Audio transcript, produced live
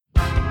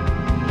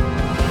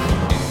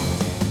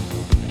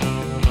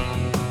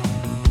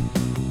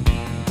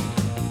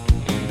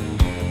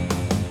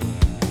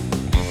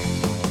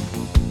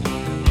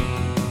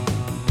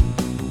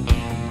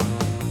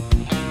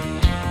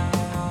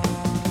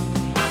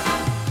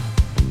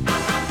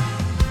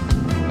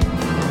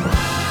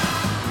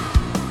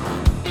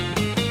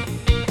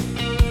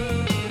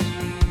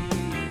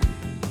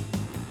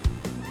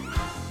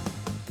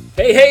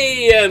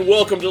Hey, and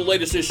welcome to the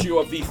latest issue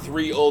of the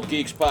Three Old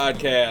Geeks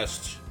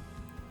podcast.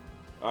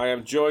 I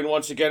am joined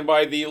once again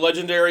by the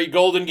legendary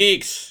Golden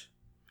Geeks.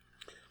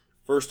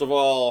 First of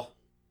all,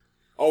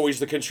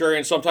 always the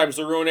contrarian, sometimes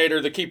the ruinator,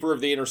 the keeper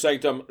of the inner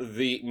sanctum,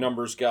 the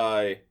numbers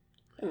guy,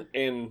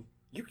 and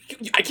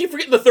I keep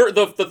forgetting the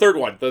third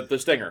one, the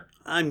stinger.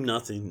 I'm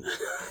nothing.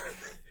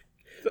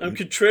 I'm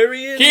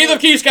contrarian. Keith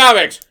of Keith's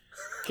Comics.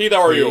 Keith,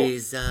 how are you?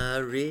 He's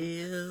a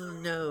real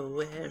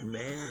nowhere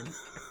man.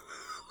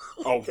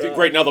 Oh,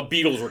 great! Now the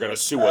Beatles were gonna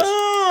sue us.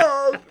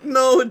 Oh,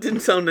 no, it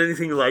didn't sound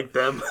anything like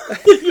them.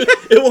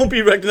 It won't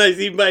be recognized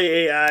even by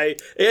AI.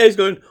 AI's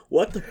going,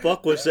 what the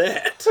fuck was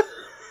that?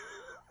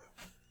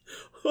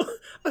 I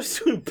was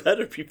doing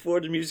better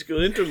before the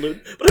musical interlude,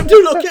 but I'm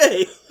doing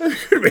okay.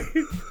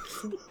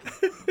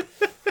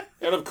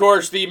 And of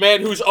course, the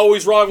man who's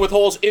always wrong with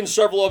holes in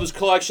several of his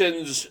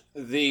collections,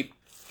 the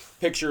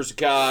pictures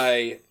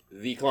guy,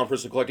 the clown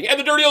person collecting, and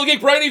the dirty old geek,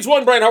 Brian needs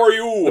one. Brian, how are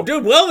you? I'm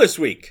doing well this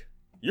week.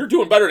 You're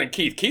doing better than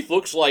Keith. Keith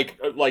looks like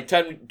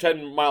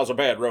 10 miles of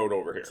bad road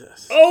over here.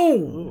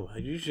 Oh, I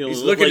usually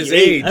He's look looking like his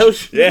 8.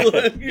 age. Yeah.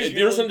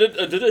 There's an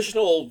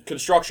additional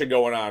construction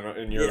going on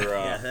in your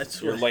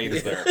that's your right.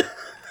 lanes there.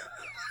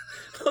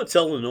 Oh, it's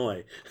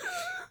Illinois.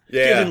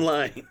 Yeah. Get in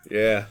line.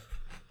 Yeah.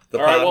 All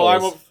right, well,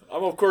 I'm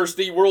of course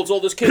the world's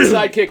oldest kid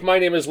sidekick. My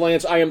name is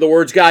Lance. I am the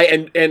words guy.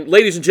 And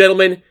ladies and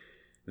gentlemen,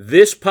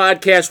 this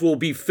podcast will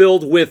be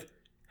filled with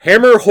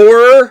hammer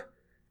horror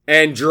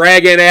and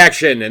dragon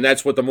action, and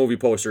that's what the movie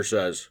poster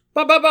says.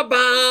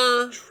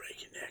 Ba-ba-ba-ba.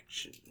 Dragon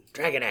action.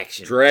 Dragon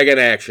action. Dragon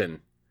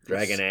action,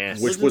 Dragon ass.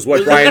 which was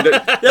what Brian.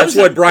 That's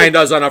what Brian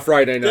does on a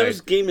Friday That night.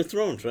 was Game of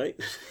Thrones, right?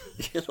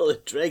 Get all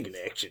that dragon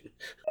action.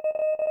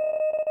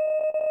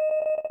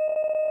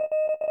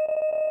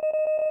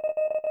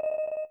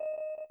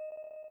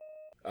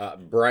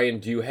 Brian,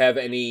 do you have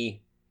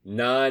any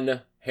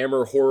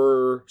non-hammer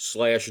horror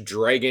 /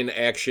 dragon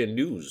action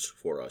news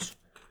for us?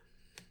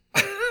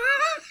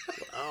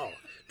 Wow.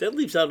 That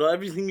leaves out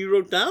everything you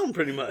wrote down,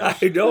 pretty much.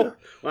 I know.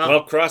 Wow.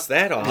 Well, cross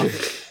that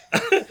off.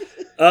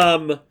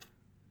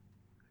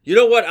 You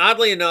know what?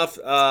 Oddly enough,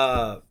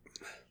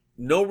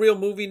 no real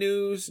movie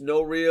news,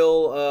 no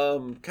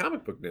real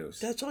comic book news.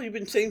 That's all you've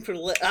been saying for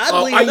the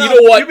oddly you enough.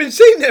 know what? You've been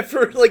saying that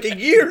for like a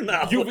year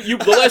now. You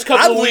the last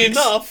couple of Oddly weeks,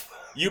 enough.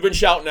 you've been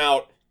shouting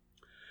out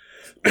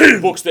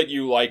books that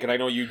you like, and I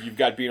know you've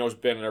got Beano's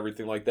bin and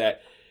everything like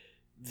that.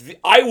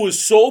 I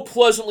was so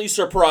pleasantly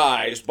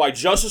surprised by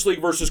Justice League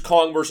versus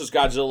Kong versus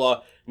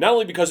Godzilla, not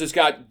only because it's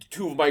got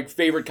two of my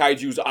favorite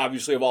kaijus,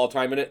 obviously, of all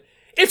time in it,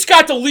 it's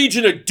got the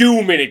Legion of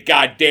Doom in it,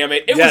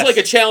 goddammit. It was like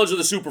a Challenge of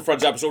the Super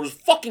Friends episode. It was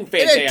fucking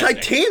fantastic. It had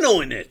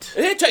Titano in it.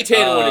 It had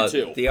Titano in it,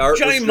 too. The art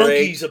Giant was great.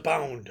 monkeys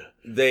abound.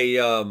 They,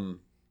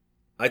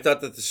 I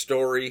thought that the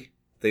story,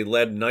 they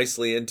led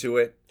nicely into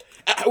it.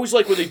 I always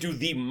like when they do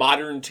the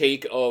modern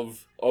take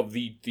of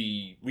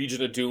the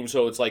Legion of Doom,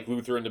 so it's like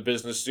Luthor in the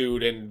business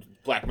suit, and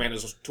Black Man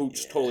is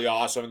totally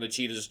awesome, and the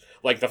cheat is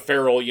like the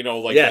feral, the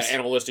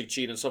animalistic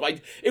cheat and stuff.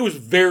 It was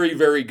very,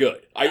 very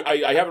good.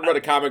 I haven't read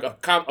a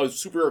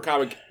superhero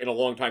comic in a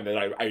long time that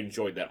I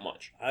enjoyed that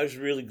much. I was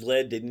really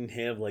glad they didn't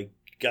have like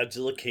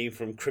Godzilla came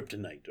from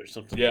kryptonite or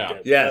something Yeah.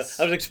 like that. Yes.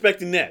 I was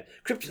expecting that.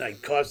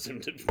 Kryptonite caused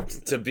him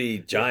To be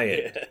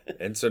giant. Yeah.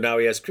 And so now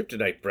he has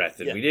kryptonite breath,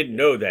 and Yeah. we didn't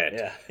know that.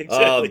 Yeah,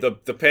 exactly.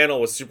 The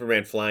panel with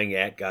Superman flying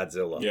at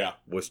Godzilla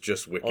was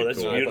just wicked Oh, that's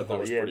cool. beautiful.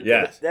 that was Yeah, pretty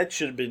good. that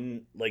should have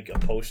been like a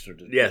poster.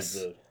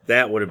 Yes,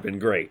 that would have been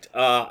great.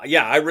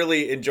 I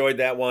really enjoyed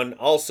that one.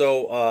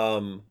 Also,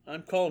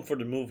 I'm calling for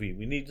the movie.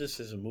 We need this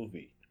as a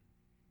movie.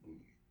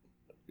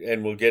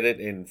 and we'll get it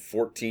in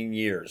 14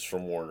 years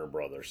from Warner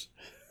Brothers.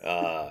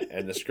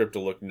 And the script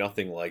will look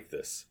nothing like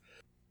this.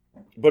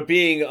 But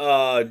being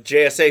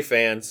JSA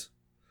fans,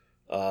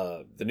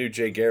 the new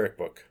Jay Garrick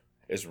book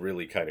is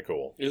really kind of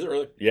cool. Is it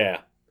really?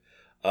 Yeah.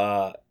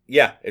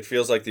 It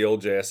feels like the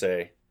old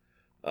JSA.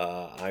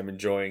 I'm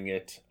enjoying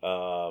it.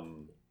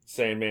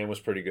 Sandman was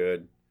pretty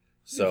good.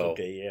 So,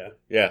 Okay,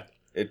 yeah.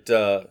 It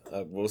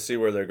we'll see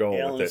where they're going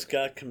Alan with it.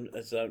 Scott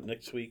is out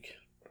next week.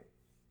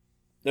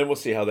 Then we'll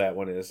see how that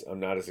one is. I'm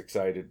not as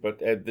excited, but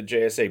the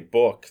JSA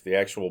book, the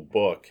actual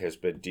book, has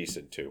been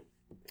decent too.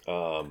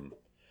 But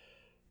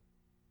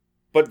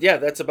yeah,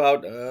 that's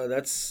about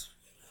that's.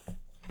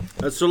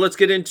 So let's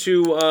get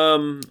into.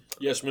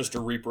 Yes,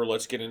 Mr. Reaper,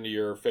 let's get into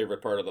your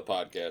favorite part of the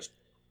podcast.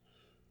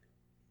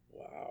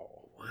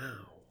 Wow.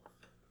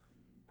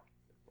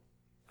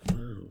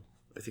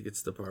 I think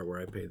it's the part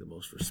where I pay the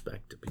most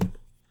respect to people.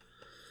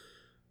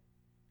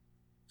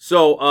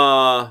 So,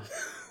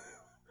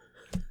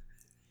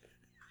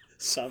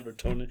 Somber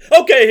tone.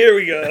 Okay, here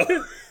we go.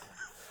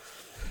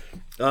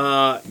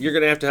 you're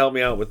gonna have to help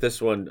me out with this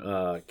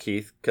one,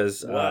 Keith,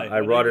 because Why?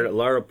 I brought it.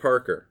 Lara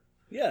Parker.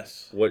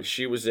 Yes. What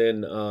she was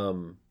in.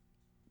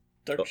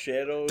 Dark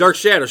Shadows. Dark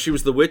Shadows. She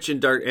was the witch in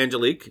Dark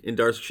Angelique in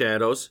Dark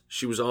Shadows.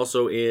 She was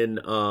also in.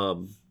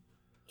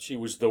 She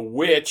was the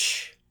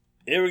witch.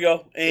 Here we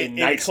go. In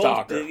Night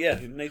Stalker.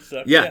 Night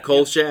Stalker. Yeah,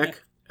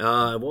 Kolchak.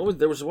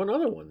 There was one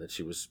other one that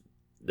she was.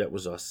 That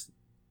was us.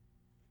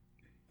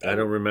 I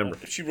don't remember.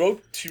 She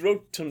wrote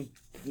some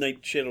Night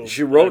Shadows.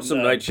 She wrote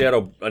some Night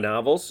Shadow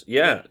novels.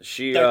 Yeah,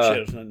 she. Dark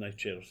Shadows, not Night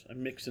Shadows.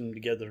 I'm mixing them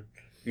together.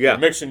 Yeah, You're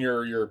mixing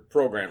your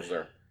programs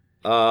there.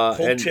 and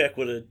Kolchak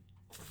would have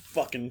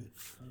fucking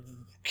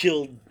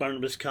killed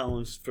Barnabas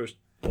Collins' first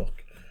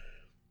book.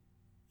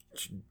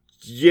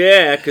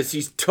 yeah, because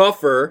he's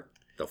tougher.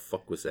 The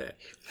fuck was that?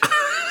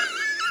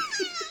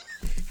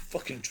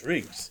 Fucking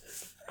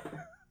drinks.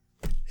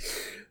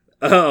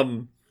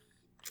 Piper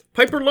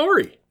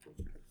Laurie.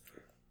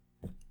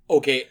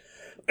 Okay,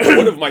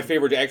 one of my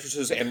favorite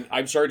actresses, and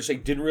I'm sorry to say,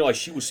 didn't realize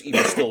she was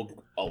even still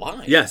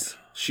alive. Yes,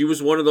 she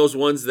was one of those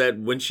ones that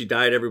when she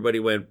died, everybody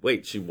went,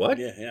 "Wait, she what?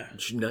 Yeah.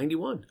 She's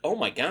 91." Oh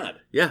my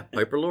God. Yeah,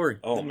 Piper Laurie.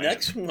 Oh The man.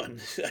 next one,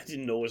 I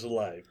didn't know was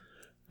alive.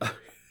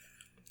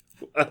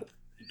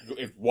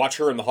 Watch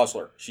her in The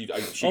Hustler. She got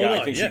an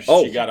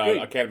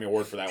great. Academy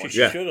Award for that one. She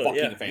She's should've, fucking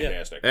yeah.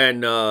 fantastic.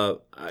 And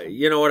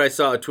you know what? I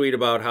saw a tweet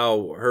about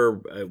how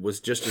her was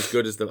just as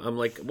good as the. I'm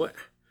like, what?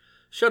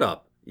 Shut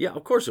up. Yeah,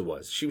 of course it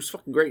was. She was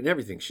fucking great in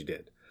everything she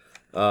did.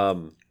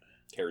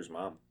 Carrie's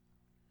mom.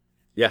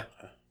 Yeah.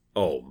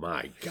 Oh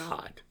my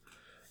God.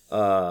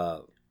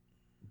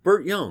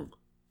 Burt Young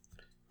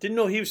Didn't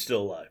know he was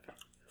still alive.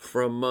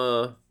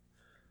 from.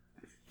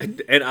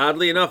 And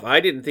oddly enough, I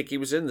didn't think he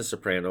was in The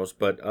Sopranos,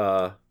 but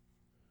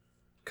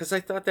because I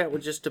thought that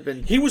would just have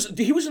been. He was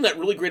in that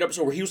really great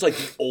episode where he was like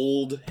the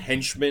old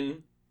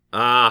henchman,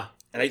 Ah.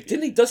 and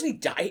doesn't he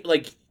die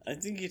like I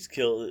think he's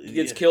killed. he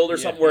gets killed or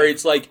something where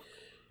it's like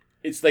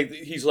he's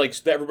like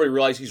everybody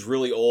realizes he's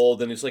really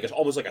old and it's like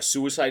almost like a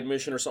suicide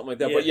mission or something like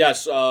that. Yeah. But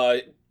yes,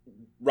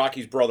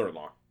 Rocky's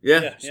brother-in-law.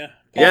 Yeah. Yeah.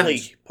 Yeah.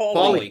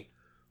 Paulie.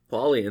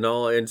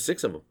 Paulie and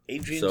 6 of them.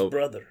 Adrian's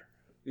brother.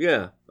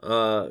 Yeah.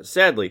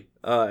 Sadly.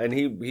 And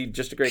he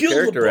just a great Kill the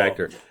character ball.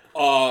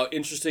 actor.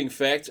 Interesting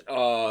fact,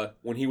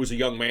 when he was a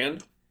young man,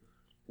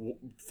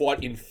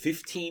 fought in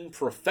 15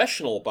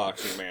 professional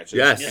boxing matches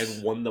Yes.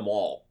 and won them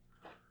all.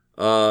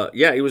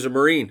 Yeah, he was a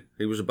Marine.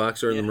 He was a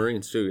boxer in the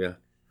Marines too, yeah.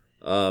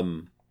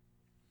 And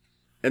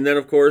then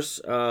of course,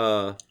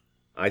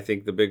 I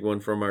think the big one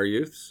from our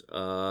youths,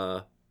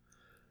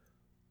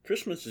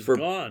 Christmas is For-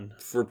 gone.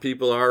 for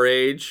people our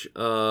age,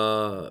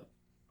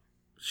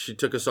 she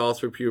took us all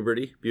through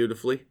puberty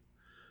beautifully.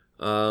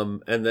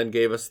 And then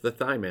gave us the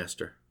Thigh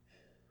Master.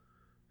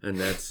 And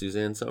that's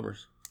Suzanne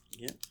Summers.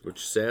 Yeah.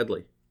 Which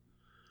sadly.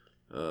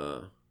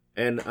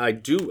 And I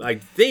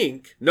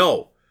think,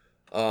 no,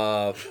 we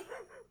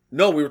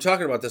were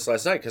talking about this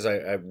last night because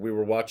we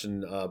were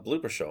watching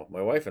Blooper Show,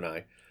 my wife and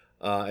I,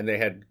 and they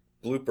had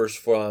bloopers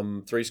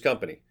from Three's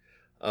Company.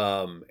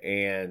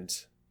 And,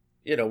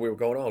 we were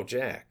going, oh,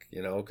 Jack,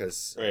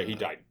 because... He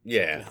died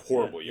Yeah.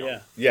 horribly young.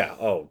 Yeah.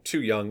 Yeah,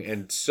 too young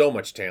and so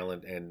much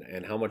talent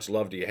and how much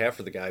love do you have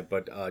for the guy?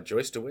 But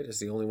Joyce DeWitt is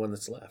the only one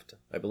that's left,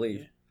 I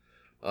believe.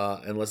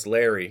 Unless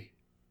Larry,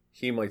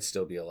 he might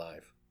still be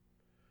alive.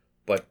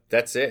 But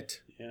that's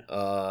it.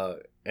 Yeah.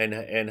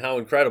 And how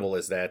incredible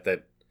is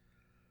that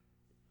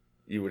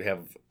you would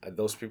have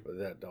those people,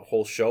 that the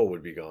whole show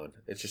would be gone.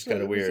 It's just kind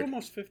of It was weird.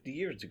 almost 50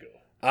 years ago.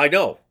 I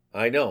know.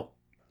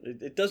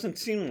 It doesn't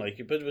seem like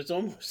it, but it was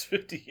almost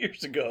 50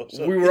 years ago.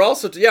 So. We were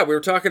also, we were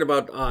talking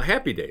about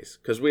Happy Days,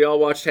 because we all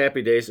watched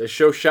Happy Days, a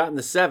show shot in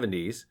the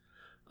 70s,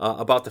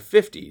 about the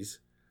 50s,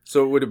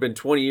 so it would have been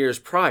 20 years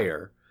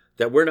prior,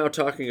 that we're now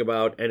talking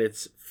about, and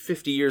it's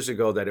 50 years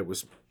ago that it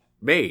was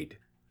made.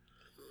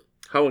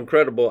 How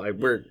incredible.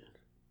 We're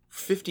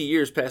 50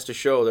 years past a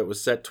show that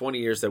was set 20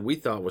 years that we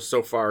thought was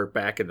so far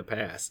back in the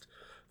past.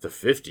 The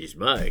 50s,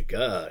 my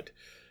God.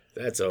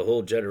 That's a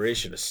whole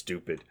generation of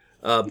stupid.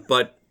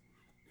 But...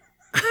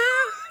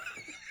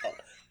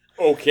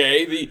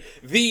 Okay,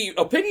 the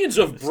opinions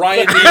of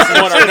Brian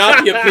Neeson are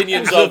not the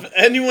opinions of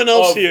anyone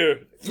else of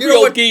here.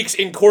 Real Geeks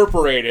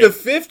Incorporated. The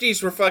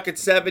 50s were fucking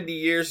 70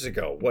 years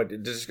ago. What?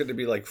 There's going to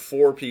be like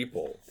 4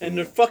 people. And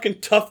they're fucking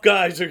tough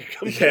guys are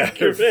coming back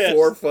your ass.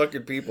 4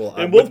 fucking people.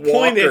 And we'll with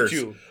point at walkers.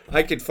 you.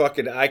 I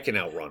can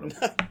outrun them.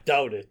 I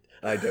doubt it.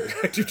 I do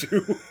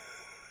too.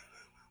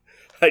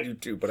 I do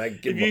too, but I can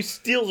give If them you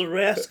steal the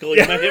rascal,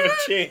 you might have a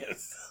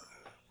chance.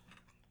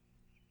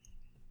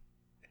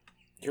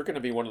 You're going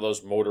to be one of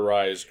those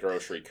motorized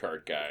grocery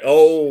cart guys.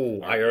 Oh,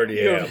 I already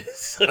am.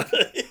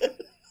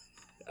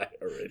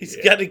 He's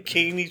got a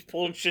cane. He's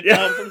pulling shit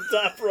down from the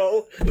top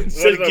row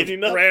instead of those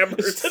getting up.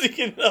 grabbers. Instead of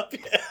getting up,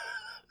 yeah.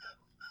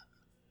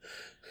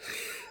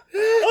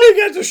 Oh,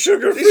 you got the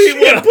sugar-free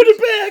Yeah. one. Put it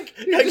back.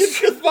 I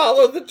can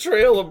follow the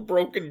trail of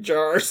broken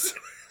jars.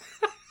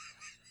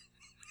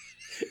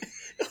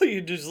 All you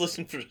do is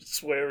listen for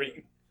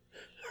swearing.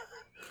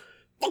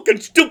 Fucking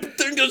stupid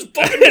thing is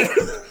fucking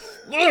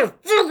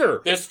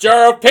Motherfucker! This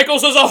jar of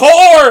pickles is a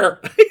whore!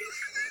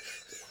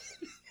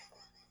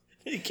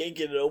 You can't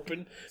get it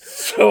open.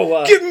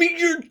 So, Give me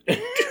your...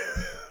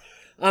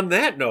 on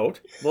that note,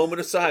 moment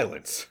of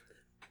silence.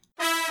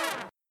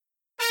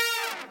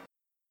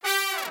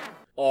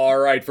 All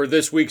right, for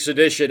this week's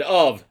edition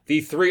of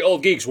the Three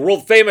Old Geeks,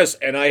 world famous,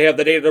 and I have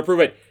the data to prove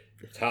it,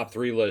 top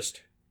 3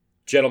 list.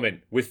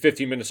 Gentlemen, with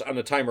 15 minutes on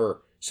the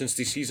timer, since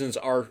the seasons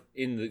are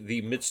in the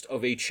midst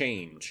of a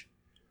change.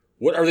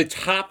 What are the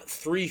top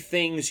 3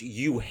 things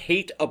you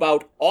hate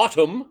about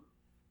autumn?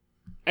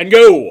 And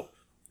go!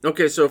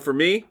 Okay, so for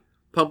me,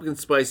 pumpkin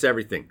spice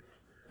everything.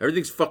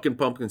 Everything's fucking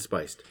pumpkin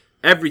spiced.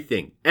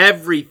 Everything.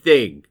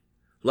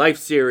 Life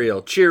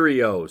cereal,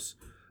 Cheerios,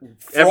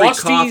 every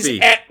Frosties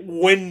coffee. at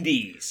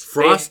Wendy's.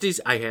 Frosties,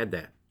 I had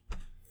that.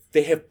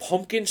 They have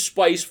pumpkin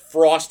spice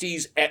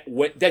Frosties at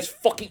Wendy's. That's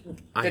fucking...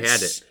 I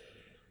had it.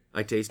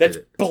 I tasted That's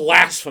it.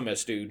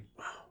 blasphemous, dude.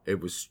 It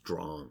was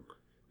strong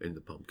in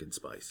the pumpkin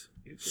spice.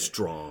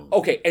 Strong.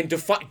 Okay, and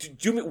define...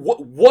 Do me,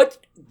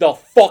 what the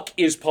fuck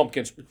is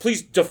pumpkin...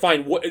 Please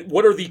define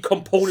what are the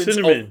components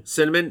of...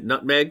 Cinnamon,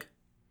 nutmeg,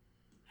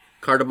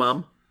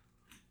 cardamom.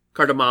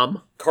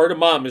 Cardamom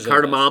is...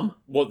 Cardamom.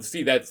 Well,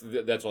 see, that's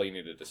all you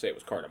needed to say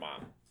was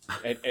cardamom.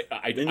 And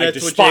I that's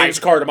despise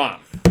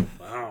cardamom.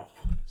 Wow.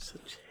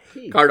 Such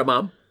hate.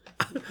 Cardamom.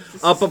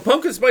 But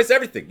pumpkin spice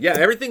everything. Yeah,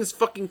 everything's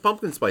fucking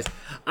pumpkin spice.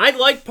 I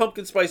like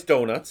pumpkin spice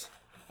donuts.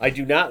 I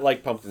do not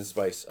like pumpkin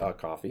spice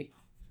coffee.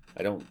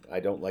 I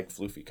don't like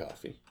floofy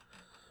coffee.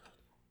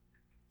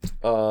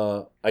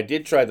 I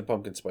did try the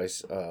pumpkin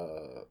spice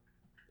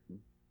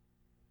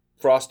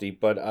Frosty,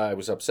 but I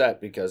was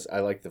upset because I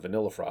like the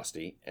vanilla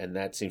Frosty, and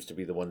that seems to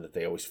be the one that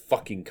they always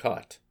fucking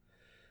cut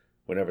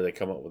whenever they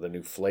come up with a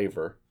new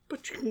flavor.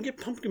 But you can get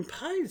pumpkin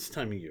pie this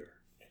time of year.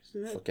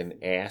 Isn't that?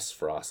 Fucking ass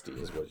Frosty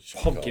is what it should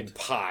be Pumpkin called.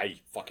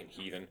 pie, fucking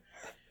heathen.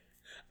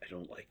 I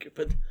don't like it,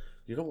 but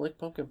You don't like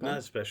pumpkin pie? not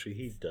especially.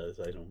 He does.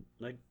 I don't.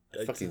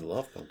 I fucking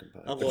love pumpkin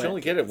pie. I'll But go you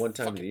only ahead. get it one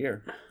time of the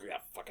year. Yeah,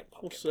 fucking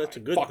pumpkin Well, so that's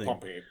pie. a good Fuck thing.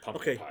 pumpkin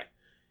Okay. pie.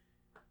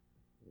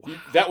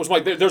 That was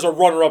my... There's a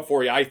runner-up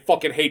for you. I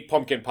fucking hate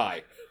pumpkin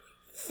pie.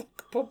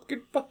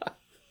 Pumpkin pie.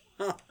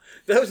 Huh.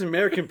 That was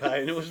American pie,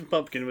 and it wasn't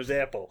pumpkin. It was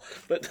apple.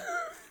 But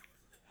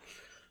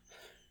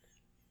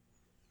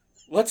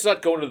Let's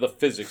not go into the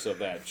physics of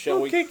that,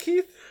 shall Okay, we?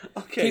 Keith.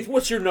 okay. Keith,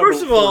 what's your number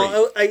First of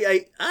all,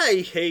 3?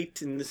 I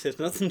hate, and this has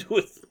nothing to do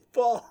with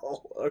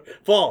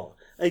fall.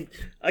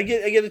 I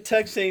get a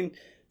text saying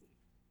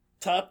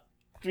top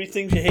 3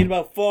 things you hate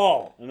about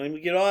fall, and then we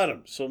get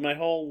autumn. So my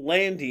whole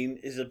landing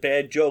is a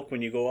bad joke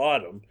when you go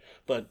autumn,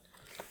 but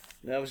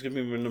that was gonna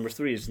be my number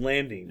 3 is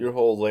landing. Your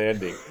whole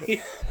landing.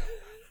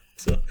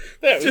 So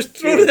That was just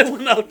cute. throw that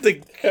one out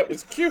the. That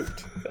was cute.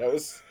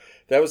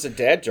 That was a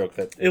dad joke.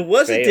 It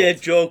was failed. a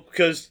dad joke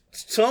because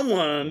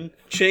someone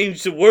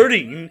changed the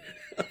wording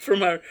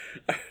from our.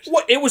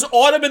 What? It was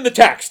autumn in the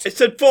text. It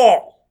said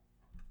fall.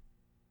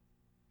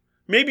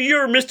 Maybe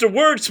you're Mr.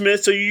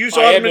 Wordsmith, so you use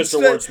I am autumn Mr.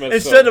 Wordsmith,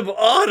 instead so- of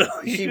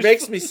autumn. He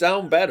makes me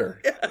sound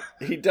better.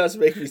 He does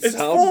make me sound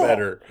fall.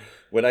 better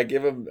when I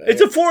give him. It's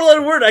a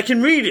 4-letter word. I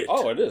can read it.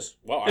 Oh, it is.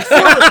 Wow. It's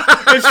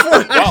 4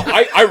 Wow,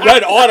 I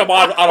read autumn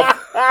out of...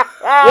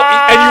 Well,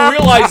 and you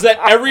realize that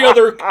every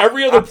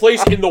other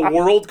place in the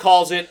world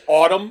calls it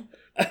autumn,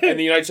 and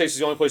the United States is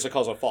the only place that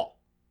calls it fall.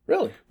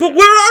 Really? But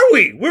where are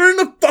we? We're in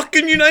the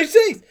fucking United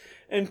States.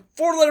 And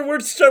 4-letter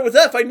words start with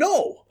F. I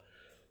know.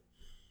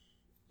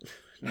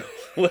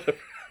 Whatever.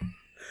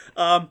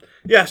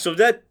 Yeah, so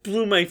that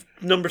blew my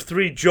number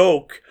 3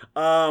 joke.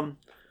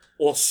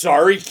 Well,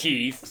 sorry,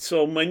 Keith.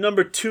 So my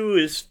number 2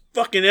 is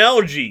fucking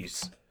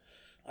allergies.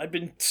 I've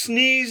been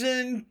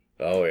sneezing,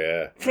 Oh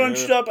yeah.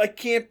 crunched up. I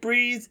can't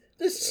breathe.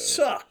 This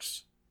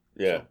sucks.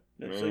 Yeah.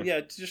 So yeah,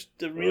 it's just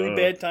a really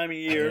bad time of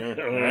year.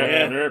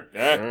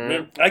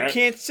 Yeah. I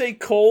can't say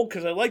cold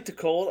because I like the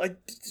cold.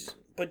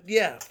 But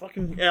yeah,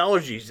 fucking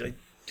allergies. I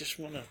just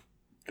want to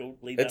go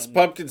lay down. It's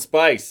pumpkin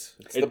spice.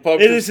 It's the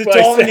pumpkin It is. spice It's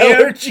all in the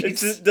air. allergies.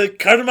 It's the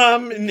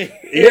cardamom in the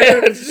Yeah,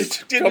 air. it's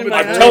It's getting in coming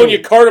my through. I'm eye. telling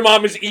you,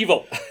 cardamom is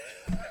evil.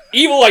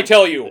 Evil, I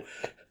tell you.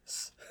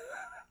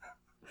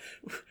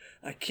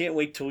 I can't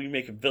wait till we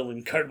make a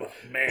villain cardamom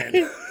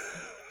man.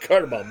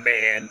 Cardamom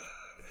man.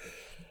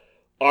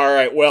 All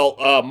right.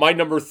 Well, my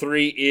number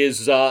 3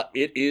 is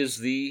it is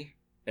the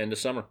end of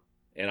summer,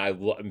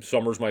 and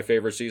summer's my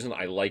favorite season.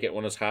 I like it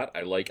when it's hot.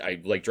 I like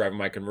driving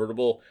my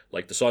convertible.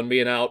 Like the sun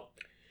being out.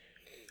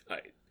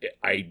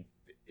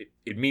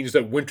 It means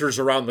that winter's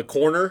around the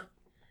corner.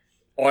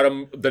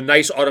 The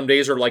nice autumn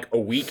days are like a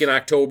week in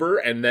October,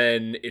 and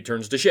then it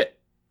turns to shit.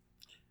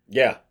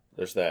 Yeah,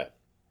 there's that.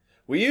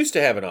 We used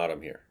to have an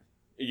autumn here.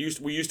 We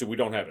used to. We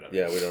don't have it.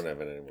 Yeah, we don't have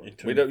it anymore.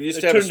 It We turned- used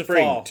it to have a turned to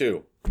spring fall.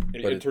 too.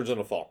 It, But it turns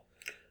into fall.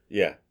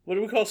 Yeah. What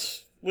do we call?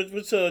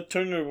 What's a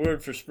turn of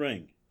word for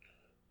spring?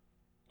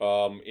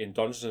 In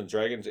Dungeons and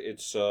Dragons,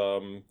 it's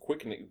the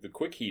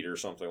quick heat or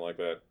something like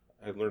that.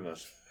 I learned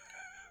this.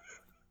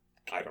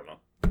 I don't know.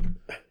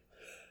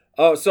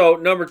 Oh, so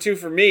number 2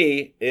 for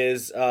me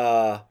is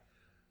the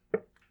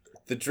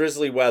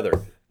drizzly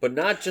weather. But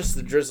not just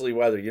the drizzly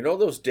weather. You know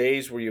those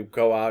days where you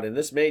go out, and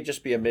this may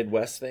just be a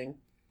Midwest thing,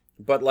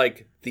 but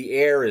like the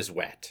air is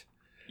wet.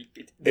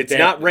 It's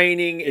not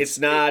raining. It's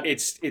not.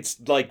 It's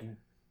like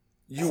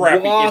You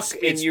crappy. walk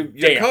It's and you're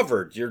damp.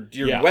 covered. You're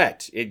Yeah.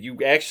 wet. You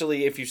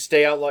actually, if you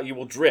stay out long, you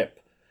will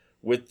drip.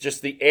 With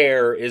just the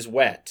air is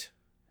wet.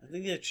 I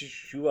think that's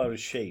just you out of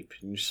shape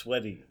and you're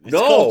sweaty. It's No,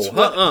 called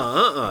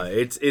sweat.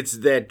 It's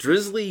that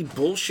drizzly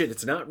bullshit.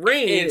 It's not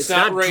rain. It's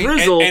not rain,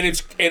 drizzle. and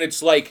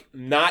it's like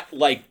not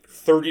like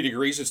 30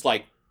 degrees. It's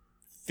like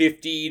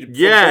 50 to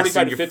Yes,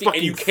 45 and to you're 50, and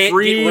you fucking can't get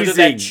rid of freezing.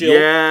 that chill.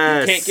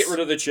 Yes. You can't get rid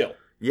of the chill.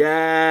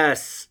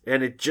 Yes,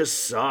 and it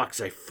just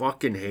sucks. I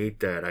fucking hate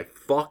that. I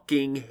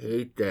fucking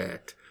hate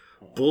that.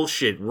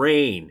 Bullshit.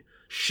 Rain.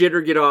 Shit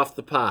or get off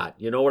the pot.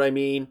 You know what I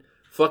mean?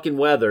 Fucking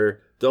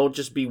weather. Don't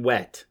just be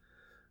wet.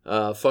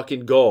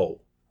 Fucking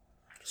go.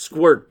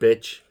 Squirt,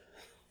 bitch.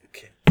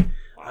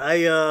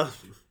 Wow.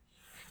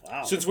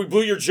 Since we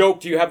blew your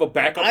joke, do you have a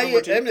backup I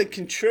number two? am a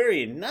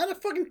contrarian. Not a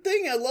fucking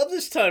thing. I love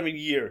this time of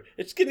year.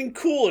 It's getting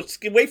cool. It's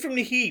away from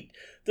the heat.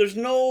 There's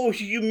no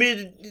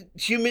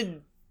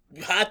humid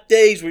hot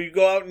days where you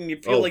go out and you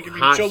feel like you're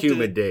being hot, choked.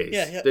 humid days.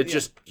 They're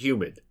just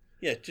humid.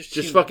 Yeah, just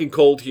Just humid. fucking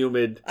cold,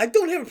 humid. I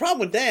don't have a problem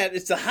with that.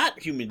 It's the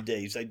hot, humid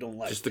days I don't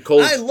like. Just the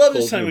cold- I love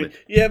this cold, time. humid.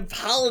 You have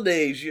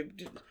holidays. You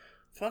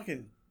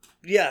fucking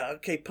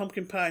okay.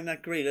 Pumpkin pie,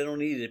 not great. I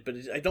don't eat it, but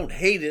I don't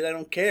hate it. I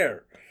don't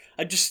care.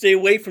 I just stay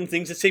away from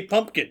things that say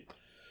pumpkin.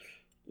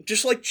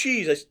 Just like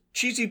cheese,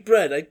 cheesy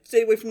bread. I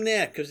stay away from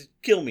that because it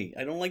kill me.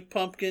 I don't like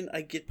pumpkin.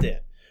 I get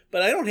that,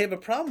 but I don't have a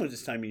problem with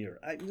this time of year.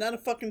 Not a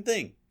fucking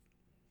thing.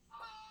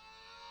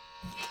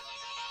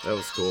 That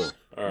was cool.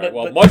 All right.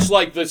 But- Much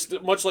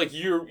like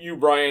you,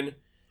 Brian.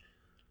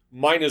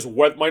 My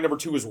number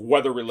two is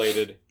weather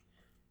related,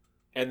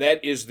 and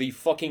that is the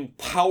fucking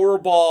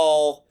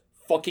Powerball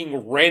fucking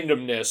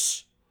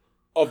randomness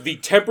of the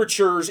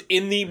temperatures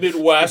in the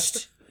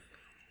Midwest.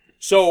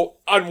 So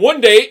on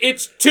one day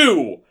it's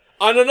 2,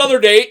 on another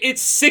day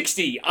it's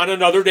 60, on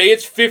another day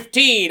it's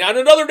 15, on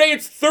another day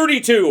it's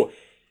 32.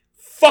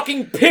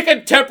 Fucking pick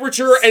a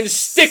temperature and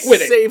stick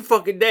with it. Same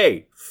fucking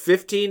day.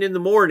 15 in the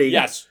morning.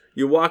 Yes.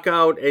 You walk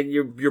out and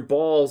your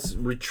balls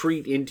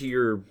retreat into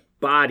your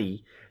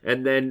body,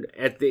 and then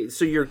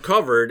so you're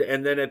covered,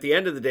 and then at the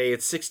end of the day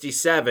it's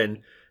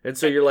 67, and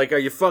so you're like, are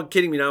you fucking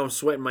kidding me? Now I'm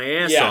sweating my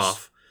ass Yes.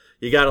 off.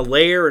 You got to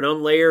layer and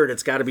unlayer, and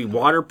it's got to be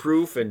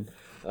waterproof and.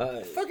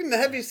 Fucking the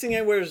heaviest thing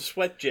I wear is a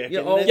sweat jacket. Yeah,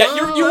 and oh, that's-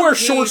 Yeah, you wear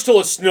shorts till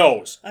it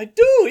snows. I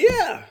do,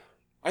 yeah.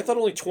 I thought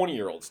only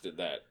 20-year-olds did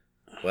that.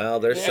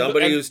 Well, there's And-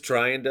 somebody and- who's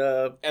trying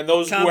to. And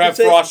those who have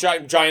Compensate.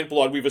 frost giant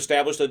blood, we've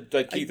established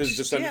that Keith is just-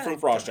 descended yeah, from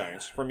frost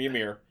giants, from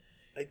Ymir.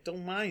 I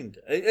don't mind.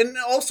 And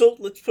also,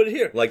 let's put it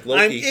here. Like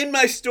Loki. I'm in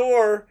my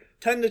store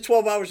 10 to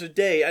 12 hours a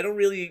day. I don't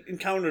really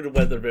encounter the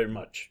weather very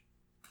much.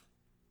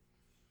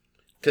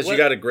 Because you What-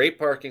 got a great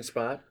parking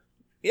spot.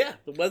 Yeah,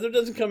 the weather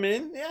doesn't come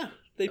in. Yeah.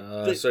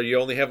 So you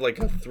only have like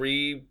a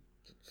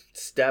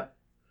 3-step.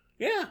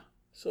 yeah.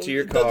 So to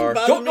your it doesn't car.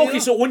 bother me Okay,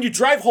 at so all. when you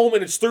drive home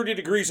and it's 30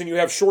 degrees and you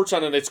have shorts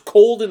on and it's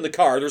cold in the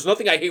car, there's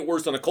nothing I hate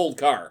worse than a cold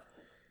car.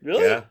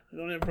 Really? Yeah. I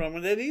don't have a problem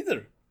with that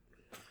either.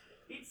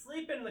 He'd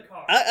sleep in the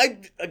car.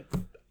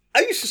 I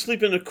used to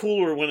sleep in the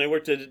cooler when I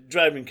worked at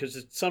driving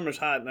because summer's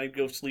hot and I'd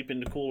go sleep in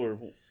the cooler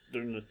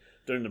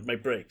during my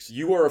breaks.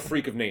 You are a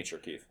freak of nature,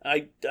 Keith.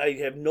 I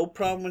have no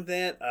problem with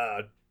that.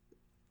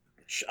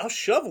 I'll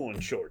shovel in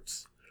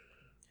shorts.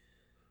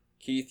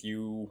 Keith,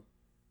 you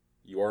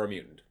are a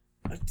mutant.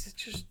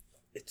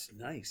 It's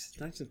nice. It's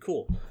nice and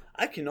cool.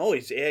 I can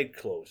always add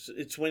clothes.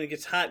 It's when it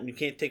gets hot and you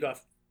can't take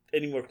off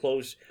any more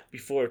clothes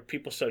before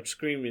people start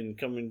screaming and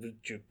coming with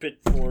your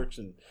pitchforks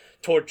and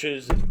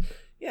torches and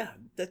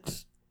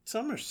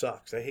summer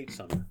sucks. I hate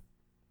summer.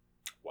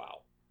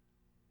 Wow.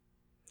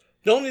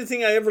 The only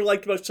thing I ever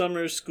liked about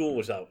summer is school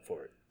was out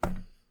for it.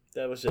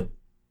 That was it.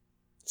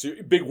 So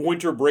you're a big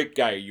winter break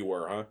guy you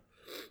were, huh?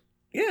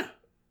 Yeah.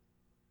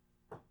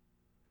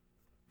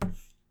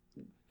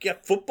 You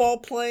got football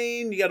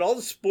playing. You got all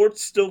the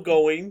sports still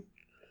going.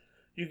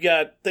 You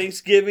got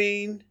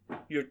Thanksgiving.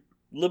 You're a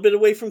little bit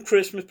away from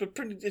Christmas, but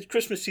it's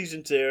Christmas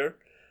season's there.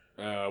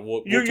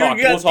 We'll You talk.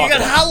 got We'll talk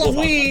about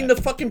Halloween, that.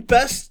 the fucking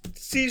best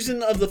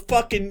season of the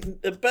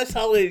best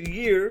holiday of the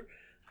year.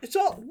 It's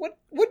all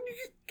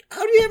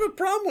how do you have a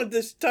problem with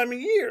this time of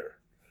year?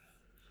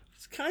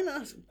 It's kind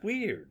of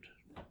weird,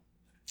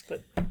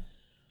 but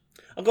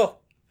I'll go.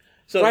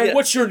 So Brian, yeah.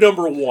 what's your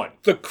number one?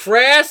 The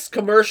crass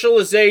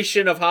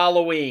commercialization of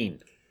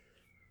Halloween.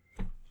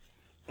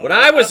 When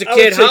I was a I would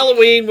kid, say-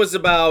 Halloween was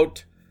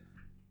about.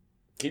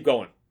 Keep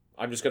going.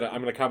 I'm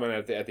gonna comment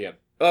at the end.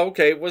 Oh,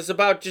 okay, it was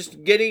about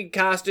just getting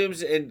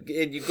costumes and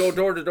you go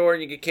door to door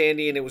and you get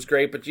candy and it was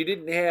great, but you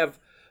didn't have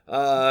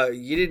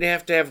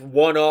to have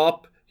one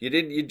up.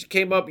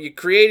 You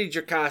created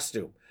your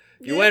costume.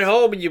 You went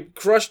home and you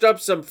crushed up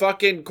some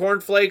fucking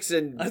cornflakes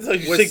and I thought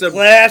you with said some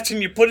glass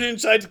and you put it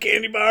inside the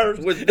candy bars.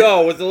 with a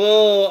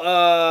little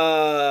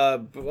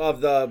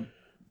of the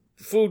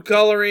food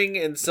coloring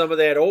and some of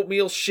that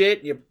oatmeal shit.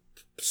 And you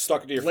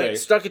Stuck it to your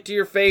face. stuck it to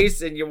your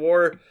face and you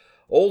wore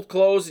old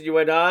clothes and you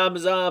went, I'm a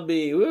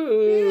zombie,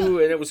 woo,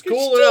 and it was You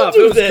cool still enough.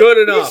 do It was that. good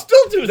You enough.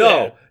 still do No,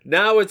 that.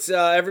 now it's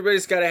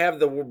everybody's got to have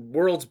the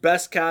world's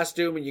best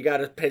costume, and you got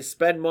to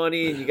spend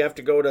money, and you have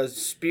to go to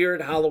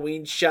Spirit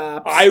Halloween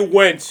shops. I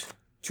went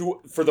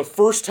for the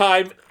first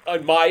time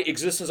in my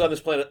existence on this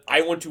planet,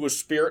 I went to a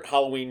Spirit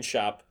Halloween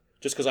shop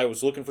just because I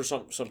was looking for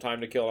some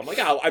time to kill. I'm like,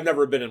 I've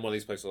never been in one of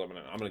these places. I'm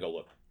gonna go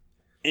look.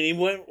 And he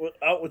went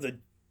out with a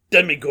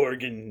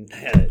Demogorgon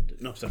head.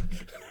 No, sorry.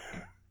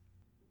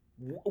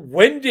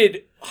 When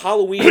did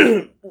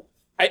Halloween?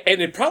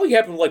 And it probably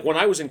happened like when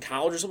I was in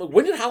college or something.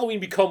 When did Halloween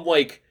become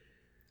like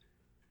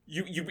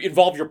you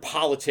involve your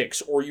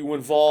politics or you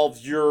involve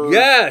your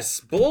Yes,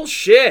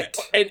 bullshit.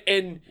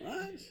 and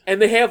What?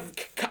 and they have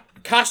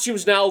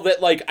costumes now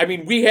that like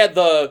we had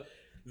the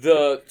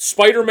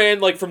Spider-Man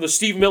like from the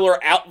Steve Miller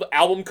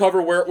album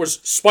cover where it was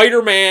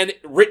Spider-Man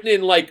written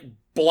in like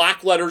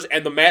black letters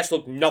and the mask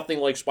looked nothing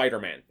like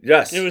Spider-Man.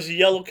 Yes. It was a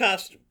yellow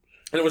costume.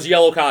 And it was a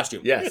yellow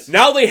costume. Yes.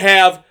 Now they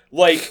have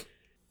like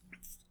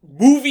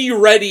movie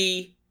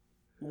ready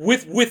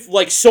with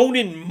like sewn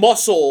in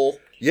muscle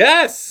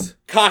Yes.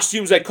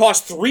 costumes that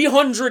cost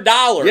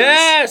 $300.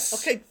 Yes.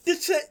 Okay,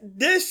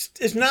 this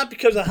is not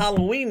because of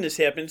Halloween this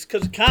happens. It's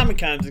because of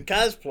Comic-Cons and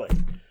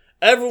cosplay.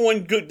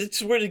 Everyone good.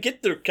 This is where they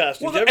get their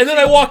costumes. Well, and then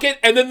I walk in,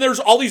 and then there's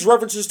all these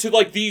references to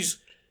like these,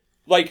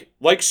 like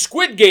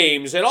Squid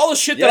Games and all the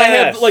shit that I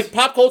have, Yes. like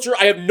pop culture.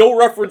 I have no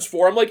reference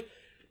for. I'm like,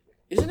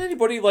 isn't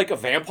anybody like a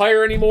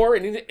vampire anymore?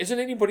 And isn't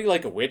anybody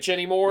like a witch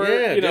anymore?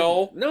 Yeah, you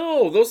know?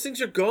 No, those things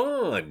are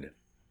gone.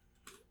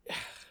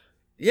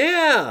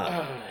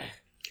 Yeah.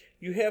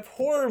 You have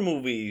horror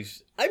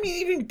movies. I mean,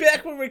 even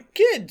back when we were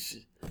kids,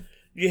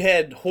 you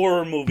had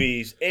horror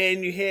movies,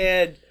 and you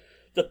had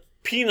the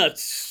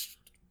Peanuts.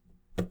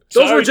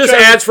 Those were just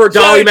ads for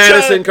Dolly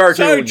Madison cartoons.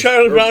 Sorry,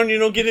 Charlie Brown, you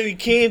don't get any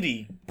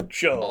candy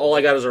show. All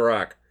I got is a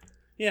rock.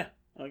 Yeah,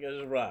 all I got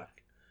is a rock.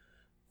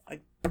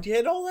 You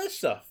had all that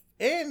stuff.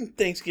 And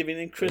Thanksgiving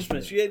and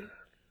Christmas. You had...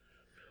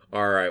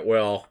 All right,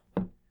 well,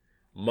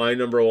 my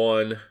number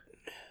one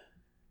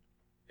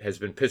has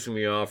been pissing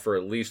me off for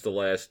at least the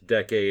last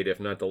decade, if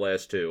not the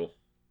last two.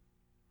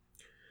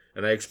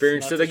 And I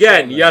experienced it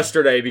again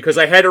yesterday because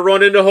I had to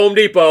run into Home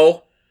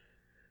Depot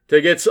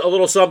to get a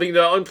little something to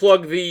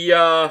unplug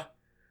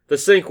the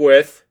sink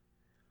with.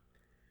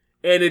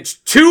 And it's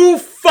 2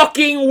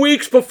 fucking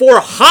weeks before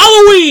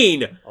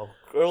Halloween!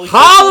 Early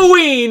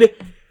Halloween!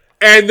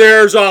 And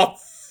there's a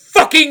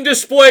fucking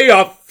display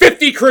of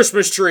 50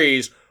 Christmas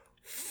trees.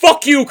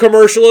 Fuck you,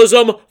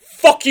 commercialism.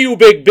 Fuck you,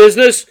 big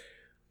business.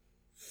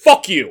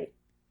 Fuck you.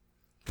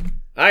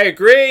 I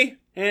agree.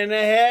 And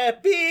a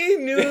Happy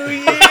New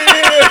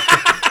Year!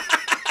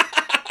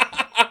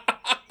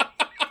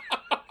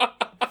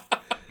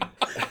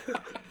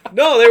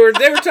 No, they were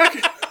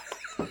talking.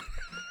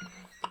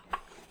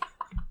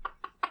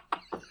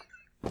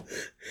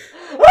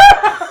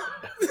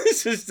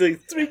 This is the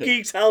Three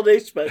Geeks Holiday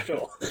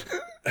Special.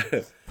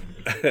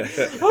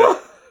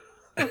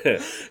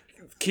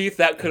 Keith,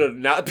 that could have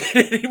not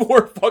been any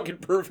more fucking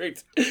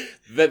perfect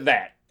than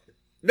that.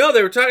 No,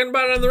 they were talking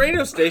about it on the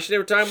radio station. They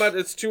were talking about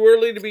it's too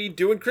early to be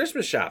doing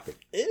Christmas shopping.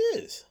 It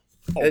is.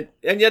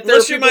 And yet there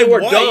are people who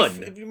are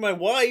done. If you're my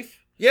wife,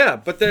 Yeah,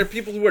 but there are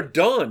people who are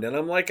done, and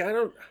I'm like,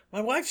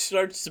 my wife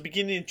starts the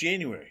beginning of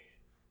January.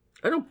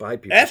 I don't buy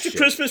people After shit.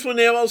 Christmas, when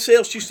they have all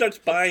sales, she starts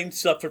buying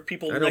stuff for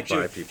people I don't next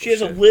year. buy people She has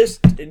shit. a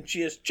list, and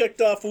she has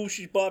checked off who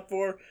she's bought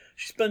for.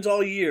 She spends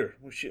all year.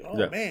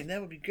 Yeah. Man,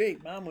 that would be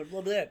great. Mom would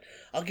love that.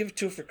 I'll give it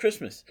to her for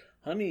Christmas.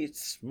 Honey,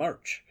 it's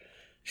March.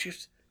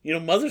 She's,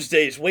 Mother's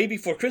Day is way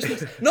before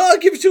Christmas. No, I'll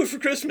give it to her for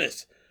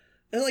Christmas.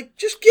 And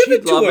just give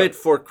it to love her. it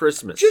for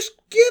Christmas. Just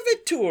give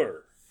it to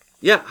her.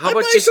 Yeah, how I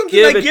about buy just something,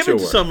 give I it give to it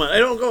to her? someone. I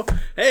don't go,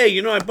 hey,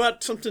 I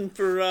bought something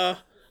for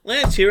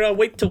Lance here. I'll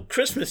wait till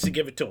Christmas to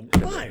give it to him.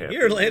 Fine.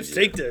 Here, Lance,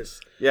 take this.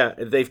 Yeah,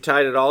 they've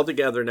tied it all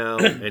together now,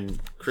 and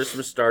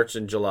Christmas starts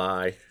in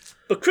July.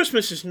 But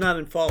Christmas is not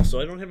in fall, so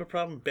I don't have a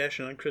problem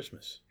bashing on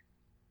Christmas.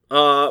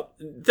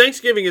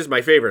 Thanksgiving is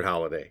my favorite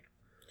holiday.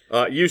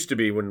 Used to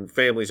be when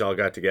families all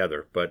got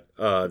together, but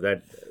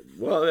that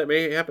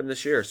may happen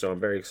this year, so I'm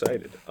very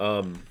excited.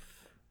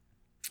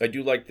 I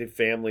do like the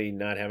family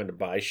not having to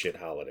buy shit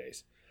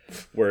holidays,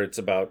 where it's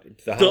about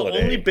the holiday.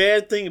 The only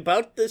bad thing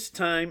about this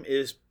time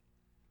is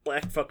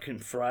Black fucking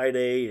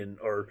Friday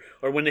or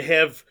when they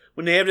have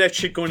that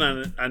shit going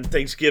on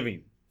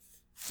Thanksgiving.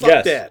 Fuck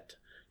Yes. that.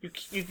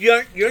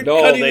 You're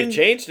No, cutting they've in-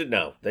 changed it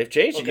now. They've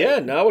changed Okay. it. Yeah,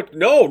 now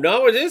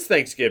it is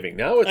Thanksgiving.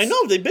 Now it's I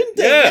know they've been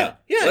there.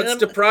 Yeah. Let's and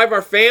deprive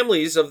our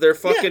families of their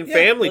fucking Yeah,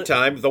 family but-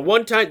 time. The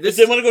one time If this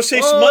they want to go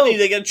save some Oh. money,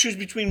 they got to choose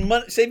between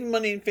saving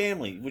money and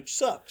family, which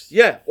sucks.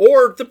 Yeah,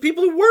 or the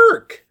people who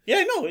work. Yeah,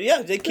 I know.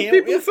 Yeah, they The can't.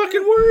 people yeah. who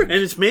fucking work. And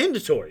it's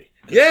mandatory.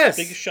 Yes. It's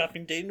the biggest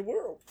shopping day in the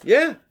world.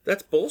 Yeah,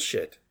 that's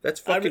bullshit. That's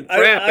fucking I-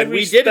 crap, I and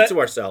we did it respect- to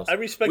ourselves. I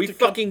respect We the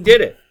fucking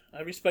did it.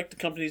 I respect the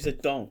companies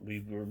that don't.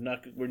 We're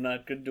not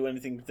going to do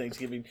anything for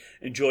Thanksgiving.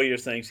 Enjoy your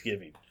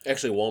Thanksgiving.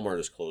 Actually, Walmart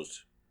is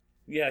closed.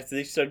 Yeah,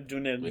 they started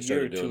doing that a year or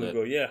started doing two that.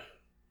 ago. Yeah,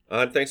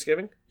 On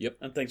Thanksgiving?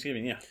 on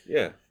Thanksgiving. Yeah.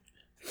 Yeah.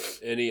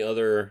 Any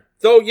other?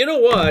 Though, you know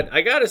what?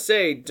 I gotta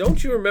say,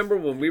 don't you remember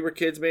when we were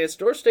kids, man?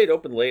 Stores stayed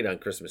open late on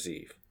Christmas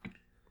Eve.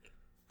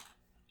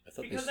 I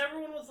thought Because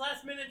everyone was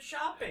last minute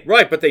shopping.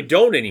 Right, but they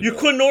don't anymore. You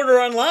couldn't order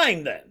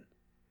online then.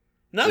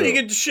 Now you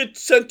get the shit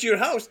sent to your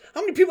house.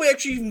 How many people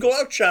actually even go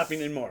out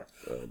shopping anymore?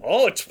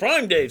 Oh, it's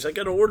Prime Days. I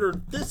got to order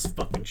this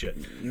fucking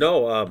shit.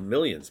 No,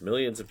 millions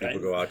of people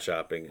go out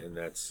shopping, and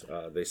that's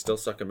they still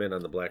suck them in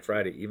on the Black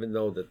Friday, even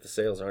though that the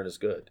sales aren't as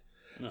good.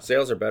 No.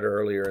 Sales are better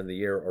earlier in the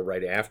year or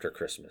right after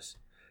Christmas.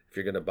 If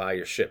you're gonna buy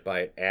your shit, buy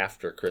it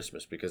after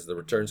Christmas because the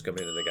returns come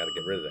in and they got to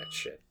get rid of that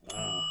shit.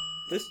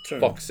 This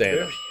turned Fuck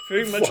Santa.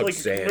 very much Fuck like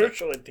Santa. a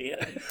commercial at the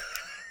end.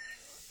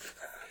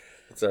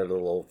 It's our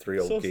little three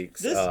old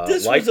geeks.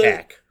 This life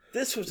hack.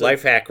 This was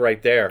life hack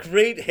right there.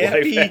 Great,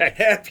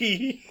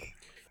 happy.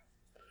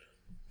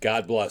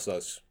 God bless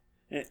us.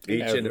 Each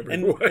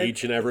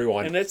and every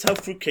one. And that's how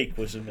fruitcake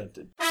was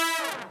invented.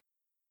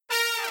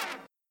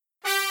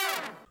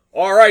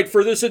 All right,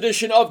 for this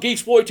edition of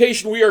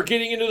Geeksploitation, we are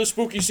getting into the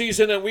spooky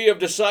season, and we have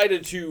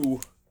decided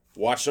to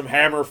watch some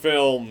Hammer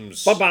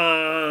films.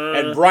 Bye-bye.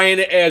 And Brian,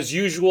 as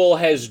usual,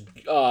 has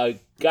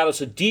got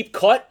us a deep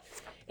cut,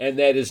 and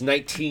that is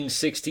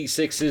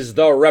 1966's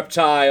The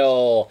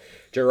Reptile,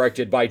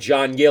 directed by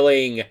John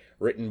Gilling,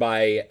 written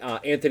by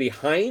Anthony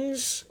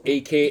Hines,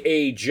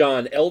 a.k.a.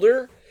 John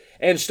Elder,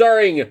 and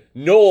starring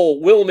Noel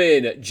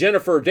Willman,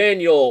 Jennifer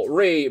Daniel,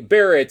 Ray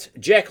Barrett,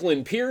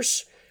 Jacqueline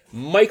Pierce,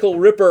 Michael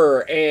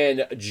Ripper,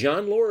 and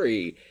John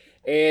Laurie.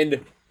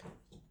 And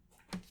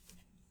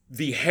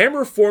the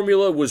Hammer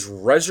formula was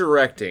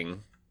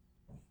resurrecting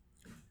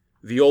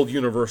the old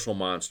Universal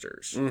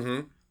monsters.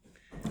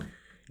 Mm-hmm.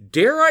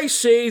 Dare I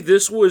say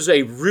this was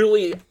a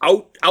really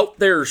out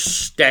there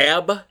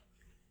stab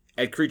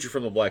at Creature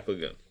from the Black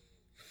Lagoon?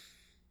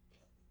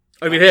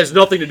 I mean, it has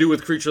nothing to do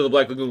with Creature of the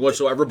Black Lagoon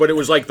whatsoever, but it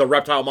was like the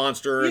reptile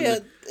monster. Yeah,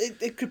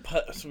 it could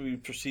possibly be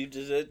perceived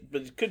as it,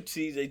 but you could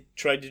see they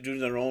tried to do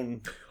their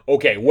own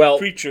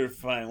creature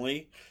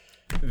finally.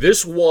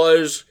 This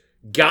was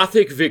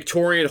Gothic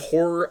Victorian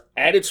horror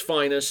at its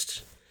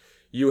finest.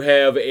 You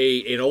have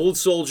an old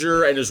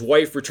soldier and his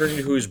wife returning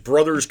to his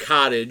brother's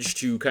cottage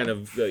to kind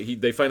of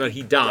they find out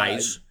he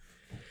dies.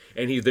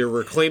 And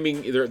they're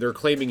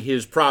claiming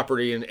his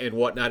property and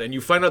whatnot, and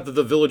you find out that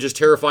the village is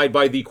terrified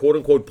by the quote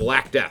unquote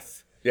Black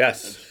Death.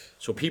 Yes.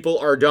 So people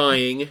are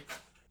dying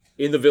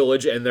in the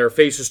village, and their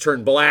faces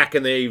turn black,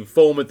 and they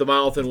foam at the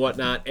mouth and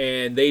whatnot.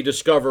 And they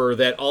discover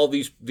that all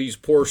these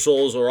poor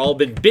souls are all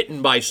been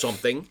bitten by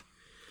something.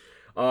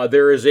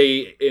 There is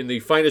in the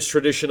finest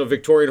tradition of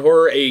Victorian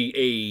horror,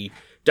 a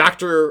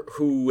doctor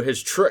who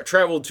has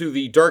traveled to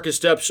the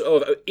darkest depths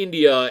of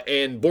India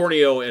and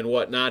Borneo and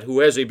whatnot,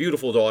 who has a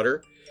beautiful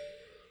daughter.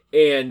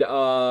 And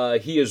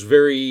he is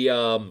very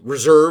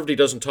reserved. He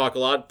doesn't talk a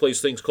lot,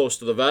 plays things close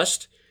to the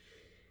vest.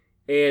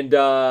 And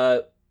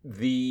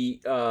the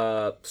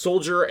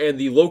soldier and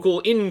the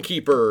local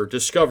innkeeper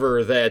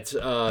discover that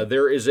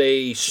there is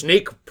a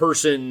snake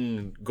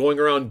person going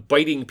around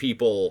biting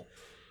people.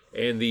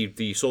 And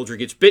the soldier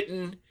gets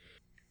bitten.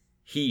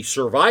 He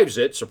survives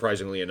it,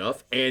 surprisingly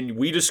enough. And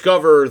we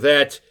discover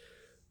that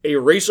a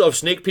race of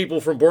snake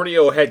people from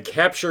Borneo had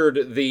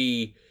captured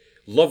the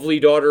lovely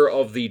daughter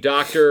of the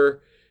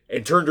doctor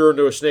and turned her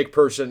into a snake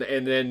person,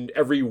 and then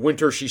every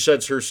winter she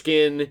sheds her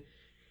skin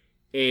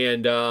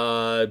and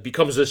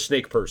becomes a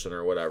snake person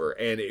or whatever.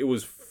 And it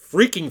was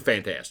freaking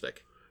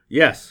fantastic.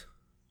 Yes.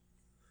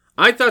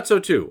 I thought so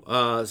too.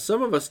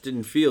 Some of us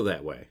didn't feel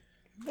that way.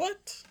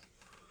 What?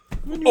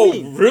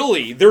 Oh,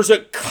 really? There's a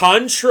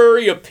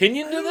contrary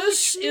opinion to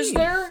this, is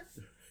there?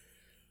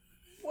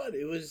 What?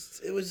 It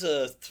was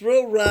a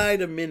thrill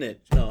ride a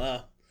minute.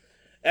 No,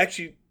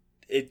 actually,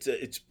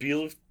 it's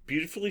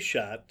beautifully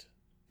shot.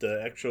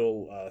 The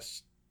actual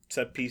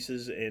set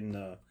pieces and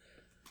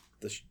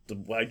the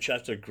wide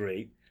shots are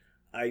great.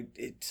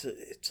 It's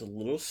a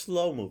little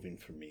slow moving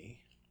for me.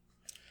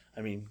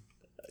 I mean,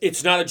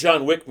 it's not a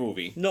John Wick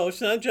movie. No,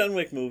 it's not a John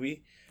Wick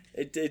movie.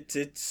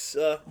 It's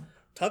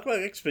talk about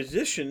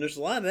exposition. There's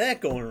a lot of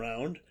that going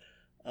around.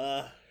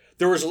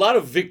 There was a lot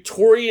of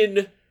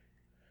Victorian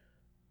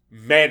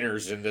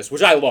manners in this,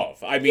 which I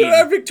love. I mean,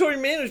 there are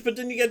Victorian manners, but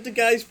then you got the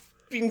guys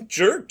being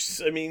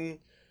jerks. I mean.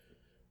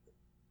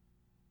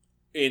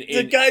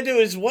 The guy to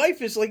his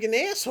wife is like an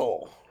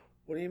asshole.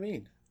 What do you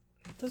mean?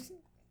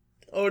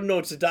 Oh, no,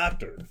 it's a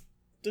doctor.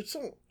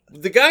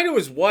 The guy to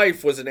his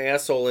wife was an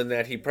asshole in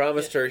that he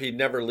promised her he'd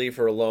never leave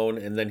her alone,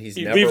 and then he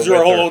never leaves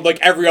her alone like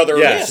every other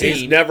scene.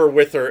 He's never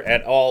with her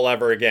at all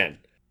ever again.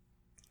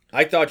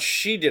 I thought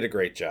she did a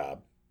great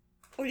job.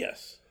 Oh,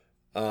 yes.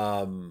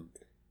 Him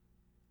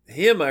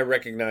I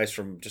recognize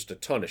from just a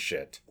ton of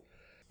shit.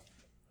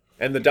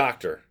 And the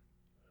doctor,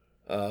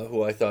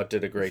 who I thought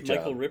did a great job.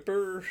 Michael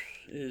Ripper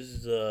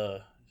is...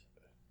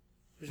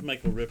 Who's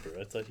Michael Ripper?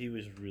 I thought he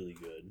was really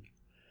good.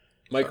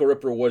 Michael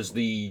Ripper was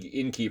the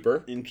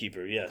innkeeper.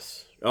 Innkeeper,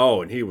 yes.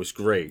 Oh, and he was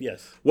great.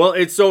 Yes. Well,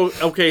 so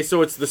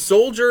it's the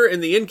soldier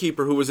and the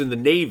innkeeper who was in the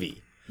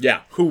Navy.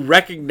 Yeah. Who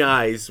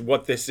recognize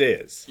what this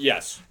is.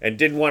 Yes. And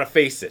didn't want to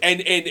face it. And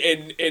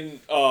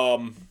in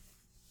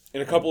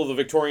a couple of the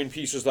Victorian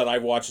pieces that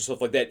I've watched and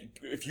stuff like that,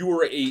 if you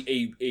were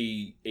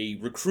a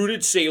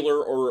recruited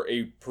sailor or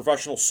a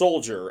professional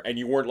soldier and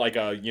you weren't like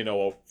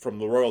from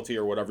the royalty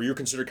or whatever, you're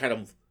considered kind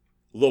of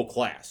low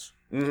class.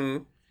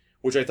 Mm-hmm.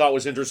 which I thought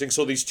was interesting.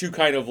 So these two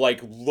kind of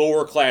like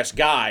lower class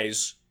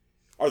guys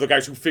are the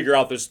guys who figure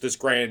out this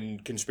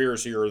grand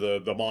conspiracy or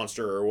the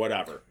monster or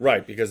whatever.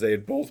 Right, because they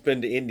had both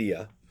been to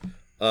India.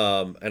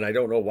 And I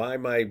don't know why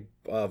my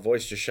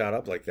voice just shot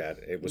up like that.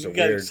 It was You a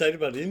got weird. excited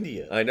about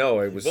India. I know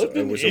it was. Both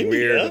It in was a India?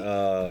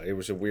 weird. It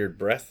was a weird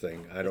breath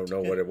thing. I don't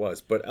know what it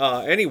was, but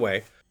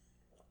anyway,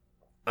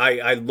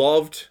 I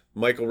loved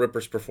Michael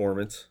Ripper's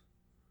performance.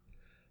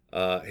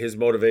 His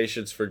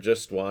motivations for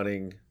just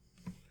wanting.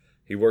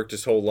 He worked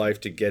his whole life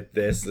to get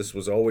this. This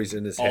was always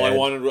in his head.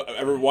 All I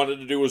ever wanted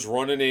to do was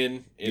run it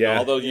in Yeah.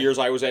 all those years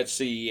I was at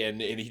sea, and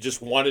he just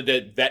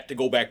wanted that to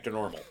go back to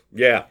normal.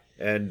 Yeah,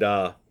 and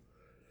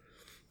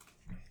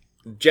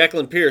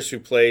Jacqueline Pierce, who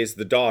plays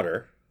the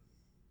daughter.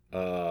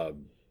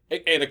 And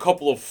a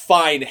couple of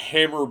fine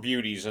Hammer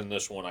beauties in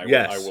this one, I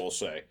will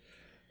say.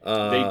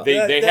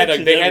 They had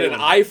an everyone.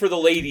 eye for the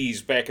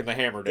ladies back in the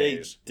Hammer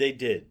days. They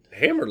did.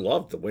 Hammer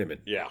loved the women.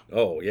 Yeah.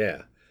 Oh,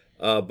 yeah.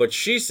 But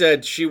she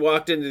said she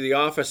walked into the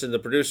office and the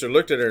producer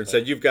looked at her and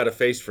said, "You've got a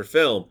face for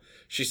film."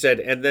 She said,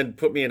 and then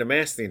put me in a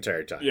mask the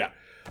entire time. Yeah.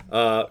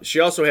 She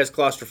also has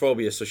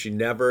claustrophobia, so she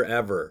never,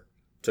 ever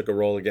took a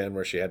role again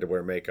where she had to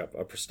wear makeup,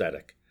 a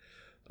prosthetic,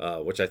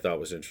 which I thought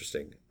was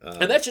interesting.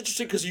 And that's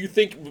interesting because you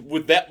think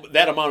with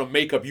that amount of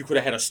makeup, you could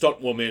have had a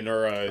stunt woman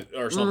or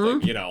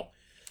something, you know.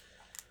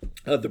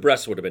 The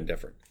breasts would have been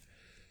different.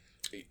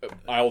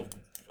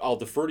 I'll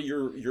defer to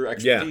your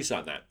expertise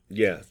on that.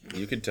 Yeah,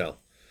 you can tell.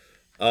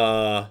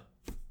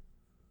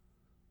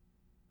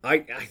 I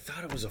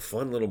thought it was a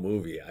fun little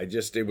movie.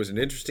 It was an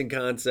interesting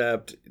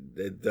concept.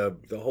 The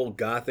whole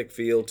gothic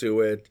feel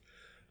to it.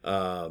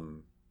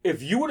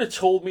 If you would have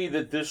told me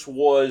that this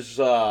was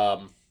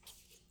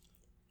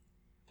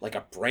like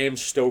a Bram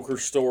Stoker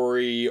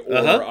story or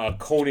a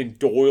Conan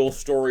Doyle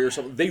story or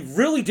something, they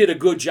really did a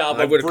good job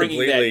I of would've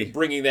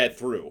bringing that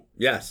through.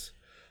 Yes.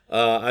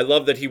 I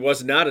love that he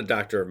was not a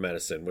doctor of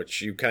medicine,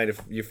 which you find out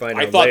I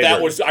thought later.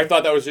 that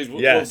was his.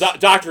 Yes. Well,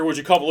 doctor, would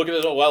you come look at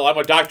this? Well, I'm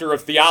a doctor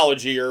of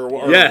theology or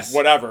Yes.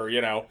 whatever,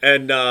 you know.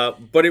 And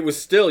but it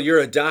was still, you're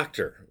a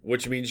doctor,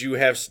 which means you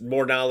have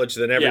more knowledge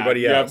than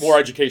everybody you else. have more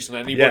education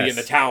than anybody Yes. in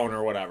the town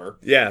or whatever.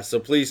 Yeah, so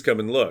please come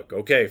and look.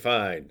 Okay,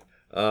 fine.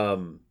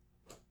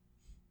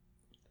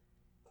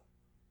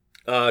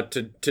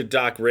 To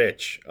Doc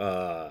Rich,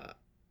 I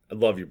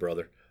love you,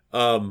 brother.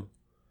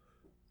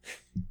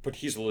 But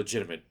he's a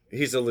legitimate.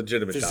 He's a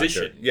legitimate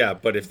Physician. doctor. Yeah,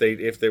 but if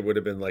they would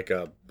have been like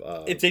a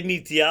If they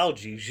need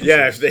theology, you should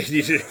yeah, say-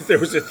 if there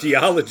was a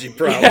theology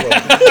problem,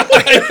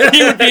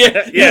 he would be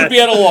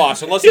at a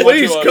loss unless he went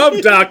please to a-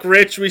 come, Doc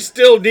Rich. We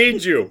still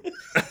need you.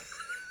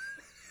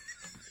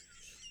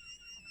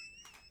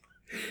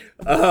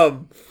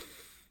 I'm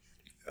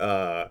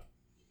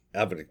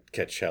gonna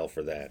catch hell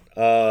for that.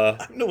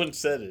 No one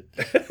said it.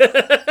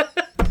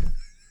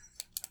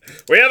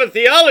 We have a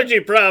theology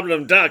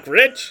problem, Doc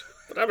Rich,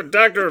 but I'm a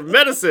doctor of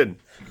medicine.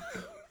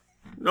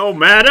 No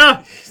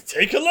matter.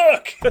 Take a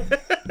look.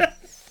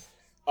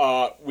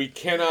 We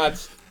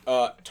cannot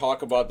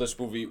talk about this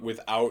movie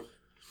without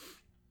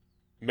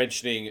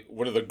mentioning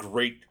one of the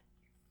great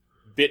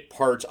bit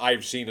parts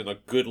I've seen in a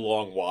good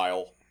long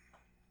while,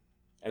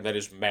 and that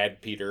is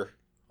Mad Peter.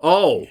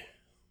 Oh,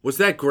 was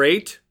that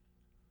great?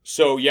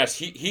 So yes,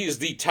 he is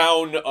the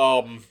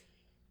town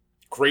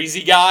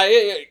crazy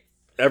guy.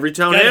 Every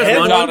town Gotta has have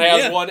one. Town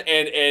has yeah. one,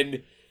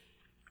 and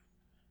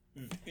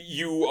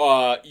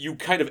you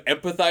kind of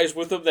empathize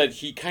with him that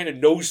he kind of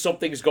knows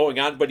something's going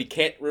on, but he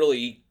can't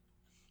really,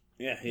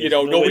 Yeah, he you has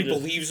know, no nobody way to-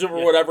 believes him or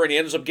yeah. whatever, and he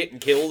ends up getting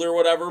killed or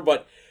whatever.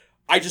 But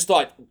I just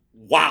thought,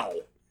 wow,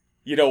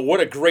 you know, what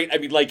a great, I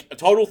mean, like a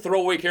total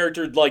throwaway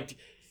character. Like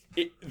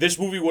this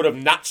movie would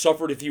have not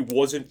suffered if he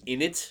wasn't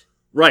in it,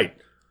 Right.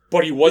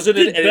 but he wasn't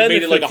in it, and it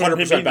made it like benefit from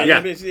 100% him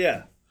better. being-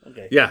 Yeah.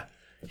 Okay. Yeah.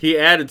 He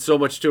added so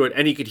much to it,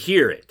 and he could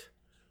hear it,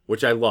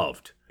 which I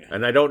loved.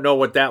 And I don't know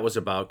what that was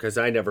about because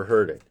I never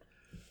heard it.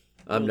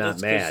 I'm Well, not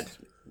that's mad. 'cause-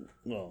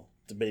 Well,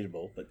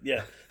 debatable, but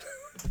yeah.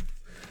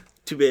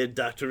 Too bad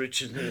Dr.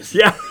 Richard is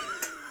Yeah,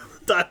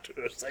 doctor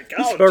of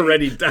psychology. he's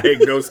already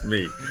diagnosed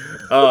me.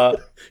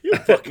 You're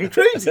fucking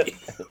crazy.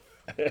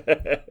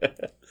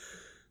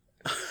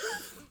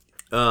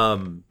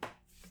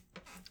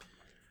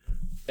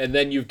 And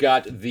then you've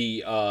got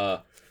the,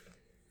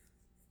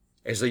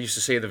 as they used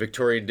to say in the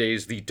Victorian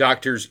days, the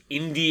doctor's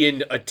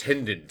Indian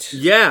attendant,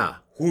 Yeah.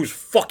 who's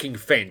fucking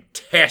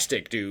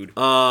fantastic, dude.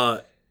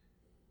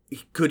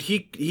 Could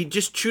he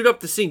just chewed up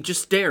the scene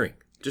just staring?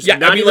 Just Yeah,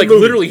 not I mean, even like,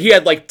 moving. literally, he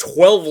had, like,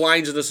 12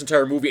 lines in this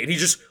entire movie, and he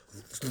just,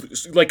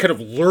 like, kind of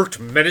lurked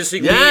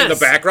menacingly in the Yes.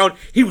 background.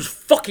 He was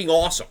fucking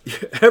awesome.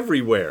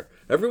 Everywhere.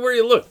 Everywhere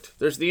you looked,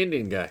 there's the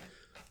Indian guy.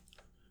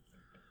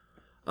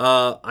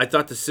 I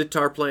thought the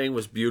sitar playing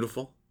was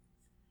beautiful.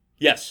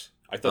 Yes.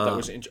 I thought that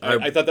was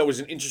I thought that was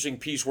an interesting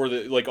piece where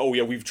the like, oh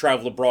yeah, we've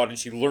traveled abroad and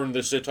she learned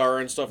the sitar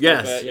and stuff Yes.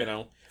 like that, you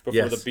know, before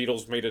Yes. the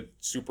Beatles made it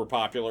super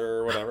popular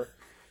or whatever.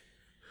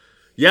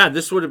 Yeah,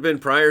 this would have been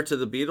prior to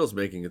the Beatles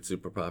making it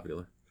super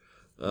popular.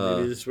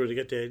 Maybe this is where they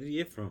got the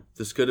idea from.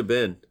 This could have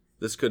been.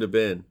 This could have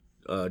been.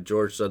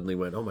 George suddenly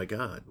went, "Oh my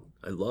God,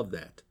 I love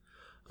that."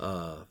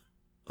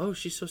 Oh,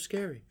 she's so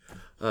scary.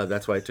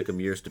 That's why it took him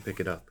years to pick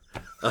it up.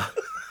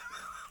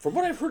 From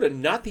what I've heard,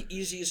 not the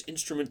easiest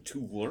instrument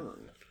to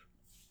learn.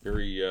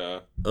 Very.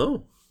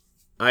 Oh,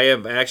 I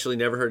have actually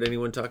never heard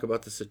anyone talk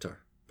about the sitar.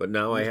 But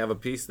now I have a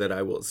piece that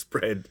I will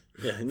spread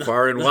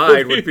far and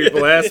wide when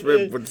people ask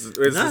me as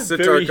the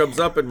sitar comes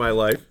up in my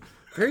life.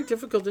 Very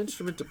difficult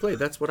instrument to play.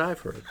 That's what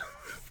I've heard.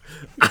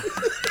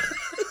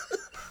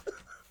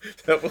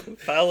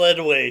 File that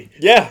away.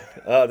 Yeah,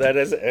 that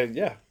is.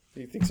 Yeah,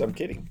 he thinks I'm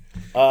kidding.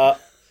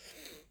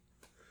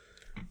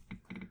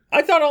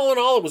 I thought all in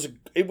all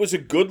it was a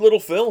good little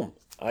film.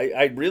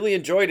 I really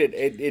enjoyed it.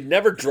 It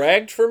never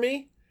dragged for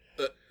me,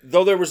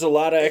 though there was a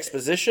lot of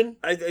exposition.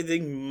 I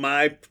think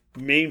my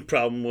main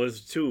problem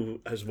was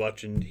too. I was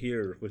watching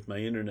here with my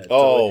internet.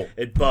 Oh. So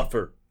it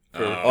buffered.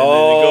 And then it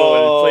go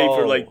and it played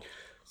for like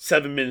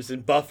 7 minutes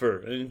and buffer,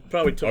 and it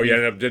probably took. Oh, me- you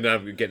ended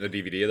up getting a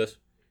DVD of this?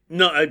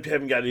 No, I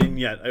haven't got it in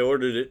yet. I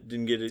ordered it,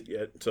 didn't get it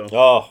yet. So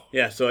Oh,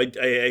 so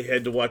I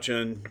had to watch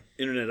on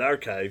Internet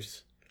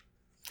Archives,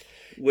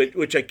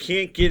 which I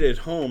can't get at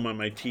home on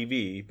my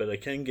TV, but I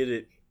can get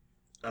it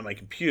on my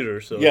computer.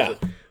 So Yeah.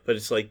 but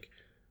it's like,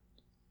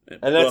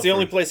 and that's the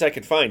only place I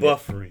could find it.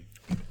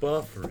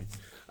 buffering.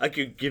 I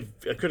could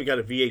have got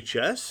a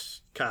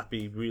VHS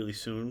copy really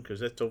soon because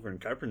that's over in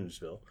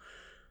Carpentersville.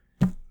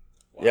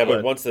 Yeah, but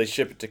But- once they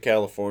ship it to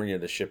California,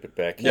 to ship it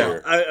back Yeah.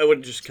 here. I would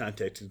have just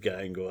contacted the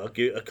guy and go,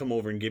 I'll come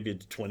over and give you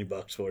the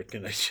 $20 for it.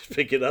 Can I just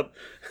pick it up?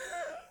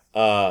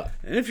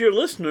 And if you're a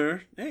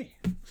listener, hey,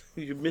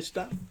 you missed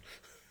out.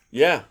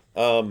 Yeah.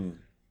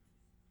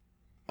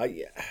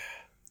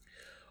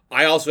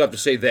 I also have to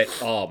say that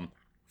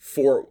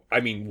for,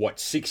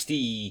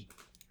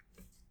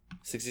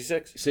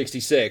 66,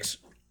 66.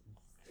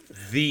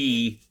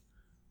 the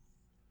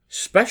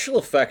special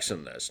effects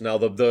in this. Now,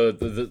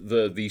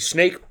 the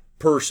snake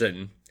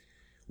person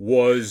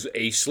was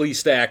a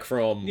Sleestak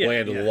from Yeah,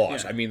 Land of the yeah,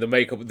 Lost. yeah. I mean, the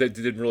makeup that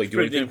didn't really do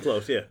Pretty damn anything.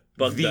 close, yeah.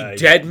 Bug The died.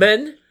 dead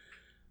men,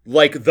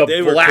 like the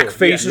They were black cool.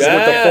 faces Yeah.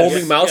 with the Yes, foaming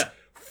yes, mouths, yeah.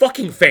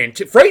 fucking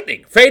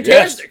frightening,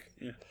 fantastic.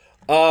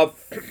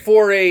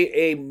 For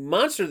a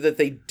monster that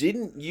they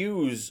didn't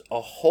use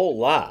a whole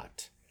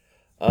lot,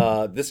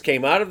 this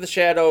came out of the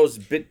shadows.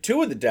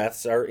 Two of the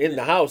deaths are in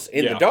the house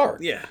in Yeah. the dark.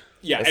 Yeah.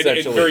 Yeah, and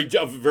Essentially.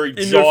 very And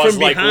they're from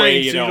Jaws-like behind,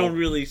 way, so you don't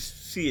really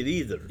see it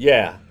either.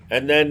 Yeah,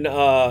 and then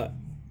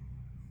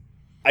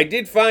I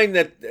did find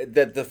that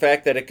the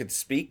fact that it could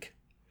speak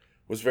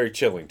was very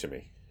chilling to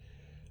me.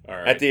 All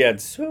right. At the end,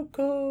 so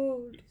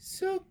cold,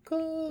 so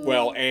cold.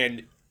 Well,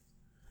 and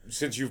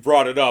since you've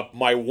brought it up,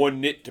 my one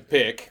nit to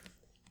pick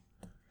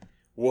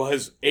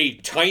was a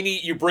tiny.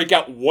 You break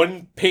out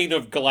one pane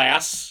of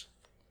glass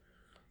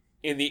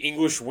in the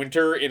English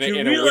winter in Do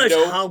you a realize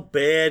window. how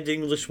bad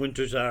English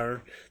winters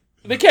are?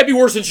 They can't be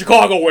worse than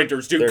Chicago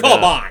winters, dude. They're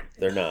Come not. on.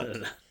 They're not.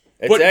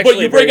 It's But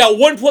actually you break very- out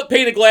one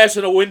pane of glass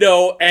in a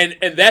window, and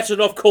that's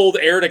enough cold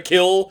air to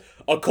kill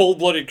a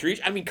cold-blooded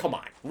creature. I mean, come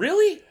on,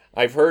 really?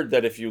 I've heard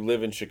that if you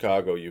live in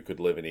Chicago, you could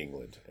live in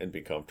England and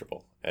be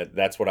comfortable. And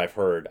that's what I've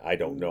heard. I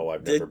don't know.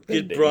 I've never Did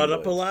been get to brought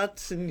England. up a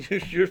lot in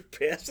your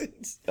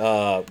passings?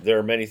 There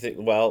are many things.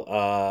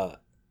 Well,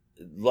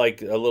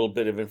 like a little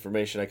bit of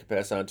information I could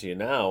pass on to you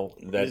now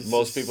that This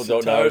most people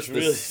don't know. sitar's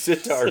Is the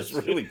sitar is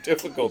really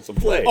difficult to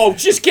play. Oh,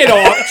 just get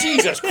off!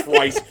 Jesus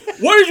Christ!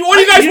 What do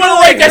you guys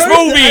want to rate this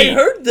movie? I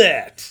heard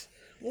that.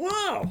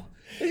 Wow.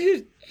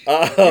 You're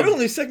the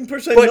only second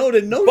person I but- know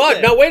that knows But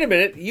that. now wait a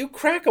minute. You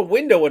crack a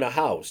window in a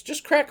house.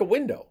 Just crack a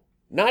window.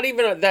 Not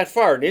even that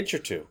far, an inch or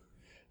two.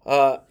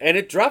 And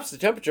it drops the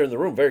temperature in the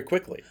room very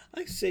quickly.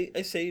 I say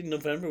in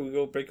November we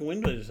go break a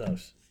window in his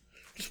house.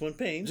 Just one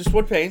pane. Just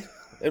one pane,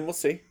 and we'll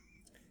see.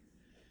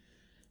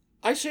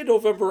 I say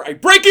November. I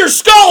break your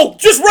skull.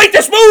 Just rate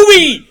this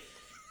movie.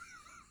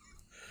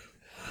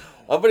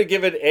 I'm gonna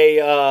give it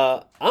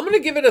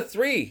a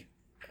 3.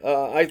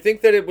 I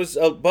think that it was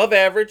above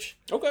average.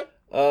 Okay.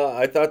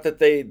 I thought that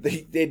they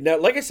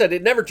like I said,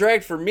 it never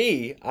dragged for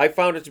me. I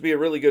found it to be a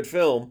really good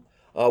film,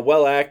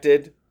 well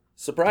acted,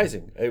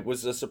 surprising. It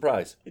was a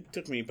surprise. It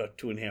took me about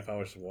 2.5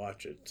 hours to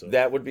watch it. So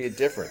That would be a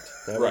different.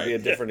 That would be a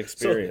Right. different So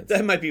experience.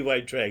 that might be why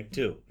it dragged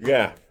too.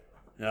 Yeah.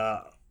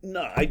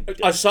 No, I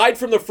Aside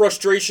from the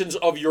frustrations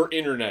of your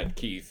internet,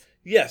 Keith.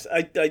 yes,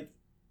 I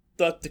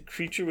thought the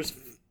creature was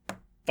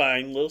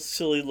fine, a little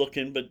silly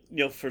looking, but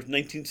for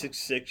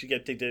 1966, you got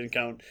to take that into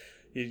account.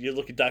 You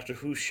look at Doctor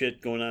Who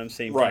shit going on at the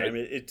same Right. time.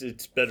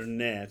 It's better than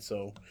that.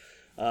 So,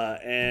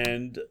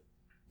 and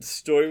the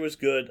story was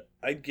good.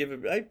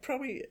 I'd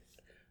probably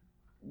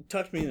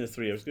talk me into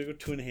 3. I was gonna go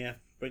 2.5,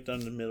 right down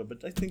the middle,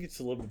 but I think it's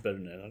a little bit better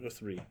than that. I'll go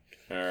 3.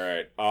 All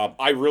right.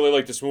 I really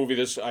like this movie.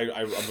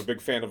 I'm a big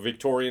fan of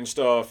Victorian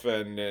stuff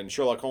and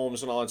Sherlock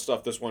Holmes and all that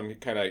stuff. This one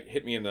kind of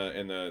hit me in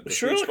the Was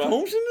sweet Sherlock spot.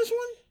 Holmes in this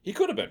one? He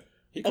could have been.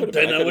 He Oh, could have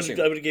been. then I could've would seen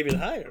have it. gave it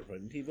higher, but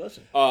he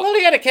wasn't. Well,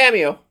 he had a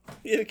cameo.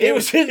 He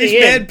was in the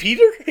He's end. Mad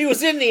Peter? He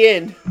was in the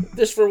end.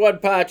 Just for one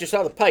pot, you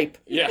saw the pipe.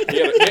 Yeah,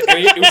 he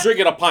was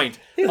drinking a pint.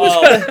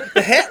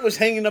 The hat was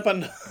hanging up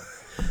on.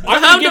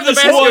 I'm Hound gonna of give the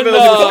this one.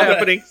 Baskervilles is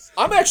happening.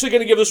 I'm actually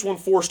going to give this one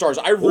 4 stars.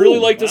 I really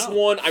Ooh, like this wow.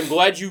 one. I'm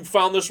glad you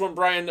found this one,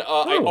 Brian.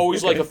 I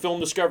always like a film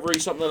discovery,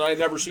 something that I'd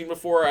never seen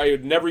before. I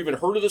had never even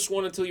heard of this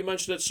one until you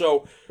mentioned it,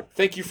 so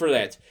thank you for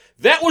that.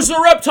 That was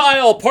The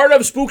Reptile, part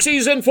of Spook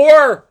Season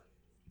 4,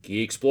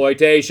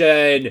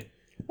 Geeksploitation.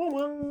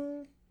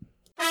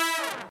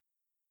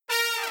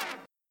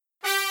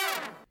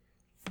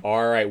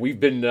 All right,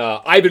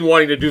 I've been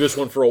wanting to do this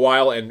one for a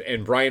while,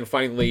 and Brian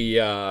finally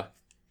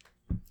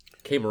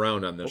came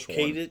around on this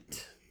Okayed one.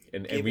 it.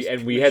 And Gave we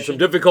us we had some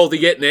permission. difficulty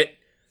getting it,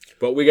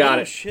 but we got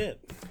Oh, it.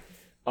 shit.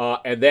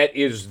 And that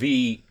is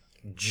the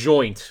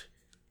joint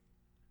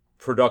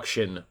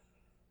production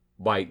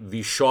by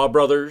the Shaw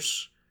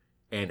Brothers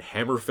and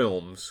Hammer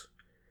Films,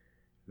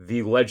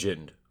 The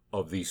Legend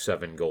of the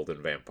Seven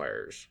Golden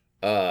Vampires.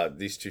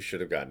 These two should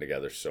have gotten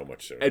together so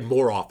much sooner. And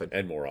more often.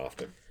 And more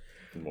often.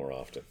 And more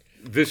often.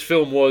 This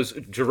film was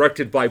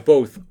directed by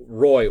both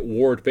Roy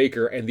Ward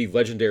Baker and the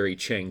legendary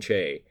Chang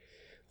Che,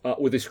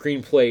 with a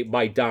screenplay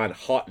by Don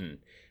Houghton,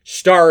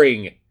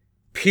 starring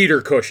Peter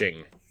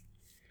Cushing,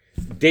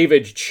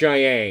 David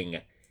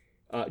Chiang,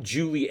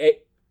 Julie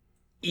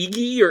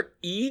Iggy or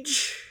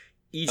Eage?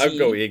 I'd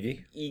go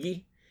Iggy.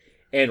 Iggy,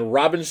 and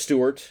Robin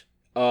Stewart.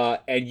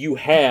 And you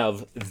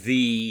have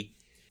the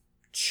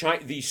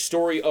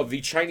story of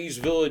the Chinese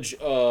village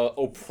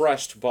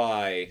oppressed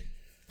by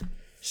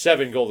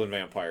 7 golden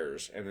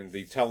vampires, and then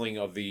the telling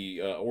of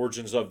the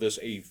origins of this.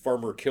 A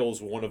farmer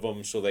kills one of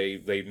them, so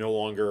they no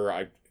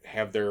longer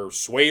have their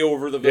sway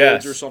over the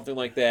village, Yes. or something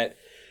like that.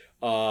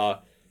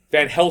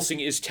 Van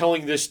Helsing is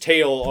telling this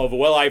tale of,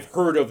 well, I've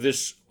heard of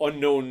this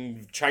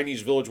unknown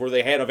Chinese village where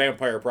they had a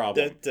vampire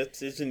problem.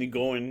 Isn't he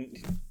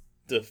going?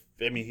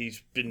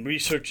 He's been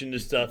researching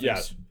this stuff.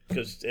 Yes.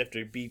 Because after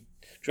he beat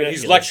And Dracula,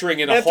 he's lecturing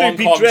in a after Hong he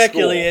beat Kong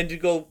Dracula, school. he had to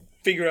go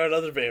figure out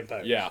other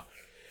vampires. Yeah.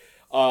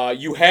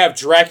 You have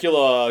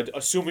Dracula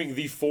assuming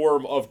the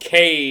form of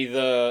Kay,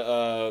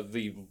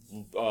 the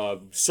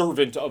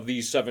servant of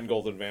these 7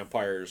 golden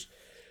vampires.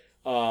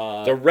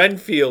 The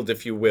Renfield,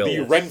 if you will.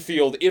 The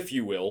Renfield, if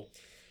you will.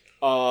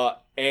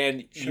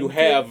 And you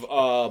have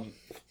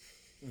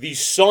the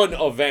son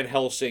of Van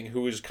Helsing,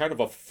 who is kind of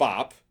a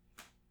fop,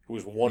 who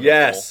is wonderful.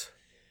 Yes.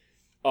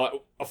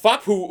 A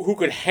fop who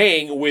could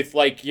hang with,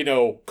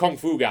 kung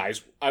fu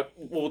guys.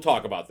 We'll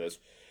talk about this.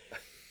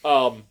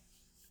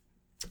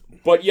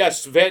 But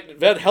yes,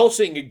 Van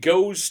Helsing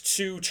goes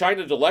to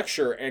China to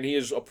lecture, and he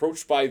is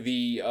approached by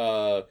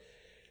the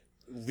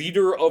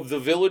leader of the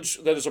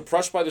village that is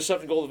oppressed by the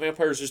 7 golden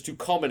vampires, is to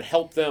come and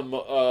help them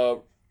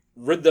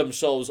rid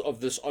themselves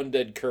of this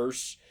undead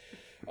curse.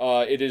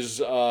 It is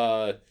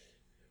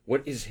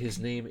what is his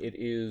name? It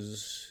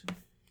is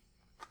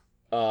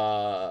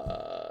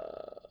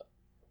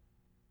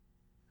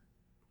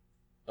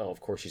of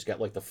course he's got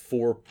the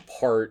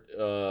 4-part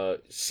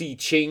Si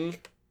Ching.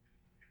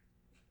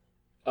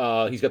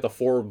 He's got the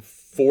 4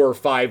 or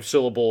 5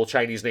 syllable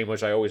Chinese name,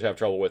 which I always have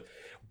trouble with.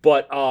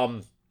 But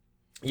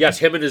yes,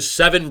 him and his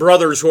 7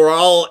 brothers, who are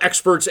all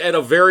experts at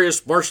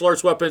various martial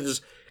arts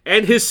weapons,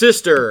 and his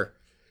sister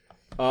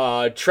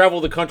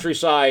travel the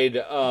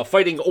countryside,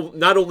 fighting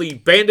not only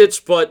bandits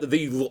but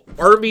the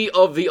army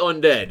of the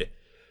undead.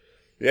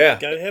 Yeah.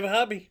 Gotta have a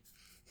hobby.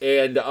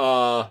 And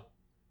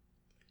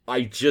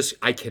I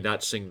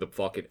cannot sing the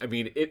fucking. I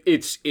mean,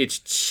 it's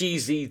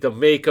cheesy. The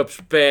makeup's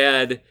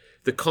bad.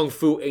 The kung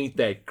fu ain't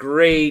that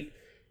great.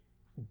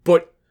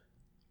 But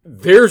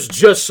there's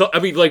just so. I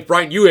mean,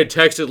 Brian, you had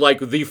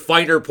texted the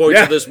finer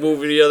points of this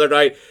movie the other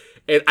night,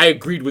 and I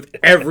agreed with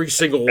every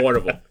single one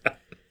of them.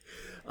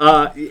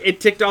 It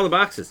ticked all the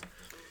boxes.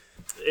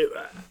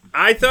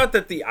 I thought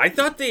the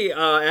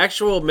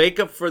actual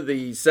makeup for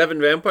the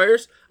 7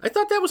 vampires, I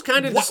thought that was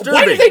kind of disturbing.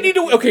 Why did they need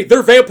to? Okay,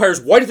 they're vampires.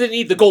 Why did they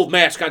need the gold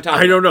mask on top?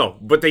 I don't know,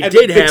 but they and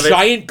did the have it.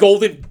 giant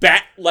golden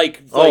bat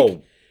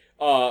Flava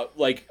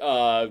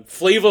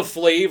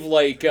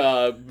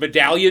Flav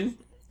medallion.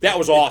 That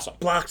was awesome.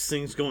 Blocks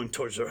things going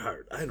towards their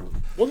heart. I don't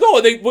know. Well,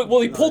 no, he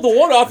pulled the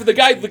one off, and the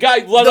guy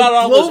let out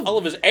all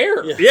of his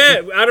air. Yeah.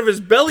 Yeah, out of his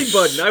belly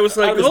button. I was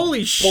Out like, of his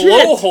holy shit.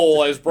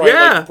 blowhole, as Brian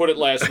Yeah. put it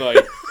last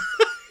night.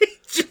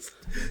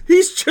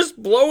 He's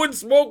just blowing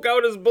smoke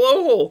out his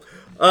blowhole.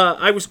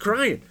 I was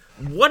crying.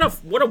 What a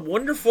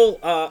wonderful.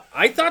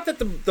 I thought that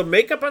the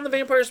makeup on the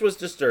vampires was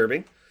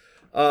disturbing.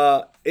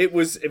 It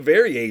was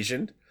very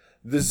Asian.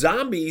 The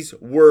zombies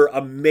were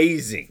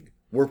amazing.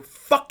 Were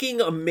fucking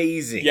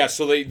amazing. Yeah,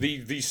 so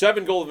the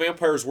 7 golden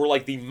vampires were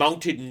like the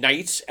mounted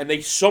knights, and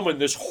they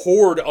summoned this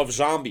horde of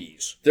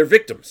zombies. They're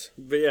victims.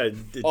 But yeah,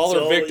 All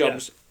their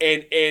victims,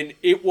 and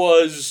it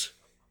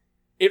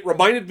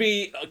reminded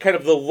me kind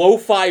of the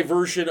lo-fi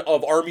version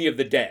of Army of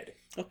the Dead.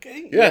 Yeah.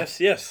 Okay. Yeah.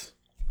 Yes.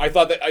 I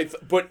thought that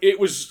but it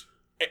was,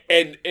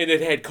 and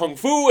it had kung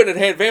fu, and it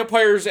had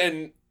vampires,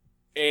 and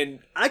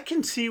I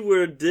can see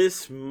where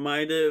this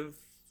might have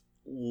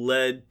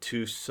led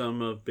to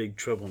some of Big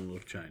Trouble in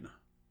Little China.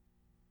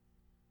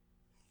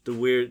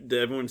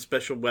 everyone's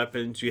special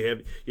weapons. You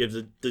have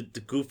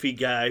the goofy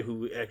guy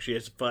who actually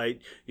has to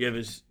fight. You have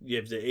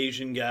the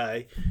Asian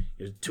guy.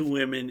 You have 2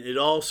 women. It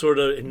all sort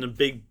of in the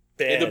big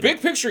bad. In the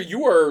big picture,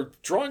 you are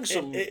drawing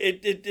some.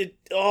 It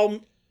all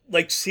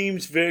like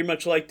seems very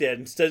much like that.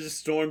 Instead of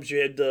storms, you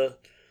had the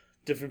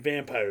different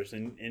vampires,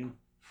 and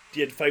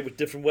you had to fight with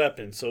different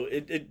weapons. So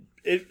it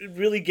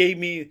really gave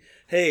me,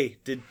 hey,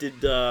 did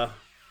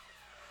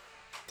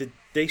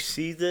they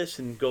see this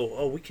and go,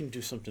 oh, we can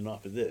do something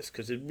off of this?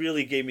 Because it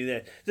really gave me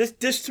that.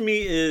 This to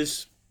me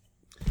is,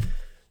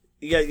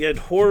 you had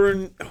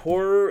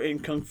horror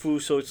and kung fu,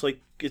 so it's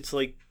like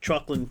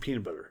chocolate and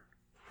peanut butter.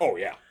 Oh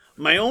yeah.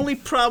 My only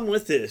problem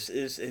with this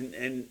is,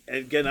 and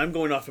again, I'm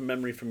going off of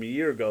memory from a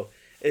year ago,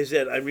 is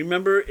that I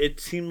remember it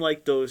seemed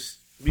like those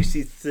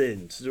Reese's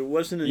Thins. There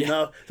wasn't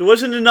enough. There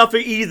wasn't enough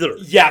of either.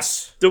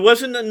 Yes. There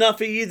wasn't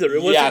enough of either.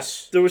 It wasn't,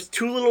 yes. There was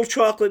too little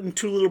chocolate and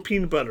too little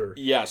peanut butter.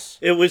 Yes.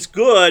 It was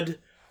good,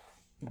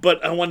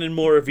 but I wanted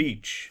more of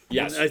each.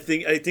 Yes. And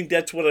I think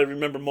that's what I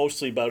remember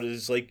mostly about it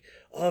is like,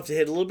 oh, if they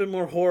had a little bit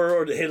more horror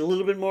or they had a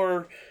little bit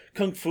more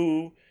kung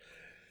fu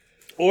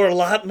or a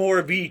lot more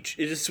of each,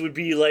 it just would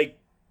be like,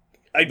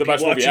 I'd be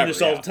watching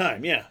this all the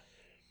time. Yeah.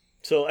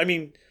 So, I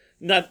mean,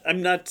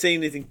 I'm not saying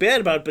anything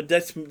bad about it, but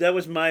that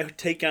was my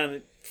take on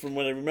it from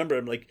what I remember.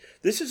 I'm like,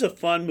 this is a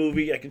fun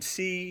movie. I can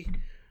see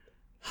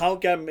how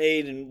it got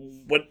made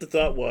and what the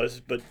thought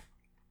was, but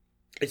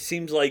it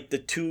seems like the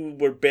two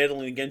were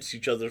battling against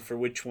each other for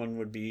which one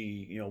would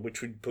be,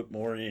 which would put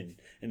more in,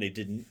 and they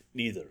didn't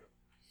neither.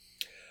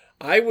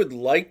 I would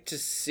like to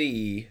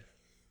see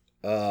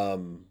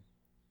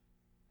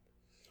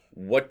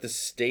what the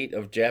state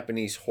of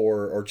Japanese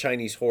horror or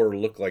Chinese horror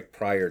looked like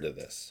prior to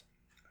this.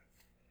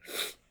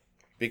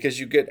 Because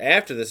you get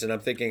after this, and I'm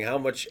thinking how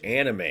much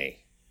anime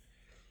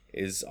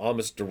is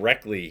almost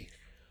directly...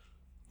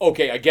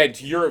 Okay, again,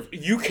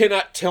 you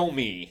cannot tell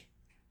me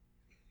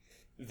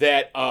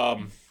that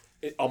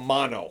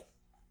Amano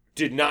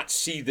did not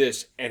see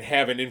this and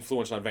have an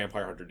influence on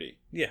Vampire Hunter D.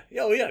 Yeah.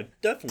 Oh, yeah,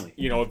 definitely.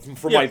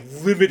 From my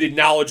limited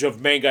knowledge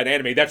of manga and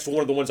anime, that's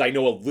one of the ones I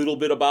know a little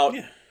bit about.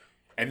 Yeah.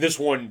 And this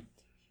one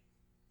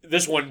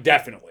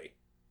definitely.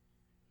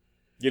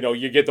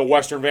 You get the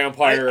Western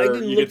vampire,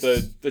 you get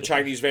the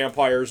Chinese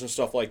vampires and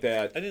stuff like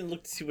that. I didn't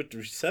look to see what the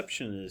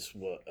reception is,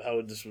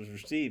 how this was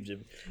received.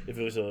 If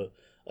it was a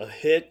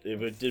hit, if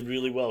it did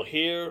really well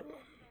here,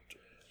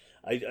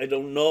 I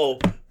don't know.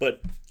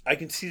 But I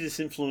can see this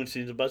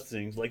influencing the best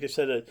things. Like I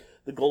said,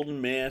 the Golden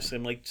Mask,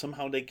 I'm like,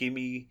 somehow that gave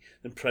me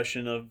the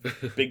impression of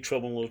Big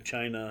Trouble in Little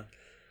China.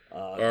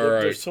 All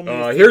right. There's so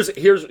many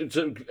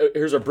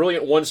here's a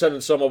brilliant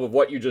one-sentence sum up of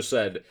what you just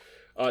said.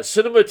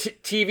 Cinema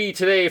TV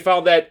Today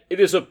found that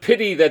it is a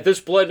pity that this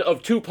blend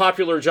of 2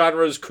 popular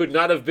genres could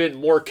not have been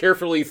more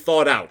carefully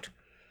thought out.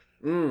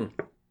 The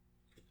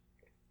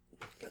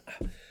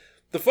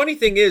funny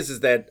thing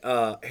is that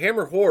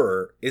Hammer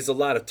Horror is a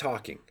lot of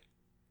talking.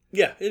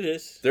 Yeah, it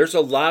is. There's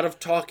a lot of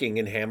talking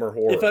in Hammer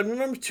Horror. If I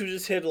remember to,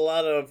 this had a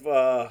lot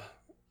of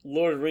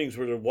Lord of the Rings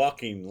where they're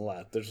walking a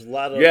lot. There's a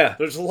lot of.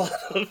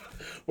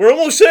 We're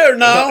almost there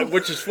now,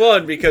 which is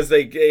fun because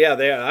they.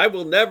 I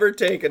will never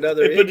take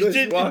another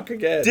English walk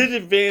again. Did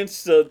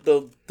advance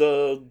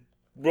the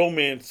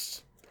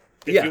romance,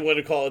 if you want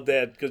to call it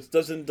that, because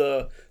doesn't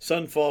the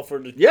son fall for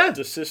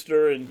the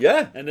sister and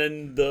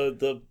then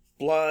the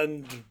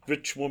blonde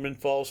rich woman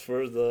falls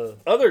for the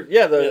other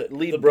the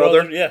lead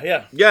brother.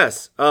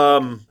 Yes.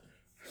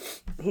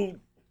 Who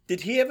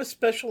did he have a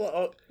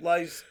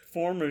specialized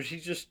form, or he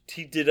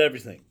did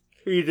everything?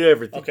 He did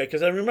everything. Okay,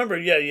 because I remember,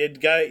 you had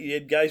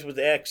guys with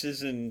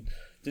axes, and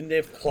didn't they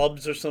have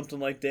clubs or something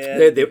like that?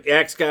 They had the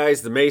axe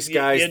guys, the mace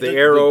guys, the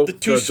arrow, the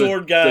two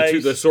sword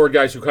guys, the sword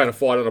guys who kind of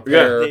fought on a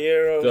pair. The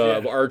arrows,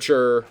 the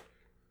archer,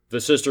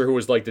 the sister who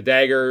was like the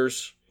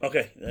daggers.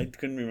 Okay, I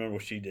couldn't remember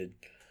what she did,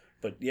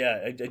 but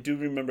I do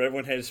remember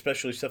everyone had a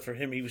special except for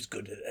him. He was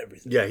good at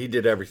everything. Yeah, he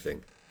did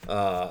everything,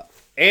 and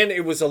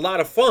it was a lot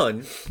of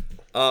fun.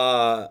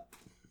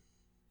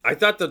 I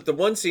thought that the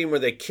one scene where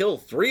they kill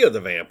 3 of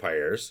the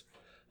vampires,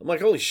 I'm like,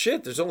 holy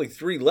shit, there's only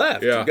 3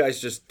 left. Yeah. You guys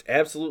just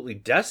absolutely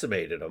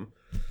decimated them.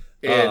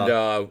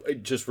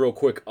 And just real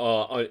quick,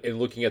 in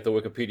looking at the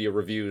Wikipedia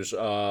reviews,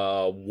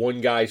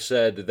 one guy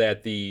said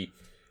that the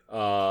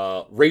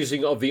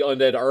Raising of the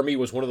Undead Army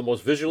was one of the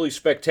most visually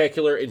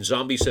spectacular in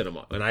zombie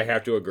cinema, and I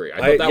have to agree.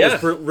 I thought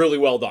that was really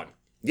well done.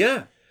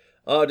 Yeah.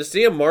 To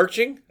see them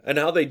marching and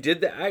how they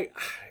did that,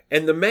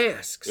 and the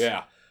masks.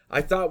 Yeah.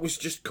 I thought was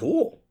just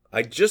cool.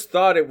 I just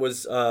thought it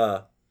was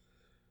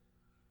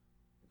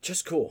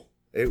just cool.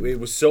 It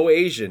was so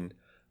Asian.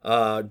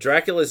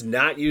 Dracula's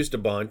not used a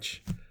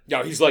bunch.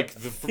 Yeah, he's like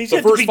the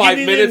first 5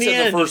 minutes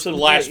and the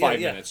last 5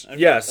 minutes.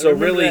 Yeah, so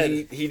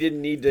really he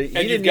didn't need to. He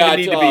didn't even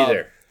need to be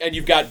there. And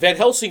you've got Van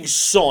Helsing's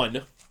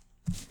son.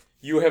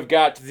 You have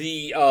got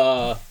the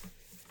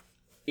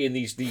in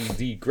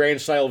the grand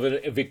style of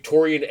a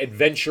Victorian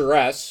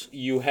adventuress.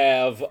 You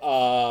have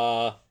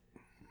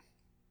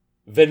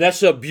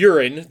Vanessa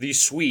Buren, the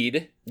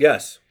Swede.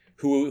 Yes.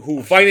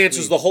 Who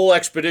finances the whole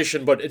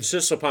expedition but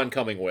insists upon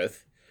coming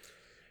with.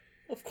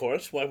 Of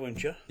course, why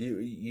wouldn't you?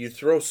 You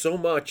throw so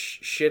much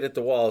shit at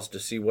the walls to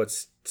see what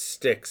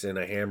sticks in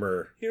a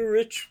hammer. You're a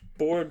rich,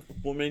 bored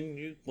woman.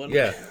 You want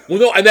Yeah. Well,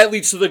 no, and that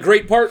leads to the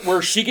great part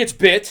where she gets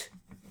bit.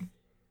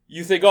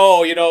 You think,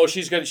 oh,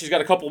 she's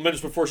got a couple of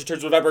minutes before she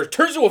turns into a vampire.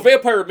 Turns into a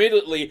vampire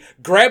immediately.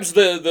 Grabs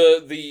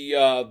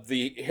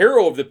the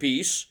hero of the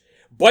piece,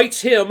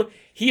 bites him.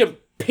 He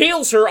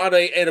impales her on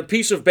a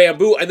piece of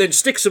bamboo, and then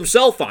sticks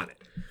himself on it.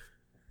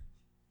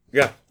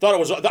 Yeah. Thought it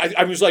was.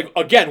 I was like,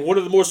 again, one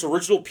of the most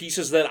original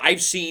pieces that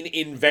I've seen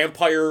in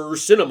vampire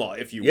cinema,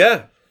 if you will.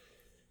 Yeah.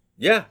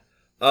 Yeah.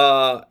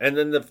 And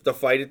then the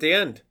fight at the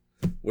end,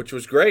 which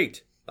was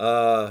great.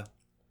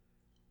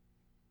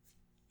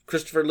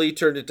 Christopher Lee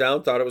turned it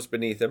down, thought it was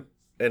beneath him.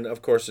 And,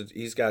 of course,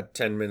 he's got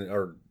 10 minutes,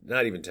 or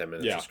not even 10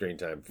 minutes of screen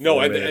time. No,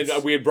 4 and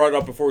minutes. we had brought it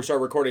up before we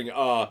started recording.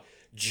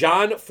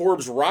 John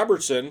Forbes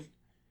Robertson,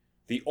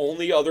 the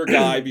only other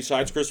guy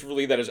besides Christopher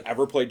Lee that has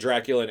ever played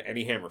Dracula in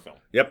any Hammer film.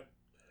 Yep.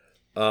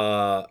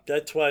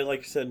 That's why, like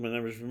I said, when I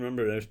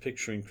was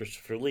picturing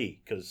Christopher Lee,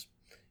 because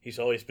he's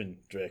always been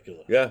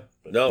Dracula. Yeah.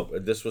 No,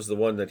 this was the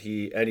one that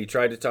he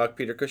tried to talk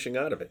Peter Cushing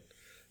out of it.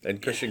 And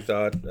Cushing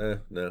thought,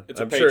 no. It's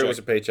a I'm sure it paycheck. was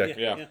a paycheck.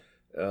 Yeah.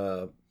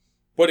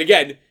 But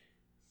again,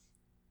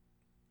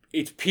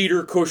 it's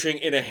Peter Cushing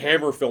in a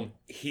Hammer film.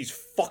 He's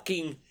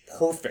fucking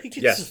perfect. He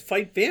gets Yes. to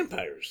fight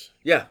vampires.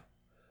 Yeah.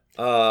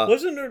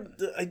 Wasn't there?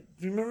 I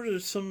remember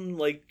there's some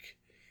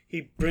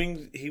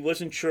he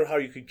wasn't sure how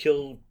you could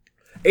kill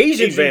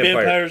Asian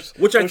vampires,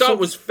 which I thought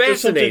was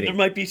fascinating. There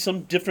might be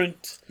some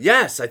different.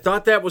 Yes, I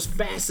thought that was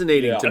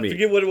fascinating to I me.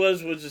 forget what it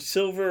was. Was it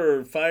silver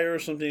or fire or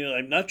something?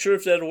 I'm not sure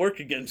if that'll work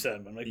against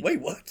them. I'm like,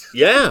 wait, what?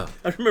 Yeah.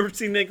 I remember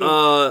seeing that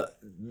go.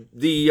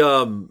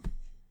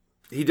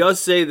 He does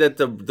say that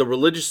the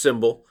religious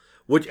symbol,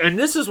 and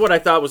this is what I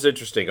thought was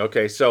interesting.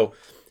 Okay, so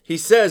he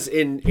says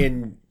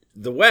in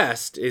the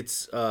West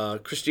it's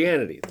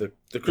Christianity,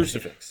 the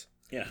crucifix.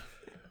 Yeah.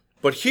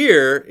 But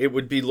here it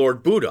would be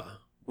Lord Buddha,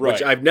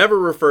 which Right. I've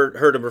never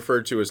heard him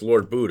referred to as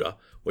Lord Buddha,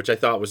 which I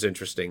thought was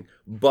interesting.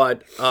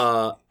 But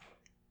I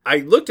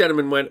looked at him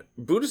and went,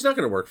 Buddha's not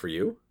going to work for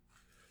you.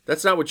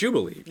 That's not what you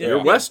believe. Yeah.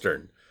 You're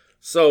Western.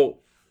 So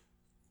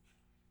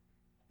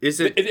is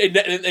it?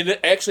 And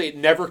actually,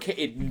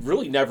 it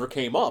really never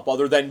came up,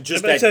 other than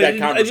just Yeah, but that I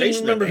didn't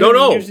conversation. remember that-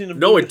 No, using the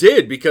no, Buddha. it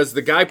did, because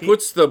the guy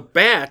puts the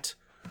bat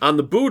on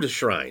the Buddha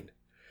shrine,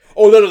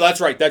 Oh no, that's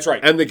right.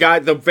 and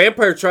the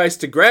vampire tries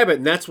to grab it,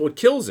 and that's what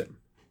kills him.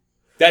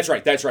 That's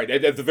right.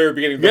 At the very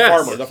beginning,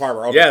 Yes. the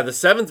farmer. Okay. Yeah, the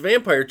seventh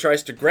vampire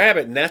tries to grab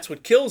it, and that's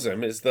what kills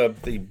him. Is the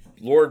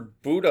Lord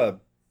Buddha?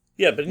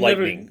 Yeah, but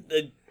lightning.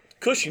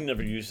 Cushing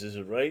never uses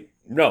it, right?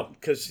 No,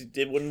 Because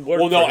it wouldn't work.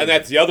 Well, no, for him, and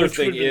that's the other which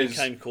thing would've been is-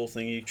 a kind of cool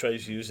thing. He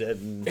tries to use that,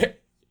 and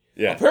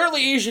yeah,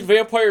 Apparently, Asian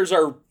vampires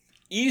are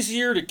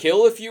easier to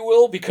kill, if you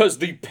will, because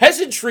the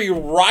peasantry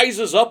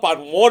rises up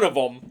on one of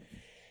them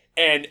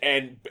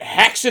and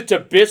hacks it to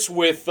bits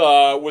with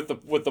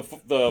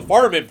the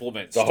farm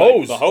implements, The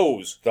hose. The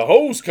hose. the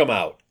hose come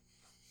out.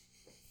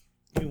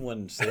 you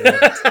wouldn't say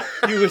that.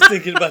 You were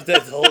thinking about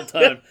that the whole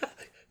time.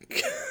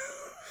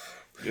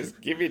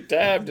 Just give me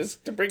time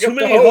just to bring Too up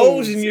many the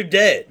hose. hoes and you're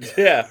dead.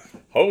 Yeah,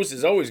 hose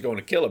is always going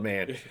to kill a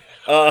man.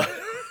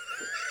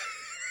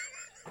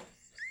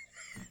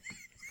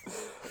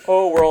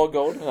 Oh, we're all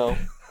going to hell.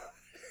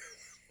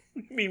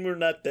 You mean we're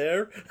not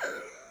there?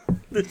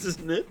 This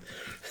isn't it.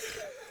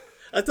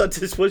 I thought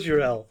this was your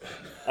hell.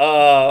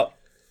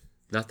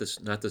 Not this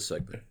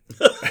segment.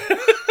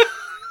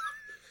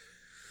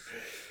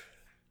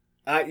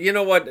 You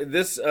know what?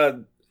 This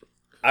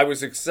I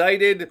was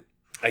excited.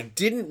 I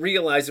didn't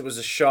realize it was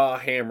a Shaw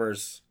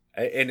Hammers,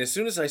 and as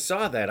soon as I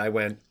saw that, I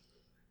went,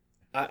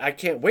 I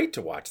can't wait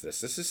to watch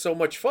this. This is so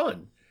much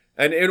fun,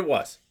 and it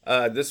was.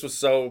 This was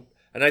so,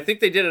 and I think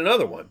they did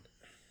another one.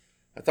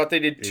 I thought they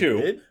did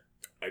two. Did?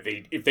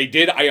 If they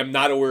did, I am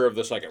not aware of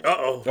the second one.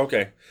 Uh-oh.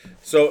 Okay,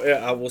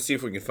 so we'll see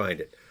if we can find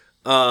it.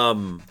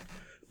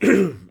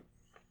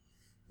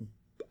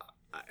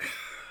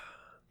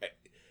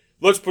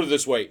 Let's put it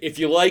this way: if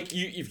you like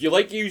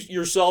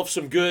yourself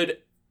some good,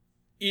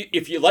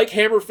 if you like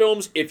Hammer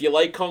films, if you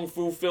like kung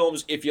fu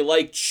films, if you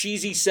like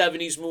cheesy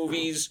 '70s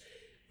movies,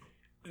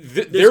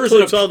 This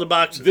ticks all the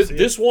boxes.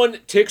 This one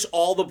ticks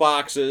all the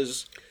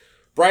boxes.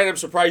 Brian, I'm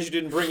surprised you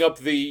didn't bring up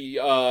the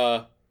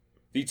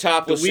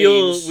topless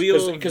wheel-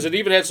 scenes because it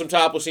even had some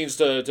topless scenes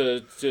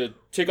to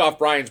tick off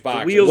Brian's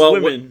boxes. wheels- Well,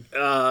 women.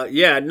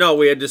 Yeah, no,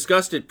 we had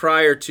discussed it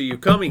prior to you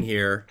coming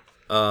here.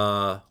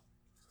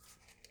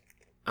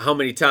 How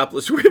many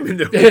topless women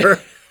there were?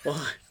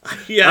 Well,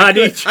 yeah, On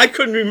each- I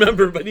couldn't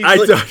remember, but I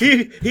thought- he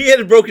had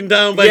it broken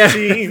down by Yeah.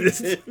 scenes.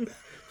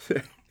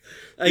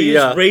 He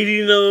was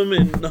rating them,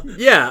 and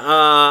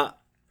Yeah,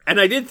 and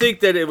I did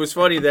think that it was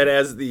funny that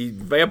as the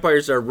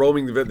vampires are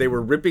roaming, they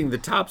were ripping the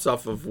tops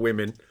off of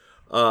women.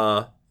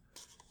 And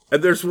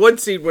there's one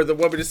scene where the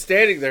woman is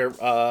standing there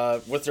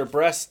with her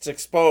breasts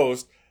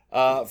exposed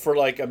for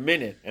like a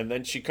minute, and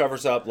then she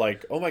covers up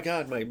like, "Oh my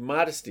God, my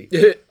modesty,"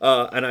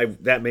 and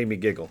that made me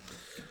giggle.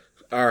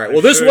 All right.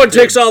 Well, this sure one it did.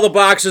 ticks all the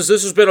boxes.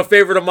 This has been a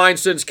favorite of mine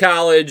since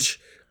college.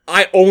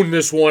 I own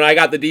this one. I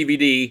got the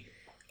DVD.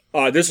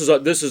 This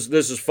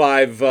is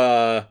five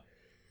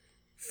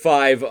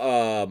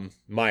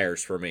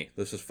Myers for me.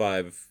 This is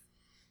 5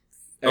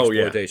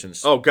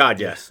 exploitations. Oh God,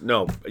 yes.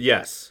 No,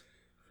 yes.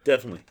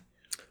 Definitely.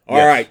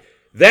 All right.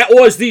 That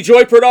was the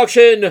joint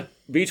production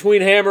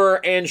between Hammer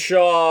and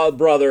Shaw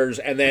Brothers,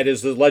 and that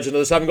is The Legend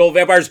of the Seven Golden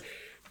Vampires.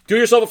 Do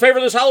yourself a favor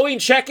this Halloween.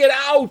 Check it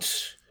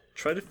out.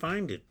 Try to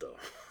find it, though.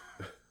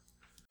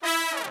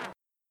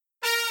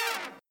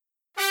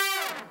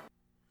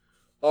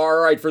 All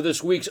right, for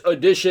this week's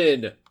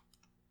edition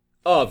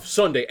of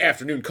Sunday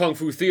Afternoon Kung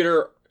Fu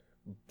Theater,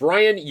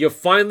 Brian, you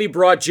finally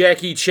brought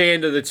Jackie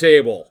Chan to the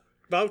table.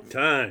 About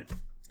time.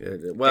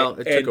 Well,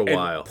 it took a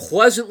while. And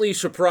pleasantly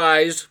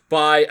surprised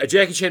by a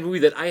Jackie Chan movie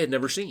that I had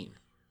never seen.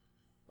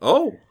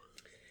 Oh.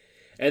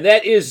 And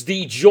that is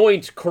the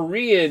joint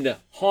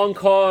Korean-Hong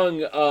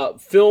Kong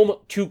film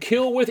To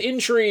Kill with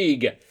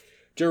Intrigue,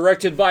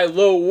 directed by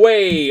Lo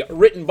Wei,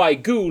 written by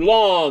Gu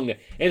Long,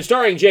 and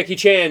starring Jackie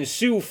Chan,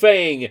 Su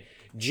Feng,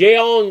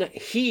 Jeong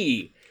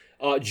Hee,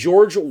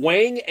 George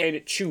Wang,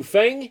 and Chu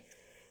Feng.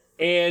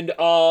 And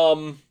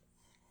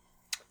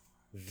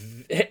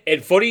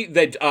funny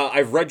that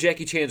I've read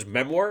Jackie Chan's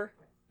memoir,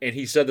 and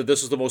he said that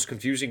this is the most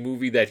confusing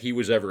movie that he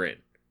was ever in.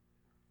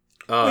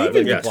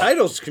 Even the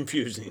title's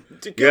confusing.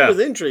 To Kill with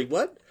Intrigue,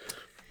 what?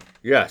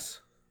 Yes.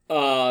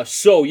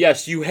 So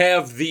yes, you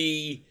have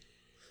the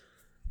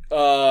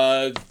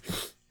Jackie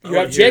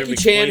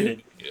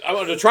Chan. I'm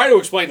going to try to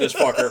explain this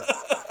fucker.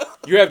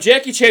 You have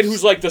Jackie Chan,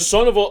 who's like the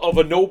son of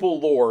a noble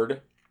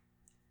lord,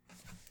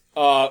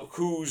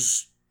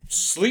 who's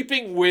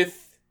sleeping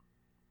with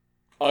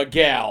a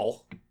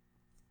gal.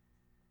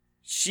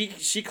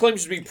 She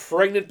claims to be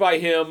pregnant by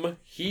him.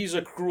 He's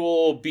a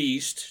cruel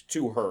beast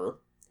to her.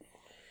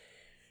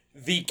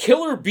 The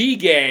Killer Bee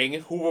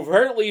Gang, who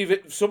apparently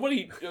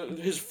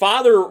his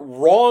father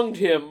wronged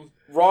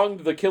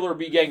the Killer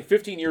Bee Gang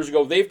 15 years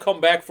ago. They've come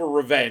back for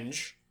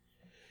revenge.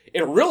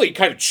 In a really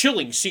kind of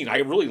chilling scene. I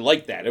really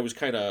liked that. It was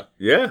kind of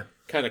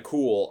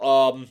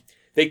cool.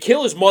 They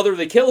kill his mother.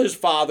 They kill his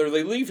father.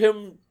 They leave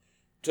him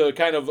to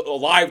kind of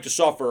alive to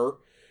suffer.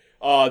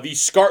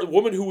 The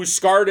woman who was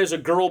scarred as a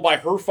girl by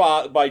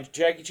by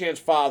Jackie Chan's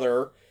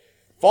father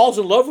falls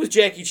in love with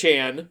Jackie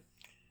Chan.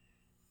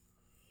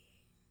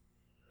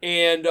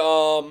 And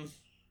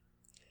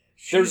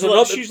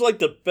she's like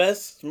the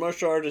best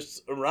martial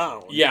artist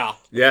around. Yeah.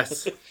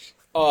 Yes.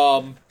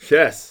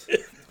 Yes.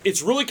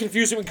 It's really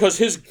confusing because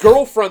his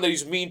girlfriend that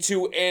he's mean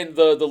to and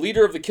the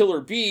leader of the Killer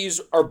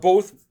Bees are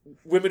both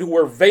women who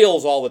wear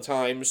veils all the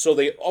time, so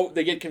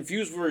they get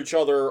confused with each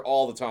other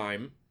all the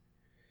time.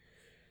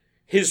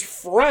 His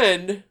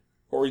friend,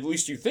 or at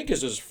least you think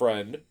is his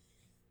friend,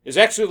 is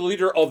actually the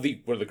leader of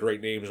one of the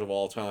great names of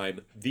all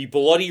time, the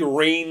Bloody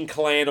Rain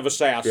Clan of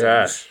Assassins.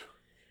 Yes.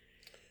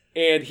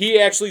 And he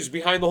actually is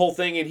behind the whole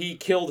thing, and he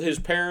killed his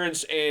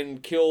parents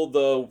and killed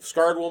the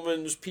scarred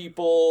woman's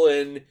people,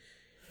 and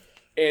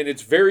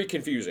it's very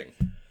confusing.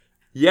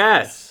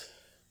 Yes.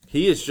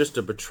 He is just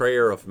a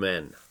betrayer of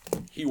men.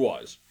 He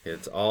was.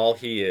 It's all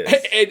he is.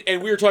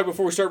 And we were talking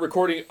before we started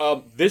recording,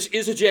 this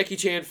is a Jackie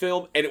Chan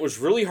film, and it was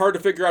really hard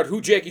to figure out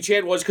who Jackie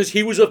Chan was because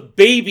he was a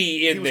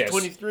baby in this. He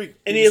was 23.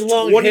 And he had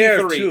long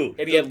hair, too.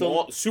 And he had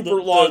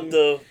super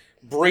long,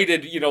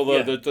 braided,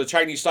 the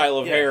Chinese style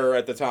of hair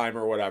at the time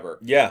or whatever.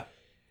 Yeah.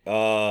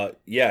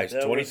 He's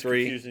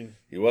 23.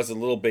 He was a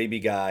little baby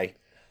guy.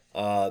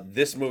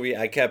 This movie,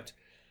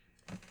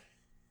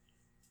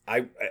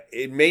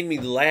 it made me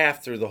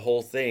laugh through the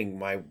whole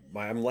thing.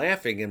 I'm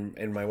laughing,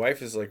 and my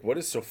wife is like, "What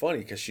is so funny?"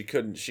 Because she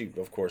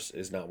of course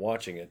is not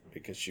watching it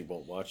because she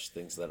won't watch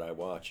things that I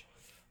watch.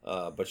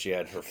 But she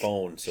had her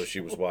phone, so she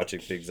was watching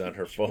things on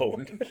her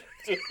phone.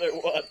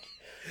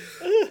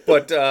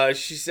 But I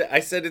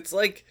said it's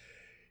like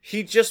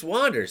he just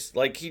wanders,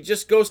 like he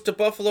just goes to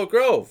Buffalo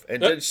Grove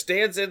and then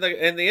stands in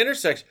the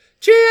intersection.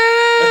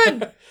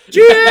 Chin,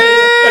 Chin.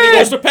 Then he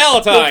goes to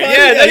Palatine.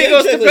 Then he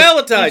goes to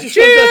Palatine.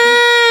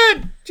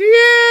 Chin.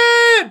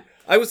 Jen!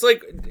 I was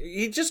like,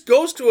 he just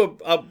goes to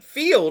a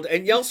field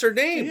and yells her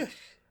name.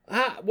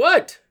 Yeah.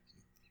 What?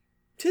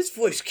 His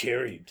voice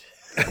carried.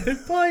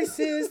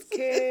 Voices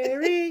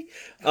carry.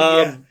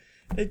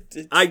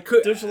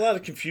 There's a lot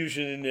of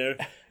confusion in there.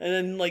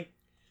 And then,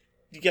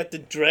 you got the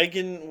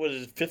dragon, what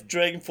is it, fifth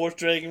dragon, fourth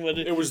dragon?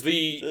 It was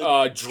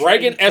the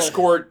Dragon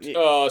Escort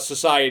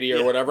Society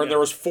or whatever, and there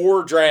was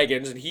 4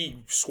 dragons, and he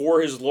swore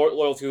his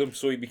loyalty to them,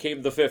 so he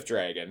became the 5th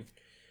dragon.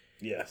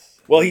 Yes.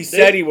 Well, he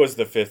said he was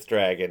the 5th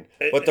dragon,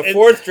 but the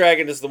 4th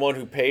dragon is the one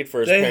who paid for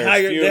his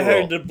parents' funeral. They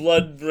hired the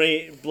blood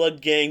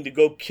gang to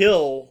go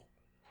kill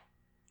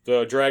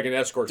the Dragon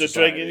Escort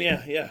Society. The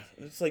dragon, yeah.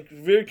 It's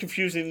very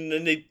confusing. And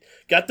then they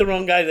got the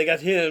wrong guy. They got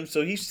him,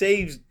 so he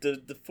saves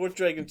the 4th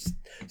dragon.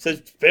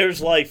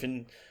 Spares life,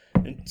 and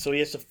so he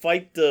has to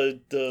fight the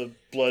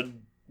blood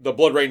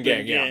Rain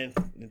gang. Yeah,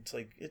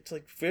 it's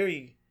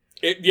very.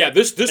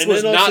 This And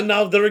was then also not.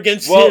 now they're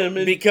against Well, him.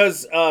 And,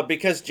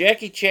 because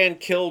Jackie Chan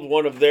killed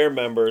one of their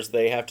members,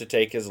 they have to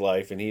take his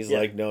life, and he's Yeah.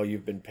 like, "No,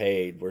 you've been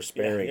paid. We're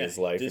sparing yeah. his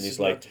life." This And he's is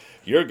like, not-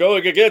 "You're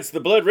going against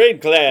the Blood Rain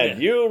clan. Yeah.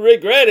 You'll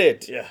regret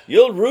it. Yeah.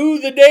 You'll rue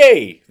the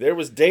day." There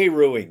was day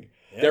ruining.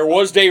 There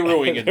was day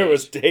ruining in There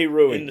was day in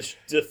ruining.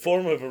 the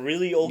form of a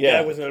really old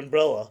Yeah. guy with an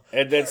umbrella.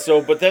 And then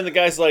but then the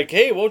guy's like,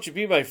 "Hey, won't you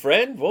be my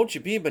friend? Won't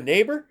you be my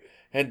neighbor?"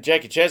 And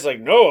Jackie Chan's like,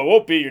 "No, I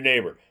won't be your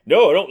neighbor.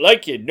 No, I don't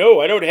like you. No,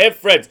 I don't have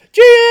friends."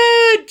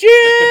 Jin!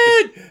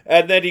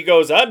 And then he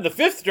goes, "I'm the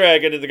fifth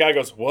dragon." And the guy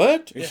goes,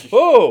 "What?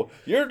 Oh,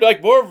 you're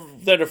like more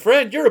than a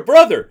friend. You're a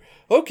brother.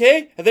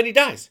 Okay." And then he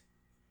dies.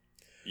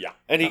 Yeah.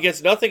 And he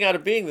gets nothing out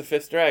of being the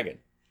fifth dragon.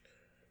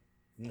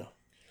 No.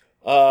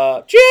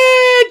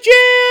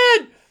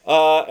 Jin!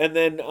 And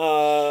then,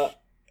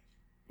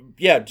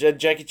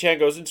 Jackie Chan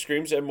goes and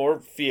screams at more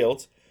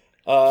fields.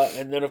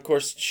 And then, of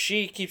course,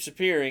 she keeps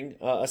appearing,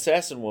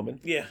 Assassin Woman.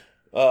 Yeah.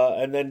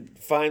 And then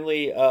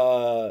finally,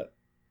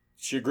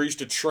 She agrees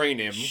to train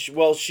him. she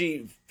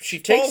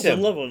takes Falls in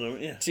him love with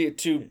him. Yeah.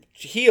 to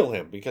heal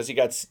him because he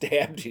got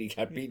stabbed and he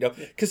got beaten up.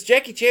 Because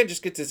Jackie Chan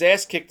just gets his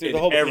ass kicked through In the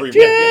whole every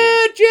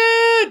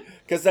Chan!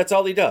 Because that's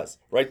all he does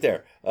right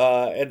there.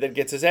 And then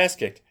gets his ass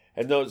kicked.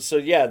 And then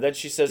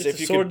she says, It's if a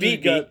you sword can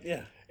beat to the me, gut,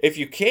 yeah. if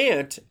you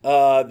can't,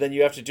 then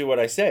you have to do what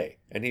I say.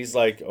 And he's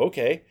like,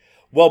 okay.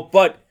 Well,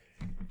 but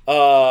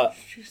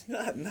She's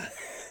not.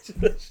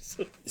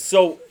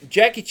 so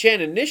Jackie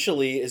Chan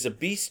initially is a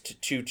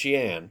beast to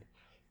Chan,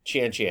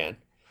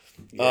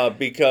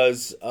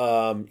 because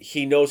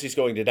he knows he's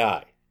going to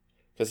die.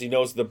 Because he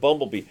knows the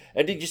bumblebee.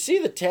 And did you see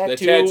the tattoo?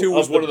 The tattoo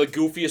was one of the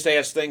goofiest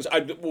ass things.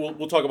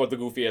 We'll talk about the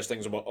goofy ass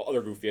things, about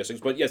other goofy ass things.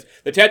 But yes,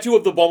 the tattoo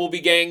of the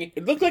Bumblebee gang,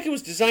 It looked like it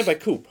was designed by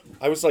Coop.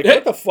 I was like,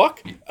 what the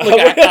fuck?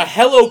 like a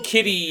Hello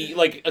Kitty,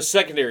 like a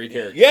secondary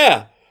character.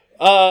 Yeah.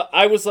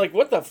 I was like,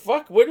 what the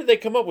fuck? Where did they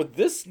come up with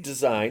this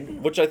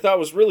design? Which I thought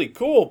was really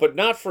cool, but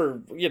not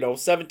for,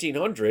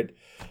 1700.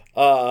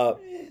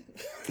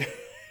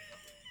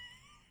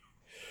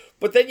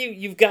 But then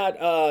you've got,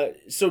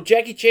 so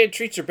Jackie Chan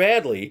treats her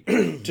badly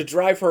to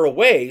drive her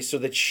away so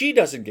that she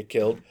doesn't get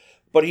killed,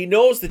 but he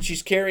knows that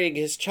she's carrying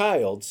his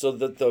child so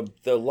that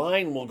the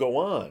line will go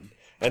on.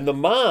 And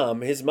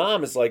his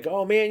mom is like,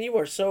 oh man, you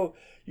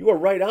are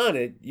right on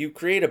it. You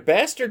create a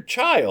bastard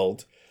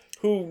child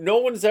who no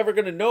one's ever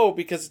going to know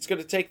because it's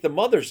going to take the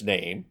mother's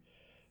name.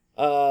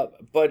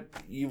 But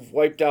you've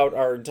wiped out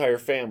our entire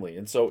family.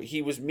 And so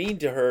he was mean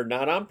to her,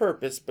 not on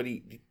purpose, but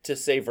to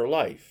save her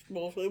life.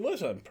 Well, it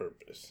was on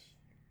purpose.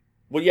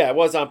 Well, yeah, it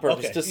was on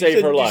purpose Okay. to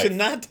save her life. You said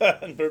not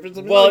on purpose.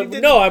 I mean, Well, he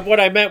didn't. no,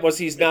 what I meant was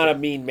he's not a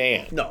mean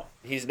man. No.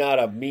 He's not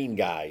a mean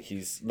guy.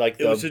 He's like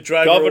It was the to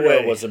drive her governor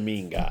away. was a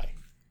mean guy.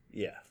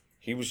 Yeah.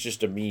 He was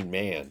just a mean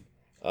man.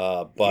 He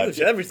But was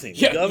everything.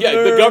 Yeah, The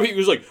the governor. He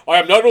was like, I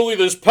am not only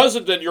this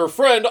peasant and your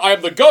friend, I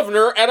am the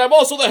governor, and I'm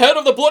also the head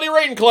of the Bloody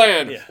Rain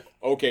clan. Yeah.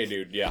 Okay,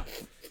 dude. Yeah.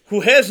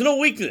 Who has no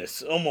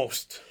weakness,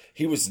 almost.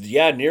 he was,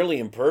 nearly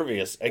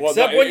impervious. Well,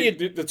 Except when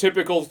you the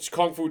typical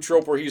kung fu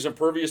trope where he's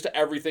impervious to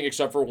everything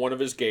except for one of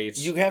his gates.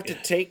 you have to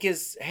take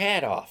his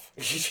hat off.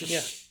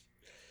 Yeah.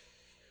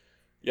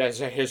 Yeah,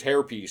 his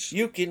hairpiece.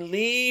 You can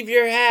leave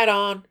your hat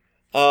on.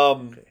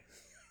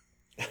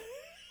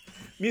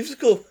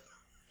 Musical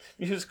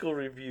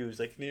reviews.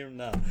 I can hear them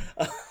now.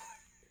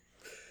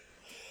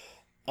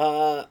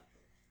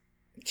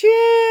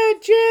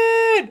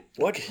 Chin!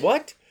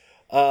 What?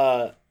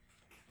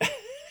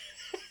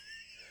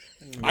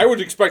 I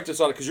would expect this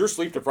out because you're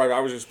sleep deprived. I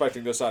was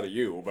expecting this out of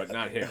you, but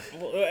not him.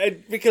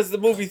 Because the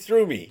movie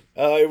threw me.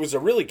 It was a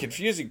really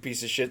confusing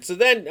piece of shit. So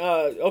then,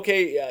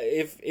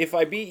 if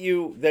I beat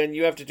you, then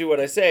you have to do what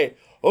I say.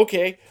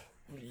 Okay.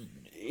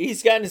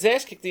 He's gotten his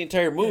ass kicked the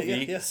entire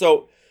movie. Yeah.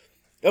 So,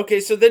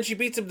 so then she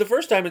beats him the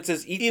first time and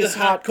says, eat Eat this a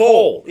hot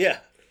coal. Yeah.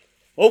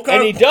 Okay.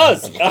 And he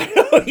does. I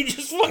know, he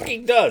just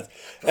fucking does.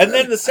 And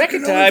then the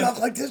second time,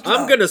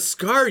 I'm gonna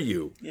scar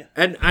you. Yeah.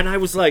 And I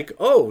was like,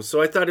 oh,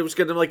 so I thought it was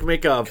gonna like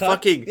make a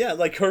fucking Yeah,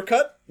 like her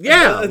cut?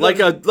 like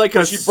a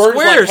She burns,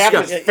 square like, half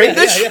scar. his Yeah, face. yeah,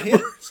 This yeah, yeah.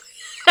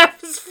 half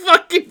his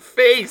fucking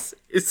face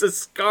is a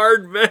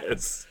scarred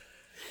mess.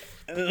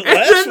 And then And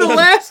then the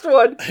last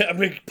one, I'm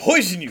going to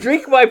poison you.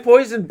 drink my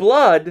poison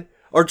blood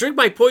or drink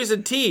my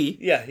poison tea.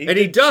 Yeah. and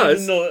he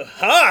does.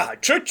 Ha! I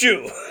tricked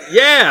you.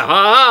 Yeah,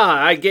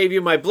 ha! I gave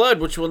you my blood,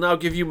 which will now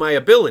give you my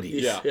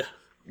abilities. Yeah. Yeah.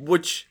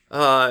 Which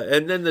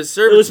and then the It was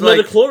servant's like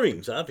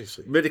metachlorians,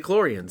 obviously.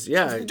 midichlorians.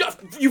 Yeah,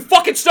 You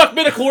fucking stuck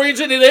midichlorians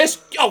into this?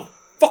 Oh,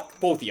 fuck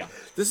both of you.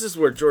 this is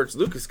where George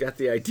Lucas got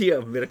the idea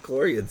of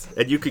midichlorians,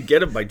 and you could get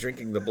them by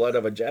drinking the blood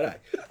of a Jedi.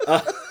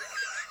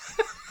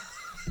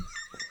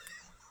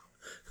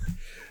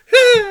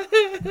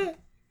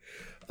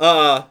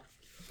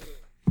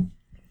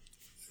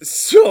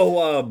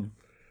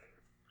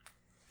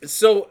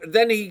 So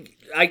then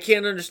I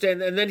can't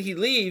understand, and then he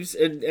leaves,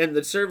 and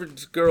the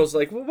servant girl's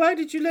like, well, why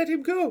did you let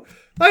him go?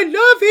 I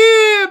love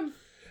him!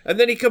 And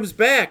then he comes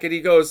back, and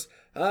he goes,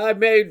 I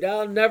may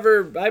not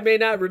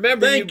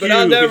remember you, Thank but you.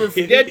 I'll never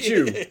forget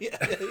you.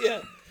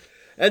 yeah.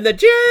 And then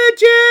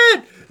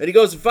Jen, and he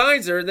goes and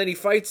finds her, and then he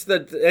fights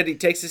and he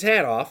takes his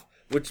hat off,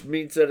 which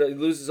means that he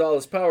loses all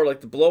his power,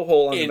 like the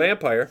blowhole on the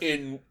vampire.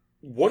 In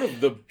one of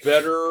the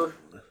better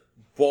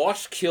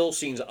boss kill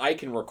scenes I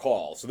can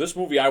recall. So this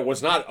movie, I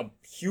was not a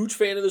huge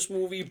fan of this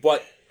movie,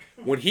 but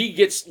when he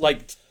gets,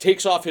 like,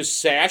 takes off his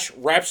sash,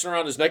 wraps it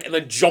around his neck, and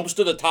then jumps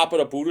to the top of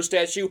the Buddha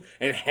statue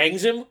and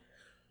hangs him,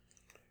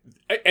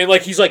 and,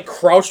 like, he's, like,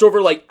 crouched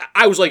over, like,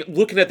 I was, like,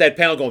 looking at that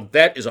panel going,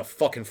 that is a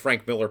fucking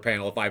Frank Miller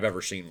panel if I've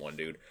ever seen one,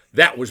 dude.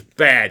 That was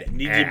bad.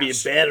 Need to be a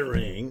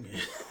battering.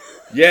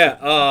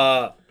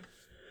 Yeah,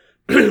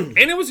 and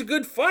it was a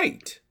good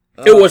fight.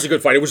 It was a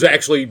good fight. It was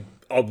actually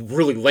a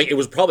really late, it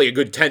was probably a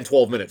good 10,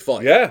 12-minute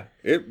fight. Yeah,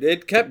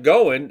 it kept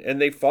going, and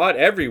they fought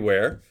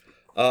everywhere.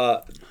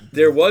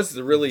 There was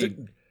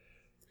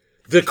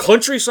The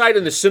countryside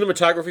and the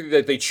cinematography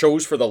that they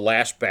chose for the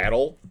last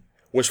battle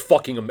was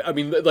fucking... I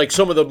mean, like,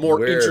 some of the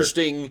more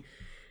interesting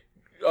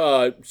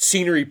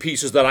scenery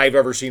pieces that I've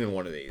ever seen in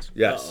one of these.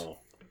 Yes. Uh-oh.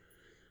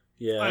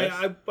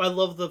 Yeah, I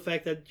love the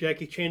fact that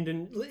Jackie Chan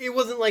didn't. It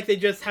wasn't like they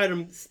just had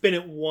him spin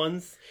it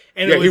once,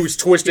 and Yeah, he was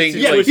twisting.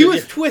 Yeah, like, he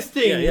was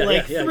twisting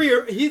Yeah.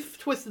 he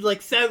twisted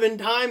like 7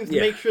 times to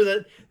make sure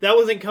that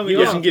wasn't coming he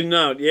off. wasn't getting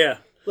out. Yeah,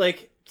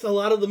 Like, so a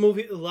lot of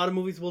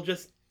movies will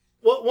just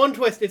one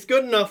twist. It's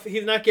good enough.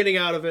 He's not getting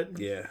out of it.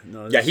 yeah,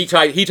 no, Yeah, he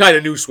tied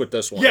a noose with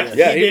this one. Yeah.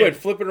 Yeah, He he did. went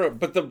flipping around.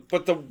 But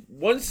the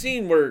one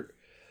scene where,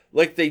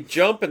 like, they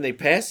jump and they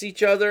pass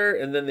each other,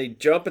 and then they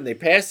jump and they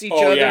pass each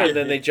other, yeah. and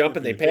then they jump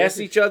and they pass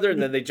each other,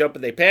 and then they jump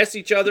and they pass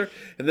each other,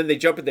 and then they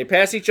jump and they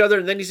pass each other,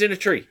 and then he's in a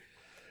tree.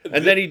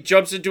 And then he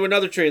jumps into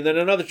another tree, and then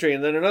another tree,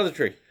 and then another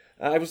tree.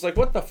 I was like,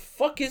 what the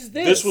fuck is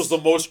this? This was the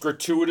most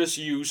gratuitous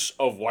use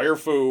of wire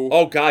fu.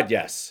 Oh, God,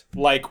 yes.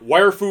 Like,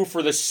 wire fu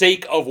for the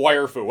sake of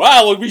wire fu.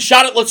 Well, we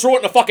shot it, let's throw it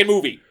in a fucking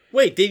movie.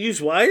 Wait, they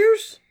use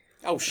wires?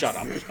 Oh, shut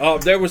up. Oh,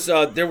 there was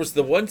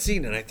the one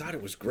scene, and I thought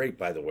it was great,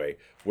 by the way,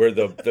 where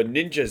the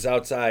ninjas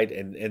outside,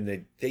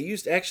 and they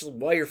used actual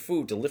wire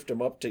fu to lift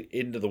him up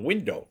into the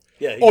window.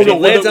 Yeah. Oh, no,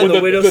 lands when on the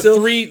the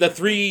windowsill? three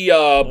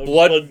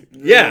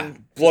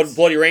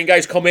bloody rain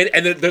guys come in,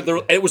 and then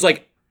it was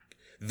like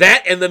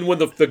that, and then when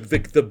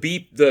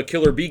the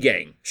killer bee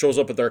gang shows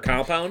up at their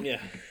compound,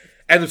 Yeah.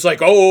 and it's like,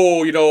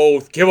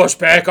 oh, give us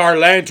back our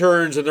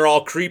lanterns, and they're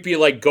all creepy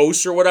like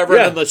ghosts or whatever,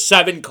 Yeah. and then the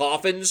 7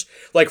 coffins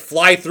like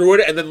fly through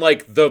it, and then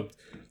like the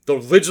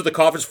lids of the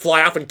coffins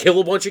fly off and kill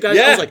a bunch of guys.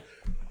 Yeah. I was like,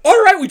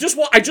 all right,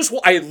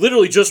 I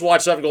literally just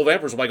watched 7 Gold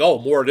Vampires. I'm like, oh,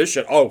 more of this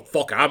shit. Oh,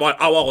 fuck, I'm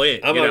all in.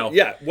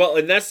 Yeah, well,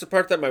 and that's the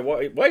part that my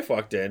wife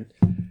walked in,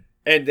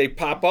 and they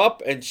pop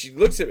up, and she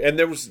looks at, and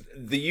there was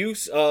the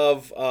use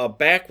of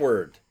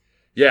backward.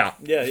 Yeah.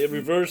 Yeah,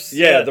 reverse.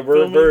 Yeah, the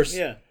filming. reverse.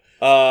 Yeah.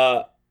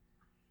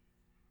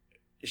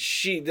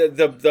 She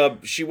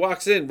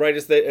walks in right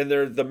as and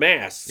they're the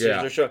masks.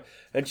 Yeah.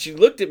 And she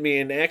looked at me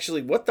and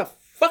actually, what the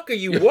fuck are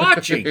you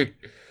watching?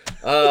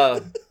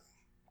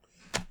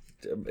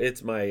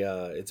 It's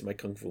my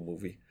kung fu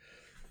movie.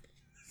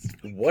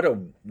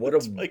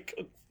 It's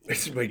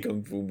my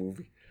kung fu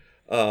movie.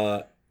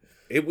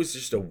 It was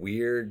just a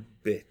weird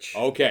bitch.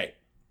 Okay.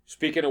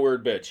 Speaking of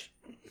weird bitch,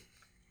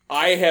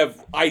 I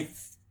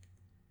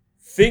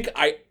think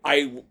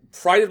I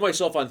prided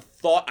myself on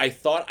I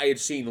thought I had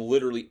seen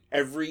literally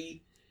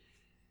every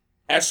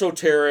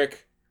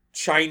esoteric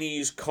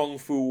Chinese kung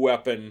fu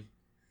weapon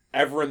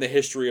ever in the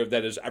history of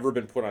that has ever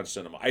been put on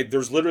cinema.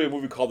 There's literally a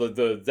movie called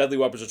the Deadly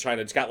Weapons of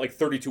China. It's got like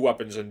 32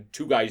 weapons and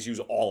 2 guys use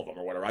all of them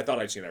or whatever. I thought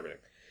I'd seen everything.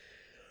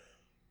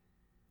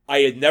 I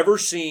had never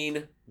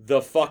seen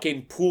the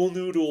fucking pool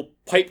noodle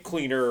pipe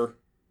cleaner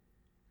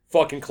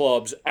fucking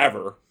clubs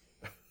ever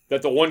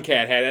that the one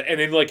cat had. And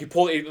then like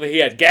he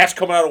had gas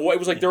coming out of it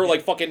was like they were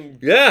like fucking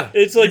Yeah.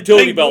 It's like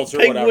utility belts or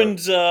whatever.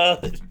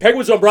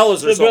 Penguins,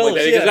 umbrellas or something like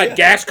that. Umbrellas, He's yeah, got yeah.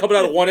 gas coming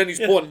out of one end, he's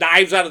pulling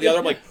knives out of the other.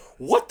 I'm like,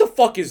 what the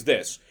fuck is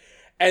this?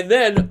 And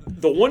then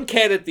the one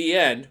cat at the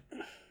end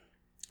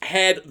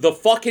had the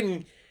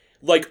fucking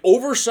like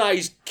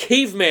oversized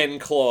caveman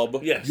club.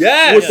 Yes.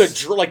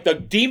 Yes. With the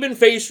demon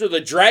face or the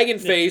dragon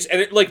face,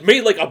 and it like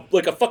made like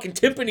a fucking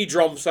timpani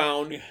drum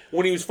sound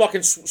when he was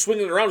fucking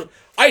swinging it around.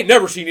 I had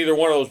never seen either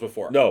one of those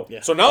before. No. Yeah.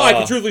 So now I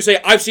can truthfully say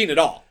I've seen it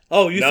all.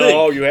 Oh, you No,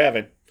 think? you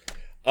haven't.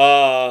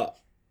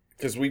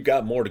 Because we've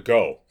got more to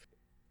go.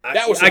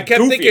 That was I some kept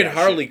goofy thinking ass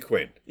Harley shit.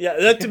 Quinn. Yeah,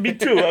 that to be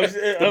true.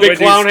 The big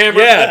clown hammer.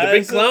 Yeah, the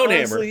big clown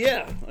hammer honestly,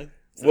 yeah.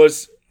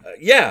 was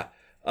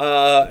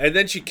and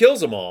then she kills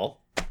them all,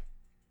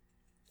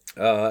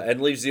 and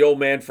leaves the old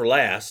man for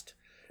last,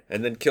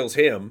 and then kills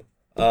him.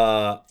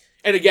 And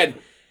again,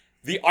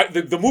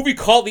 the movie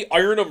called The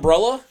Iron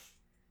Umbrella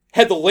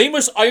had the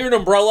lamest Iron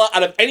Umbrella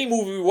out of any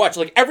movie we watched.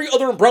 Like every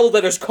other umbrella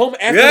that has come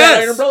after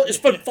that Iron Umbrella has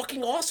been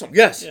fucking awesome.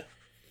 Yes.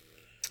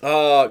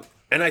 Yeah.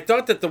 And I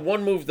thought that the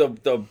one move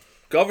the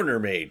governor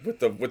made with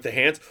the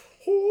hands,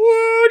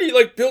 what? He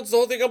like builds the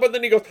whole thing up, and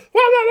then he goes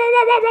wah, wah, wah,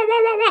 wah, wah,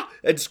 wah, wah, wah,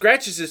 and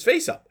scratches his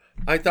face up.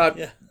 I thought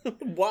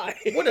Why?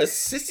 What a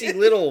sissy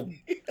little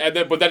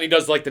But then he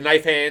does like the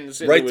knife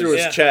hands right through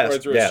his yeah, chest.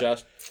 right through yeah. his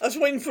chest. I was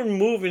waiting for him to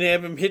move and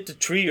have him hit the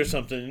tree or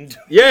something.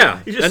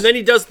 Yeah, just- and then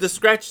he does the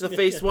scratch the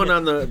face one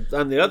on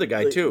the other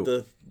guy too.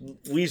 The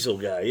weasel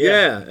guy.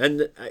 yeah,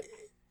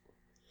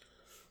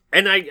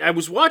 and I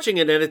was watching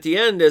it, and at the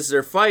end, as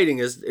they're fighting,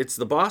 it's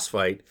the boss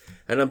fight,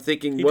 and I'm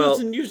thinking, He well,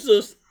 doesn't use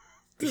those.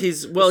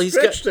 he's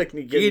stretch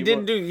technique He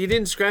anymore.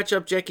 didn't scratch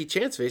up Jackie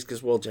Chan's face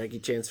because Jackie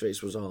Chan's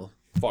face was all.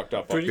 Fucked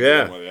up.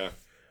 Yeah.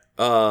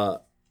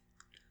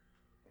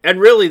 And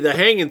really, the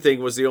hanging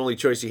thing was the only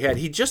choice he had.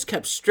 He just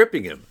kept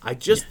stripping him. I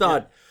just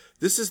thought,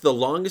 this is the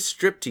longest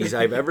striptease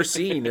I've ever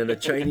seen in a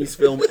Chinese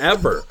film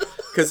ever.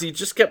 Because he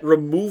just kept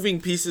removing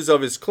pieces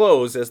of his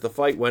clothes as the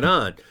fight went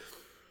on.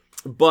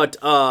 But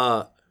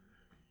I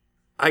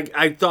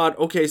thought,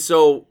 okay,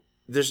 so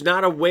there's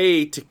not a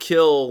way to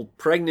kill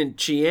pregnant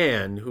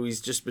Chian, who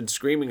he's just been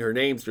screaming her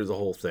name through the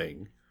whole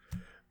thing.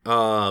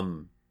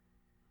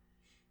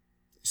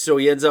 So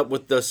he ends up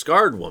with the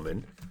scarred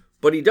woman.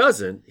 But he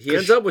doesn't. He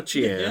ends up with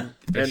Chian,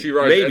 And she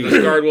rides, and the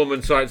scarred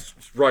woman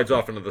rides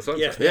off into the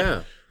sunset.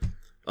 Yeah.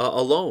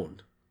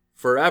 alone,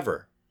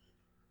 forever.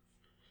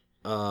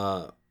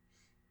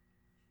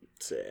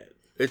 Sad.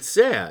 It's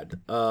sad.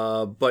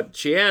 But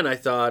Chian, I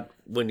thought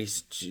when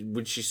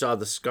she saw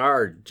the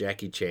scarred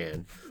Jackie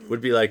Chan, would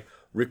be like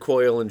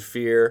recoil in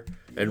fear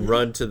and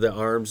run to the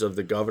arms of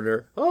the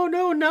governor. Oh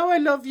no! Now I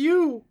love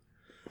you,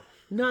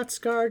 not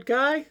scarred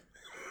guy.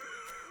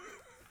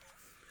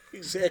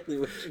 Exactly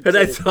what she And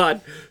I did.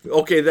 thought,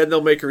 okay, then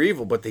they'll make her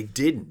evil, but they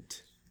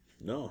didn't.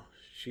 No,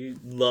 she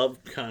love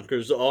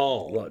conquers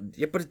all. Well,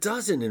 yeah, but it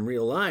doesn't in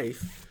real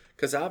life,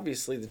 because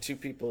obviously the two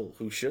people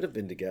who should have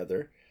been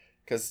together,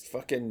 because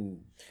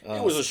fucking,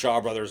 It was a Shaw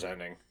Brothers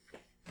ending.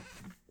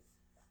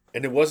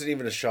 and it wasn't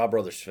even a Shaw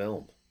Brothers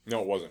film.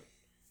 No, it wasn't.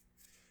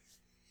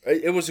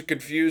 It was a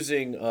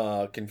confusing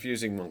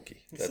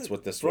monkey. That's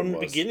what this From one the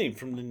was. beginning,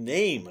 from the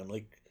name. I'm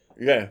like,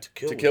 Yeah,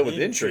 to kill with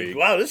intrigue.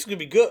 Wow, this is gonna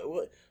be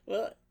good.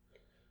 What?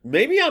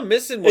 Maybe I'm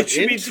missing what It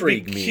should be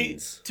intrigue to be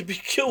means. to be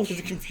killed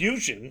with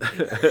confusion.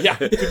 Yeah,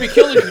 to be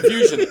killed in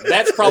confusion.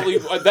 That's probably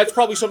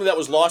something that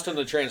was lost in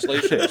the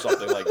translation or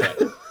something like that.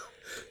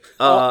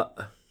 Go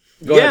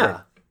ahead,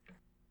 ahead.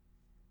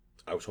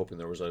 I was hoping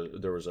there was a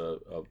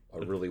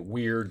really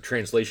weird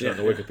translation on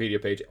the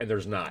Wikipedia page, and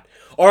there's not.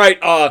 All right,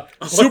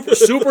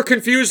 super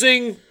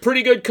confusing,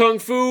 pretty good kung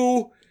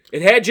fu.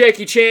 It had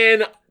Jackie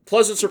Chan.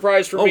 Pleasant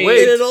surprise for me.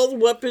 wait. And all the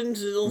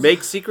weapons. And all...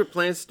 Make secret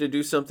plans to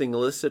do something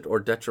illicit or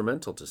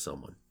detrimental to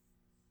someone.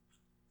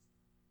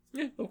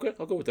 Yeah, okay,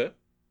 I'll go with that.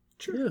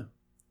 Sure. Yeah.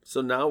 So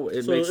now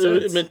it So makes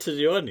sense. it meant to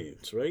the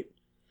audience, right?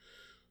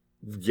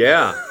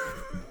 Yeah.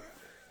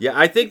 Yeah,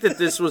 I think that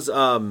this was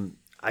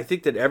I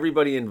think that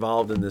everybody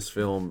involved in this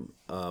film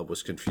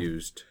was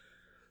confused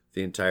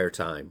the entire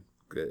time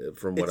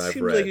from what I've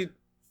seems read. like it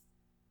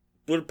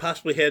would have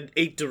possibly had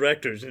 8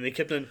 directors, and they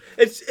kept on.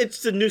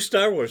 It's the new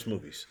Star Wars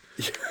movies.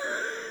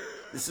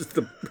 This is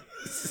the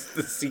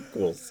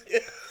sequels.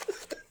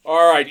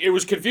 All right, it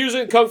was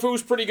confusing. Kung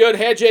Fu's pretty good.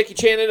 Had Jackie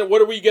Chan in it.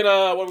 What are we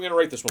gonna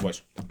rate this one,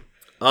 boys?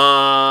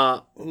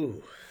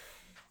 Ooh.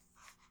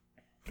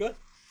 Good.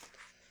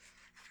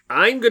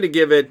 I'm gonna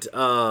give it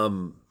a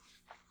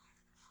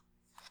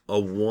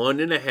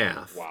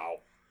 1.5. Wow.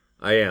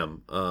 I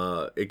am.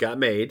 It got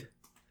made.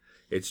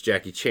 It's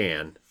Jackie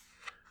Chan.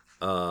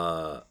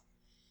 And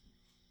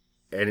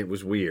it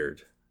was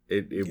weird.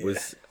 It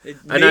was, It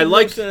and made I no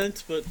like.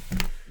 sense, but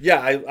Yeah,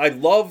 I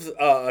love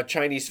a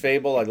Chinese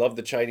Fable. I love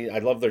I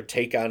love their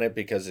take on it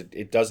because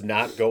it does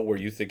not go where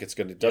you think it's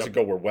going to. It doesn't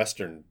go where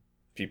Western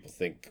people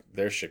think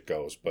their shit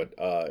goes, but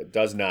it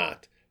does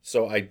not.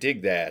 So I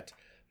dig that.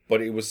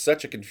 But it was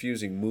such a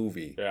confusing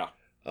movie Yeah.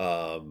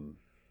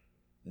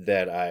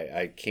 that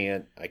I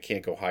can't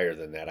go higher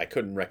than that. I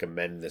couldn't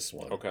recommend this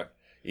one. Okay.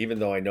 Even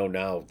though I know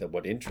now that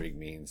what intrigue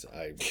means,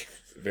 I'm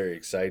very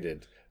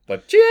excited.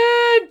 But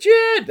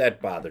Jed, that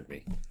bothered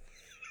me.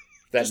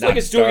 That Just like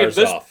it's doing in stars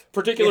this off.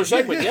 particular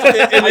segment.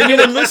 Yeah. and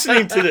anyone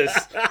listening to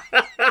this,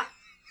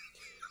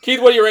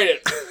 Keith, what do you rate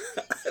it?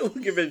 I will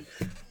give it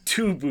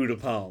 2 Buddha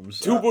palms.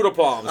 2 Buddha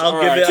palms. I'll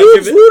All give right.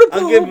 it.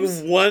 I'll give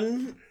it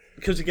 1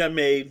 because it got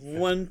made.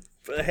 1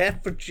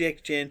 half for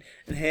Jackie Chan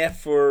and half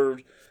for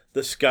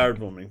the scarred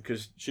woman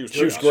because She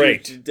was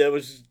great. That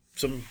was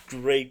some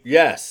great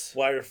Yes.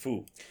 wire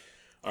fu.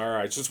 All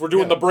right, since we're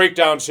doing the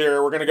breakdowns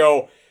here, we're gonna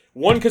go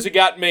 1 because it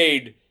got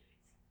made,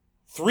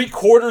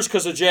 3/4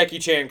 because of Jackie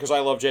Chan because I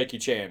love Jackie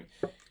Chan.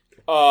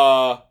 Do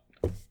I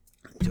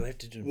have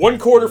to do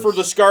 1/4 for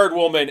the scarred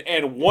woman,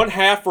 and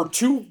 1/2 for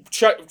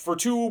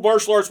two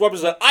martial arts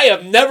weapons that I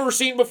have never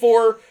seen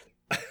before.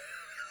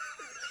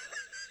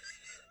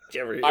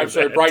 I'm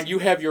sorry, Brian. You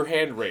have your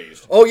hand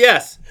raised. Oh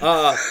yes.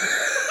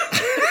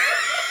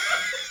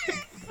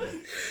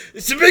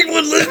 It's a big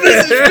one, Elizabeth.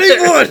 It's a big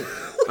one.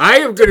 I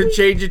am going to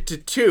change it to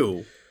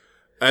 2.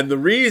 And the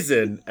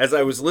reason, as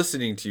I was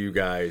listening to you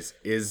guys,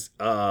 is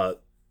the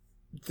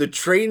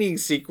training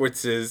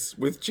sequences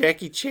with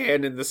Jackie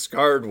Chan and the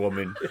scarred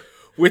woman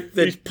with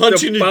the He's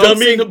punching the the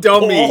dummy in the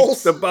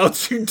balls. The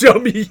bouncing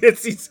dummy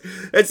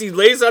as he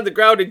lays on the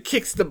ground and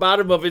kicks the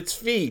bottom of its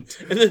feet.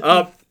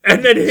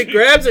 And then he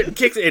grabs it and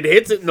kicks it and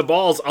hits it in the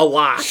balls a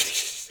lot.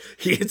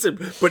 He hits it,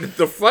 but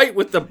the fight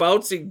with the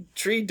bouncing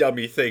tree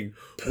dummy thing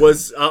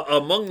was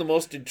among the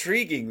most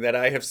intriguing that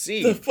I have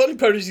seen. The funny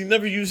part is he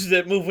never uses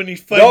that move when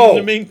he's fighting No.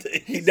 the main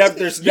thing.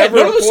 There's Yeah, never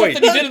none a of the stuff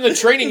point. that he did in the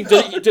training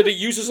did he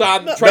use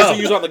tries to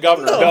use on the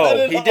governor. not No,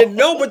 at he all. didn't.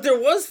 No, but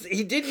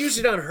he did use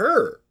it on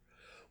her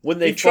when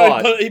they He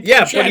tried fought. he Yeah,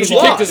 punched but her he in the she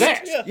lost. kicked his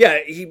ass. Yeah.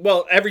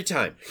 Yeah, every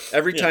time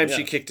Yeah.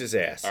 she kicked his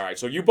ass. All right,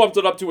 so you bumped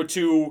it up to a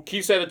 2.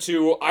 Keith's at a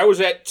 2. I was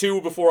at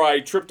 2 before I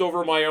tripped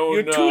over my own.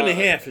 You're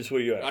 2.5 is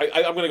where you're at.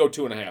 I'm going to go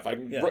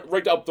 2.5. Yeah.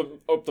 Right up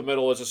the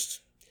middle is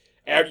just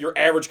your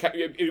average.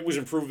 It was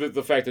improved with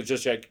the fact that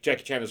just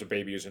Jackie Chan as a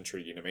baby is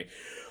intriguing to me.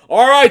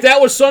 All right,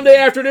 that was Sunday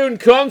afternoon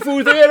Kung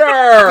Fu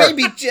Theater.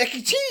 Baby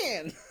Jackie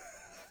Chan.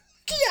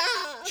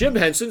 Jim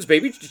Henson's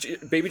baby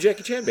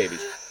Jackie Chan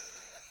babies.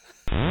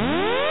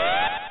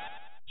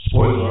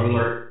 Spoiler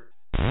alert.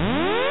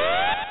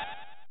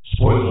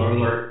 Spoiler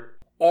alert.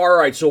 All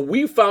right, so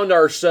we found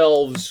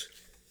ourselves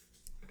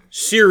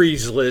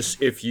seriesless,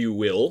 if you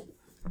will,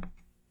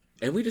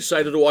 and we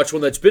decided to watch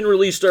one that's been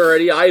released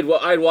already. I'd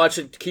watched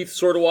it. Keith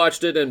sort of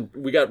watched it, and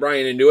we got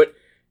Brian into it,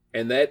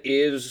 and that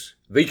is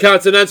The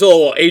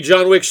Continental, a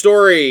John Wick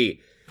story.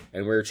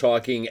 And we're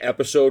talking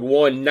episode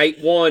 1, night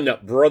 1,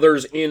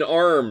 Brothers in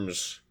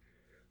Arms.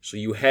 So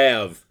you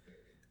have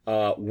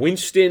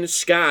Winston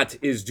Scott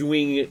is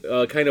doing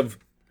kind of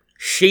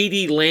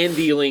shady land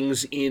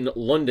dealings in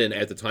London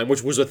at the time,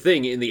 which was a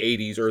thing in the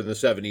 80s or in the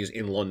 70s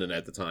in London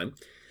at the time.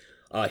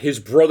 His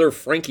brother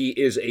Frankie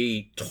is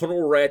a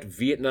tunnel rat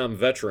Vietnam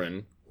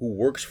veteran who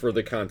works for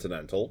the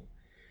Continental,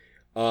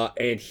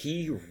 and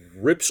he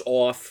rips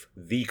off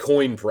the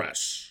coin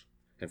press.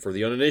 And for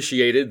the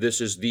uninitiated, this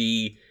is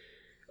the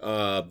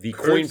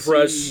coin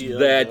press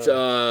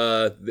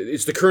that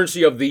it's the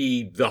currency of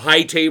the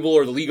High Table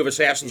or the League of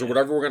Assassins or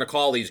whatever we're going to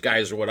call these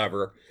guys or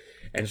whatever.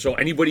 And so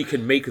anybody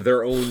can make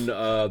their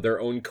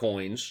own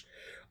coins.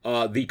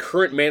 The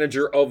current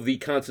manager of the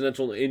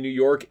Continental in New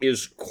York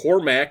is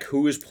Cormac,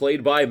 who is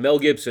played by Mel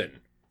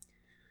Gibson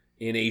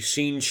in a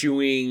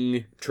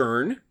scene-chewing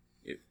turn.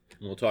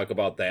 We'll talk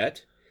about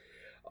that.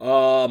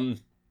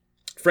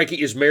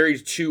 Frankie is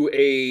married to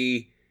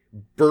a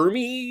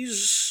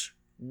Burmese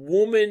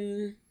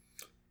woman.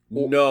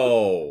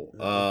 No,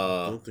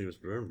 I don't think it was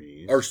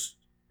Burmese. Or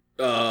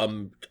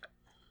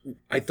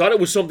I thought it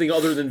was something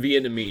other than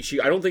Vietnamese.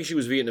 I don't think she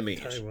was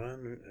Vietnamese.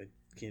 Taiwan? I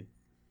can't.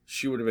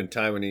 she would have been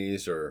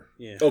Taiwanese or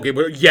Yeah. Okay,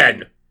 but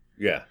yen.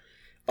 yeah.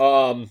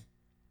 And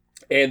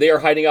they are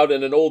hiding out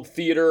in an old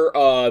theater.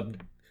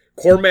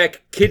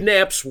 Cormac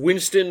kidnaps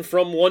Winston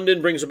from London,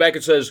 brings him back,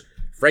 and says,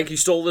 "Frankie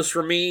stole this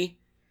from me.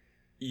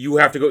 You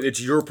have to go. It's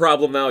your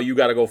problem now. You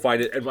got to go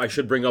find it." And I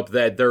should bring up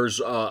that there's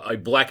a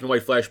black and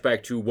white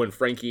flashback to when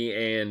Frankie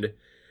and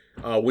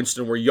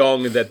Winston were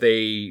young, and that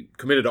they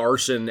committed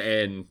arson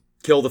and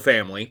killed the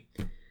family.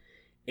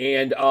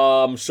 And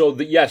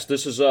yes,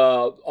 this is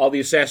all the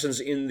assassins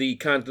in the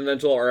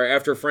Continental are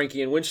after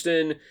Frankie and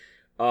Winston.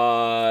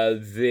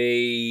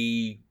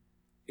 They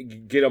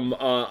get them.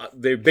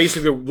 They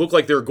basically look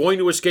like they're going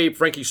to escape.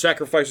 Frankie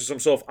sacrifices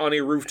himself on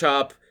a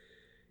rooftop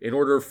in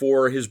order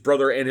for his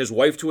brother and his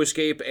wife to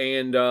escape,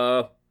 and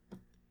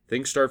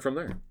things start from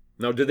there.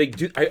 Now, did they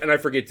do? I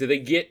forget. Did they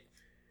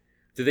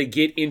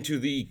get into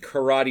the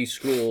karate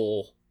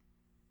school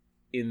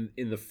in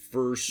the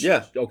first?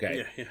 Yeah.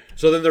 Okay. Yeah.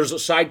 So then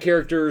there's side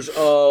characters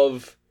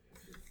of,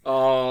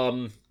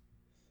 let's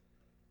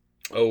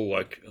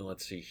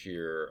see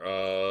here.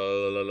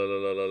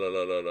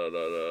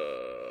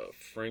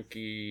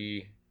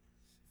 Frankie.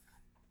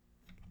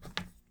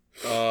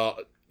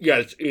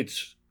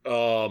 It's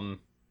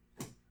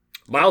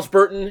Miles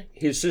Burton,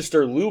 his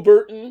sister Lou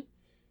Burton,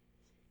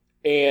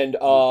 and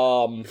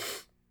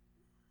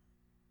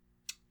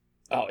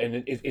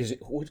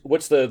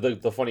what's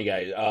the funny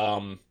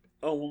guy?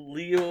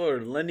 Leo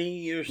or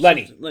Lenny or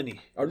Lenny. something? Lenny.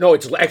 Or no,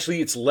 it's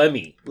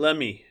Lemmy.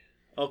 Lemmy.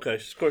 Okay,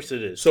 of course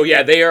it is. So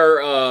yeah, they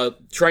are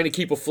trying to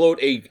keep afloat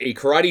a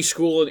karate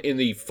school in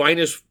the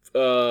finest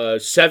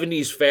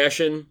 70s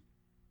fashion,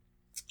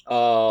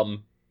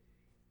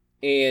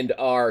 and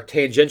are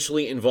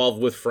tangentially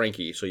involved with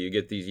Frankie. So you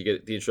get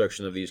the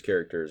introduction of these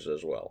characters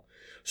as well.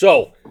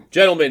 So,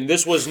 gentlemen,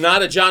 this was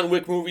not a John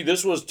Wick movie.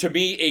 This was, to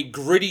me, a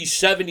gritty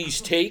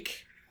 70s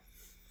take.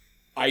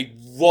 I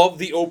loved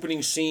the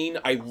opening scene.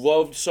 I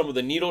loved some of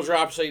the needle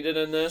drops they did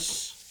in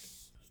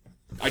this.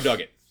 I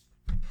dug it.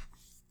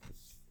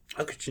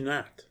 How could you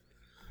not?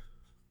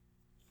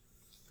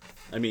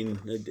 I mean,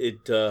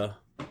 it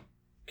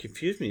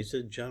confused me. It's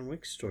a John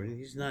Wick story.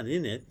 He's not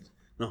in it.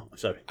 No,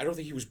 sorry. I don't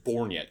think he was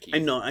born yet, Keith. I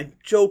know. I'm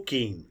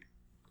joking.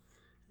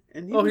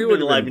 And he Oh, he would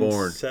have would've been been alive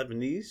born. in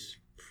the 70s,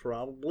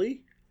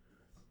 probably.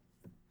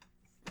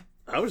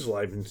 I was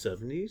alive in the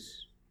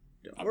 70s.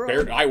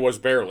 I was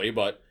barely,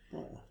 but...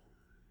 Oh.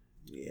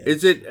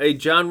 Is it a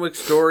John Wick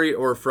story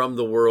or from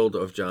the world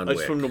of John Wick?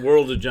 It's from the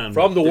world of John Wick.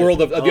 From the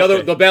world of the Okay.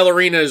 other, the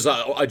ballerina is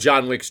a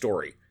John Wick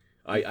story.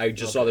 I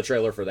just saw the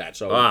trailer for that.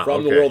 So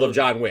from the okay. world of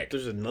John Wick.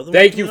 There's another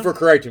Thank one you coming for out?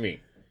 correcting me.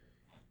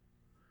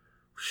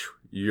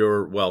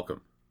 You're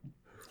welcome.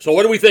 So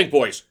what do we think,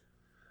 boys?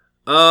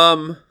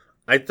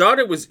 I thought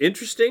it was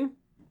interesting.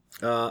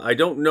 I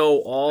don't know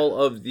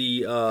all of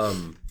the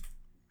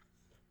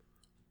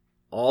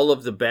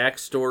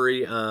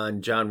backstory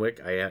on John Wick.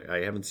 I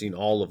haven't seen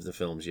all of the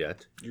films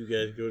yet. You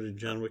guys go to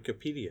John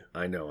Wikipedia,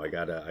 I know. I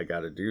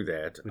gotta do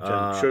that. which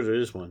I'm sure there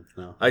is one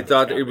now. I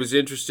thought it was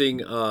interesting.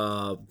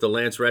 The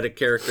Lance Reddick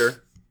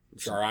character,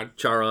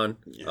 Charon.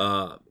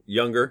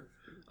 younger,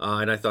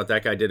 and I thought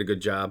that guy did a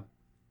good job.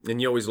 And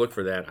you always look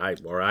for that,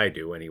 I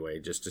do anyway,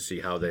 just to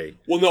see how they.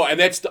 Well, no,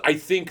 and I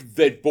think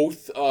that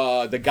both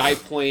the guy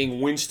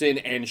playing Winston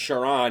and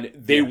Charon,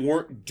 they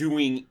weren't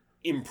doing.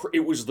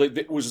 It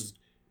was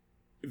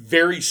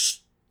very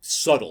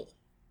subtle.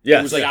 Yes.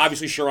 It was like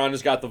obviously Sharon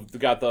has got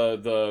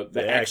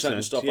the accent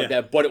and stuff like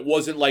yeah. that, but it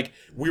wasn't like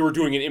we were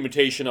doing an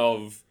imitation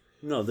of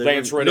No, they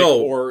Lance weren't- Reddick No,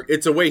 or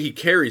it's a way he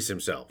carries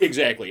himself.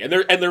 exactly. And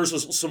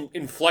there's some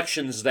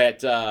inflections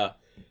that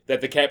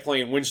the cat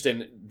playing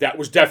Winston that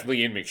was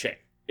definitely in McShane.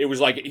 It was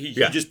like he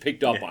just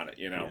picked up on it,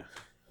 you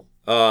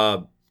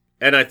know.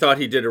 And I thought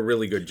he did a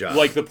really good job.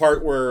 Like the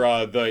part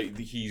where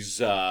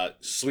he's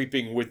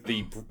sleeping with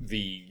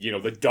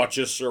the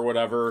Duchess or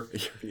whatever,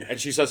 and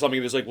she says something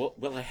that's like, well,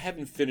 I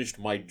haven't finished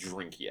my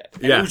drink yet.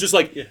 And it was just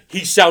like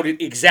he sounded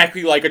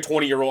exactly like a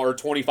 20-year-old or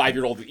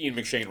 25-year-old Ian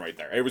McShane right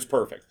there. It was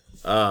perfect.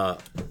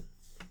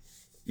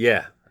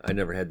 Yeah, I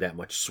never had that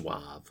much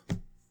suave.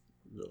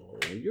 No,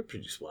 you're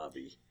pretty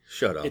slobby.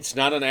 Shut up. It's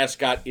not an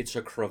ascot; it's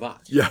a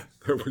cravat. Yeah,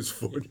 that was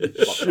funny.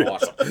 Fucking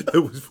awesome.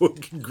 That was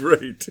fucking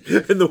great.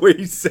 And the way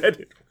he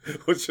said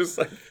it was just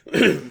like, what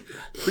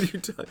are you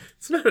talking?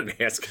 It's not an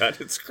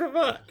ascot, it's a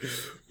cravat.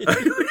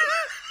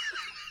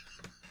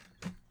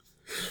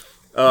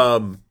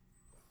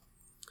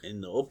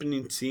 In the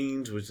opening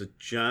scenes was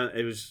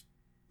it was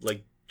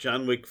like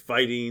John Wick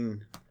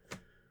fighting.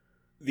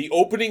 The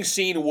opening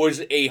scene was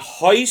a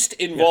heist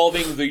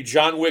involving the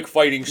John Wick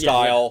fighting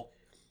style.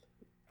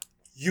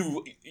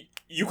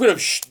 You could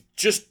have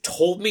just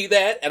told me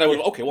that, and I would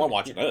okay. Well, I'm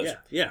watching this.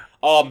 Yeah,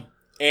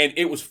 And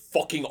it was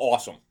fucking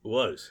awesome. it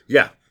was.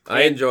 Yeah,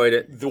 I enjoyed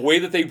it. The way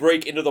that they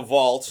break into the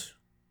vault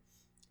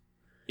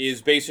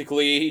is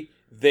basically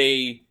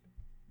they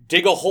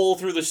dig a hole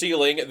through the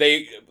ceiling.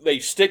 They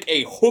stick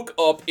a hook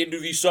up into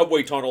these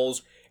subway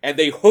tunnels, and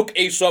they hook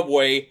a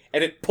subway,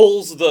 and it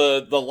pulls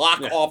the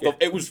lock off.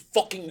 It was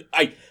fucking.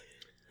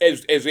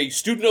 As a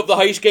student of the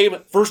heist game,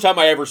 first time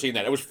I ever seen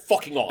that. It was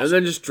fucking awesome. And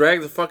then just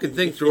drag the fucking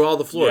thing through all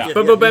the floors. Yeah.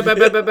 Bam, bam, bam, bam,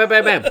 bam, bam,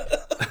 bam,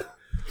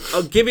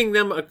 bam. Giving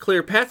them a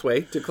clear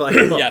pathway to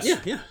climb up.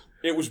 Yes. Yeah.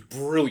 It was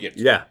brilliant.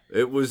 Yeah,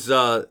 it was.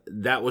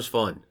 That was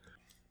fun.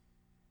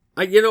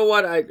 You know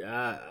what?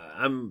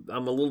 I'm a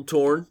little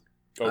torn.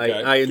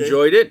 Okay. I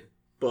enjoyed it.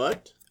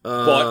 But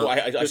But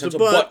I sense a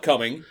butt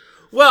coming.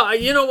 Well,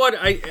 you know what?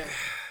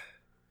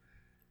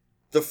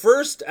 The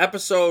first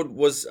episode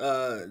was.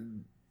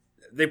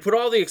 They put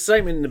all the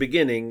excitement in the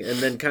beginning and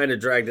then kind of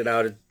dragged it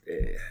out.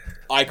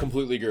 I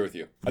completely agree with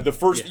you. The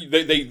first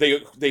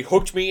they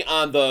hooked me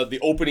on the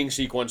opening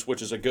sequence,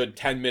 which is a good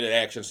 10-minute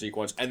action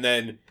sequence, and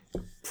then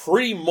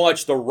pretty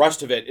much the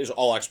rest of it is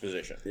all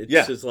exposition. it's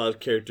Yeah. just a lot of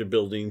character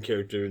building,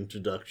 character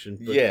introduction.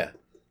 But Yeah.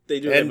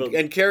 they do have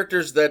And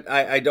characters that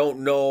I don't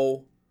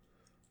know,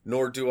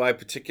 nor do I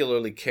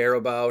particularly care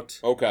about.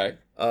 Okay.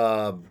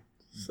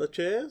 such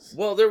as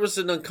Well, there was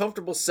an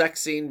uncomfortable sex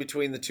scene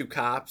between the two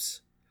cops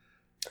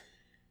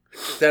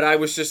that I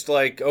was just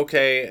like,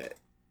 okay.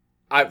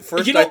 I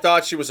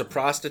thought she was a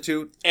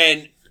prostitute.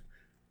 And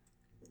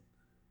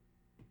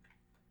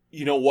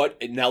you know what?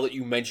 Now that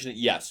you mention it,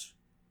 yes.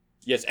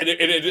 And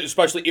it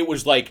especially it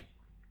was like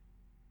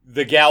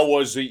the gal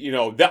was,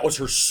 that was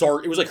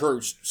her it was like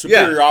her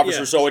superior officer.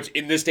 yeah. So it's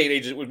in this day and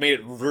age, it made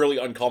it really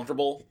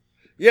uncomfortable.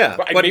 Yeah,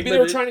 But, but maybe they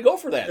were trying to go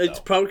for that. it's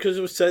Though. probably because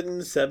it was set in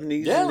the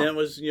 70s, Yeah. and that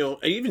was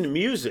even the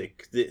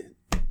music that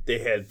they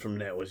had from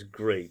that was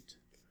great.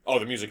 Oh,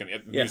 the music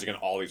in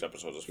all these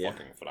episodes is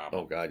fucking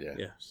phenomenal. Oh God, yeah.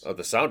 Yes. Oh,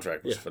 the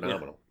soundtrack was Yeah,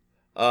 phenomenal.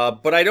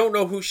 But I don't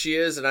know who she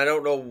is, and I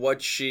don't know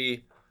what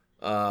she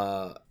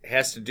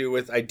has to do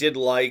with. I did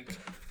like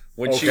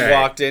when she Okay.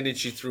 walked in and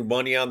she threw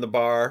money on the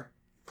bar,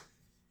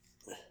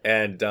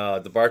 and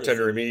the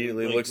bartender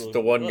immediately like, looks at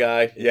the one "What?"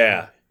 guy. Yeah.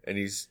 Yeah, and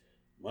he's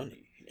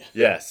Money.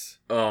 yes.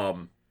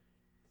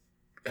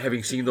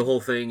 Having seen the whole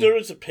thing, There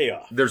is a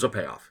payoff. there's a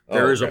payoff. Oh,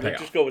 There is a okay. payoff.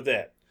 Just go with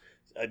that.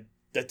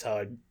 That's how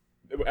I.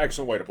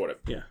 Excellent way to put it.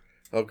 Yeah.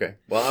 Okay.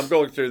 Well, I'm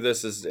going through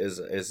this as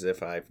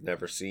if I've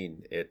never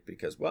seen it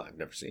because I've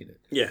never seen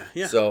it.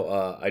 Yeah.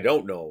 So I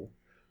don't know.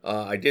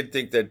 I did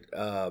think that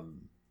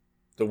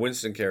the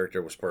Winston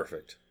character was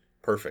perfect.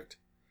 Perfect.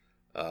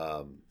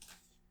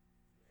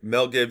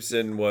 Mel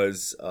Gibson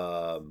was.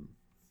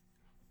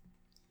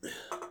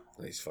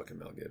 He's fucking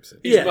Mel Gibson.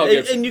 He's Yeah, Mel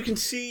Gibson. and you can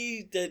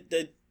see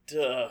that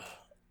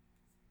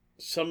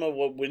some of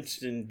what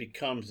Winston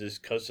becomes is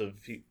because of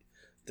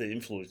the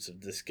influence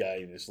of this guy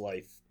in his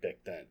life back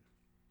then.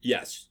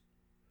 Yes.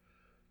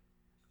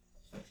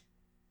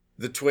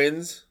 The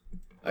twins.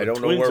 I The don't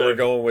know twins where we're are-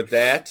 going with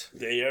that,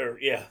 They are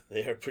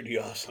pretty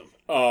awesome.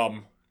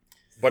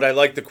 but I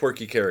like the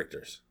quirky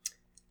characters.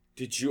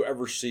 Did you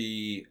ever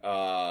see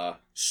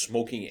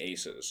Smoking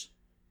Aces?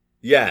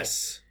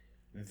 Yes.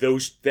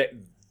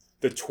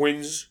 The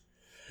twins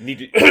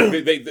needed.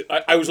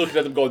 I was looking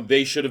at them going,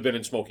 they should have been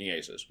in Smoking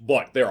Aces,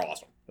 but they're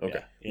awesome.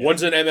 Okay. Yeah.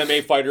 One's an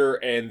MMA fighter,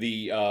 and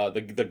the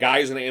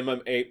guy's an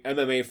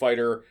MMA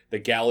fighter. The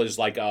gal is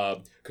like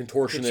a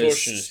contortionist,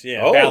 Contortionist, yeah.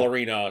 Oh.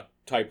 ballerina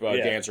type Yeah.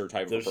 dancer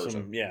type There's of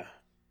person. some, yeah.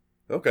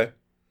 Okay.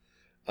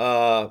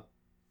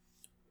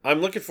 I'm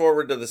looking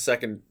forward to the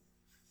second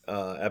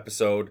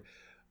episode.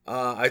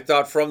 I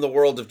thought from the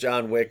world of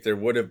John Wick there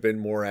would have been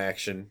more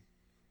action.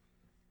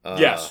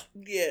 Yes.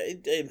 Yeah,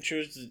 I'm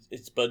sure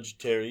it's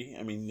budgetary.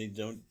 I mean, they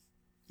don't,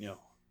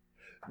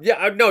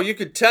 Yeah, no, you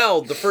could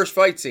tell the first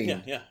fight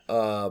scene. Yeah.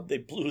 Uh, They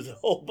blew the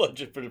whole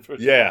budget for the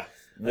first. yeah.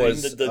 I mean,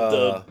 Was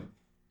the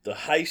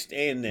heist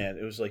and that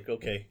it was like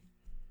okay.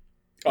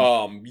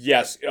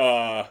 Yes.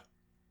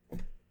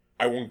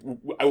 I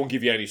won't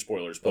give you any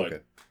spoilers, but okay.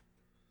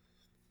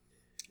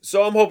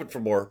 So I'm hoping for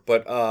more,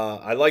 but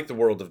I like the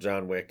world of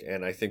John Wick,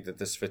 and I think that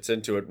this fits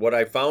into it. What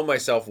I found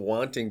myself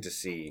wanting to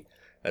see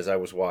as I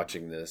was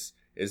watching this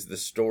is the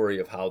story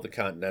of how the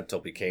Continental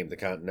became the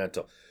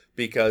Continental,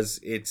 because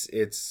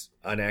it's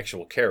an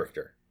actual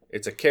character.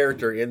 It's a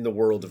character in the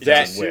world of It's John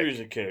a Wick. series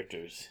of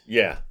characters.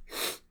 Yeah.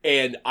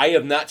 and I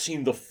have not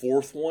seen the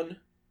fourth one.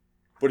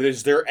 But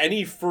is there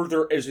any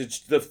further? Is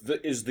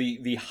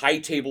the high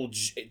table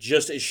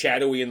just as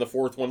shadowy in the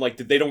fourth one? Like,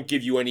 they don't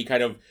give you any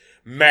kind of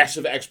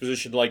massive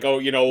exposition, like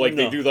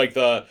they do like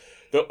the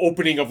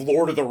opening of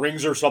Lord of the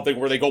Rings or something,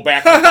 where they go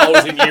back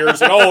 1,000 years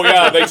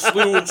and they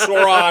slew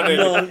Sauron.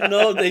 And,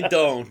 No, they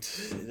don't.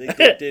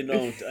 They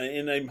don't.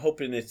 And I'm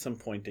hoping at some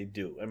point they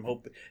do. I'm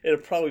hoping it'll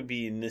probably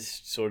be in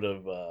this sort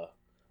of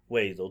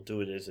way. They'll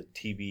do it as a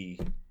TV.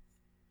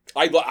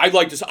 I'd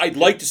like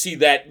to see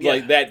that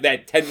like that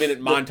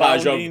 10-minute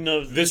montage founding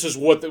of of- this is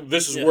where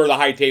the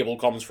high table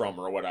comes from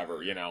or whatever,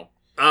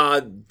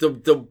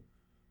 The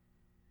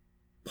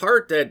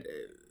part that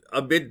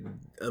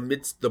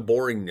amidst the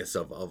boringness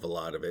of a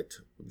lot of it,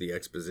 the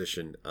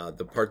exposition,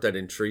 the part that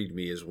intrigued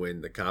me is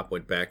when the cop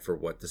went back for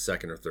the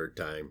second or third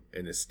time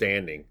and is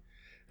standing,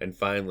 and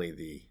finally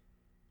the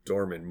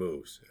doorman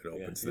moves and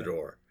opens the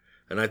door,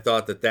 and I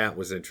thought that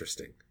was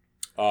interesting.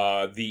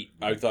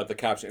 I thought the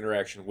cop's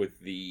interaction with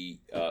the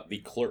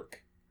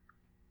clerk.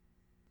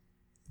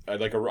 I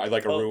like a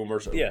room or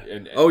something. yeah.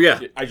 And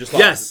I just thought,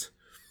 Yes.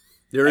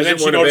 There and then isn't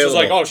she one notices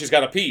available. like, oh, she's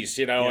got a piece,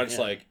 and it's yeah.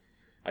 like,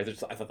 I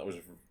thought that was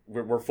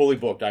we're fully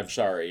booked. I'm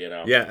sorry,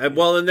 Yeah,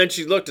 and then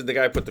she looked and the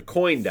guy put the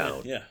coin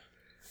down. Yeah.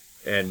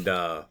 And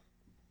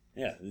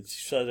Yeah.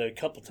 She saw that a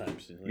couple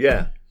times.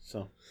 yeah.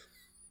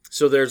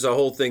 So there's a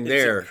whole thing It's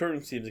there. the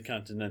currency of the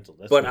Continental.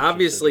 That's But what she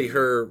obviously said.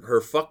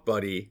 her fuck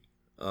buddy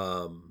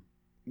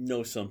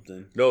know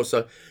something. no,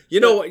 so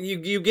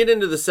you get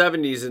into the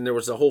 70s and there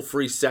was a whole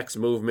free sex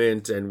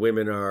movement and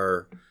women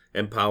are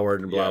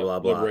empowered and blah Yeah, blah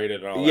blah.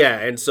 liberated and all that. Yeah,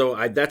 and so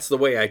that's the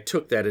way I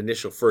took that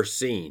initial first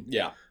scene.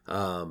 Yeah.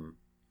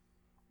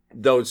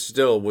 Though it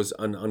still was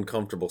an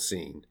uncomfortable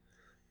scene.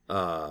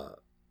 But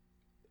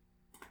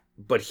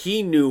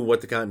he knew what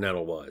the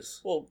Continental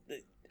was. Well,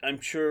 I'm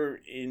sure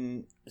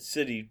in the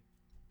city,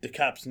 the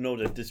cops know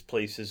that this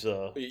place is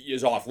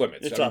Is off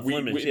limits. It's off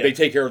limits, yeah. They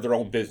take care of their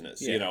own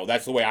business. Yeah.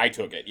 That's the way I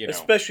took it.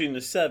 especially in the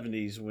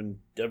 70s when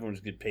everyone's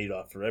getting paid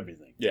off for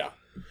everything. Yeah.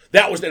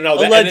 That was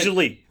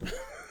Allegedly.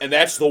 And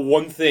that's the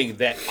one thing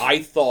that I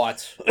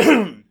thought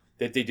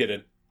that they did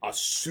a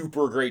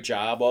super great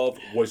job of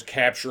was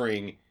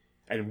capturing,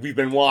 and we've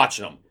been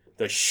watching them,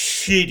 the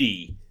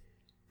shitty,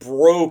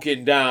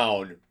 broken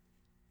down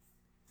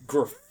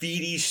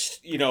graffiti,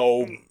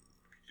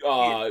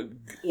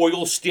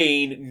 oil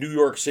stained New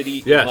York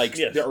City Yes.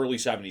 in the early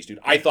 70s, dude.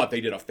 I thought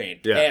they did a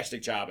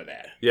fantastic job of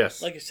that.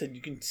 Yes. Like I said,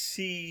 you can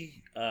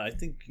see, I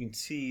think you can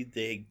see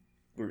they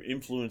were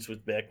influenced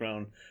with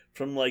background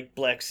from like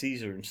Black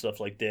Caesar and stuff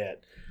like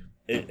that.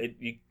 They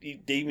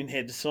even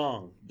had the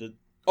song, the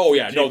Oh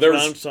yeah, no, James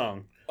there's Brown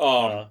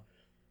song.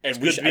 and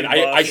Good to Be the I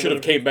Boss or should have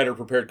whatever. came better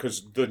prepared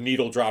because the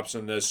needle drops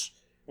in this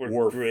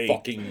were great.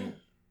 fucking.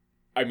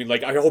 I mean,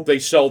 like, I hope they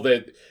sell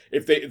that.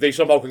 If they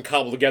somehow can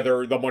cobble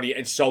together the money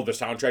and sell the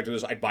soundtrack to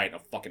this, I'd buy it in a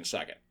fucking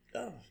second.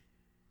 Oh,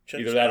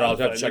 check Either that or I'll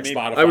have to check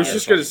Spotify. I was or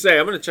just going to something. say,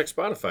 I'm going to check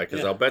Spotify because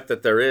Yeah. I'll bet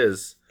that there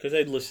is. because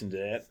I'd listen to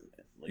that.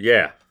 Like,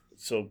 Yeah.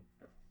 So,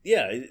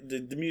 yeah,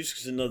 the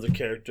music's another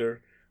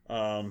character.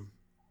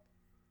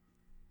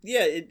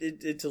 Yeah,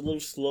 it's a little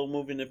slow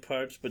moving at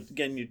parts, but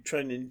again, you're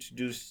trying to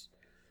introduce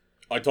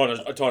a ton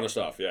of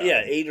stuff.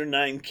 Yeah. 8 or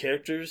 9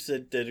 characters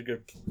that are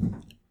going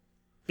to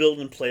build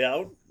and play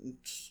out.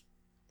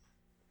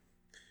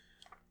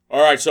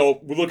 All right,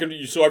 so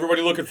So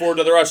everybody looking forward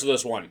to the rest of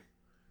this one.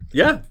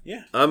 Yeah.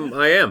 Yeah.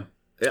 I am.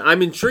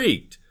 I'm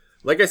intrigued.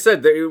 Like I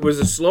said, it was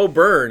a slow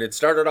burn. It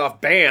started off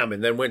bam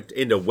and then went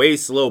into way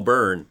slow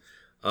burn.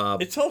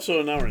 It's also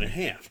an hour and a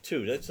half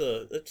too. That's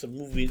a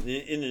movie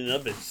in and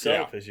of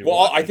itself. Yeah. As you Well,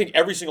 watch I it. think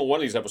every single one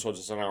of these episodes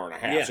is an hour and a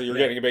half. Yeah, So you're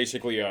yeah. getting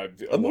basically a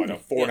movie.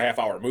 4.5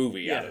 hour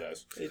movie out of Yeah.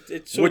 this.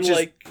 It's sort Which of is-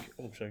 like.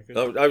 Oh, I'm sorry.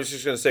 go ahead. I was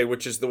just going to say,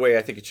 which is the way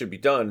I think it should be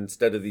done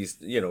instead of these,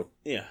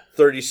 Yeah.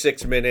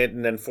 36-minute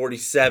and then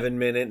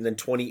 47-minute and then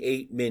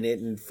 28-minute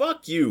and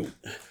fuck you.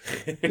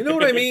 You know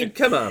what I mean?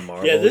 Come on,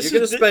 Marvel. Yeah, this You're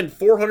going is to spend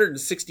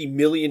 $460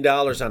 million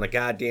on a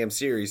goddamn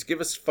series. Give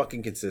us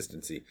fucking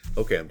consistency.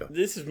 Okay, I'm done.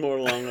 This is more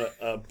along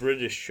a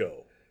British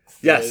show.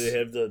 Yes. They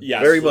have the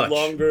Yes. Very the much.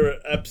 longer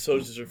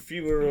episodes. There's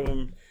fewer of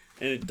them,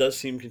 and it does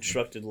seem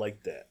constructed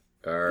like that.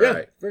 All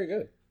right. Very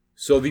good.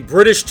 So the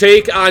British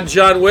take on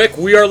John Wick.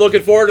 We are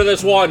looking forward to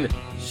this one.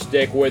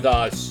 Stick with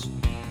us.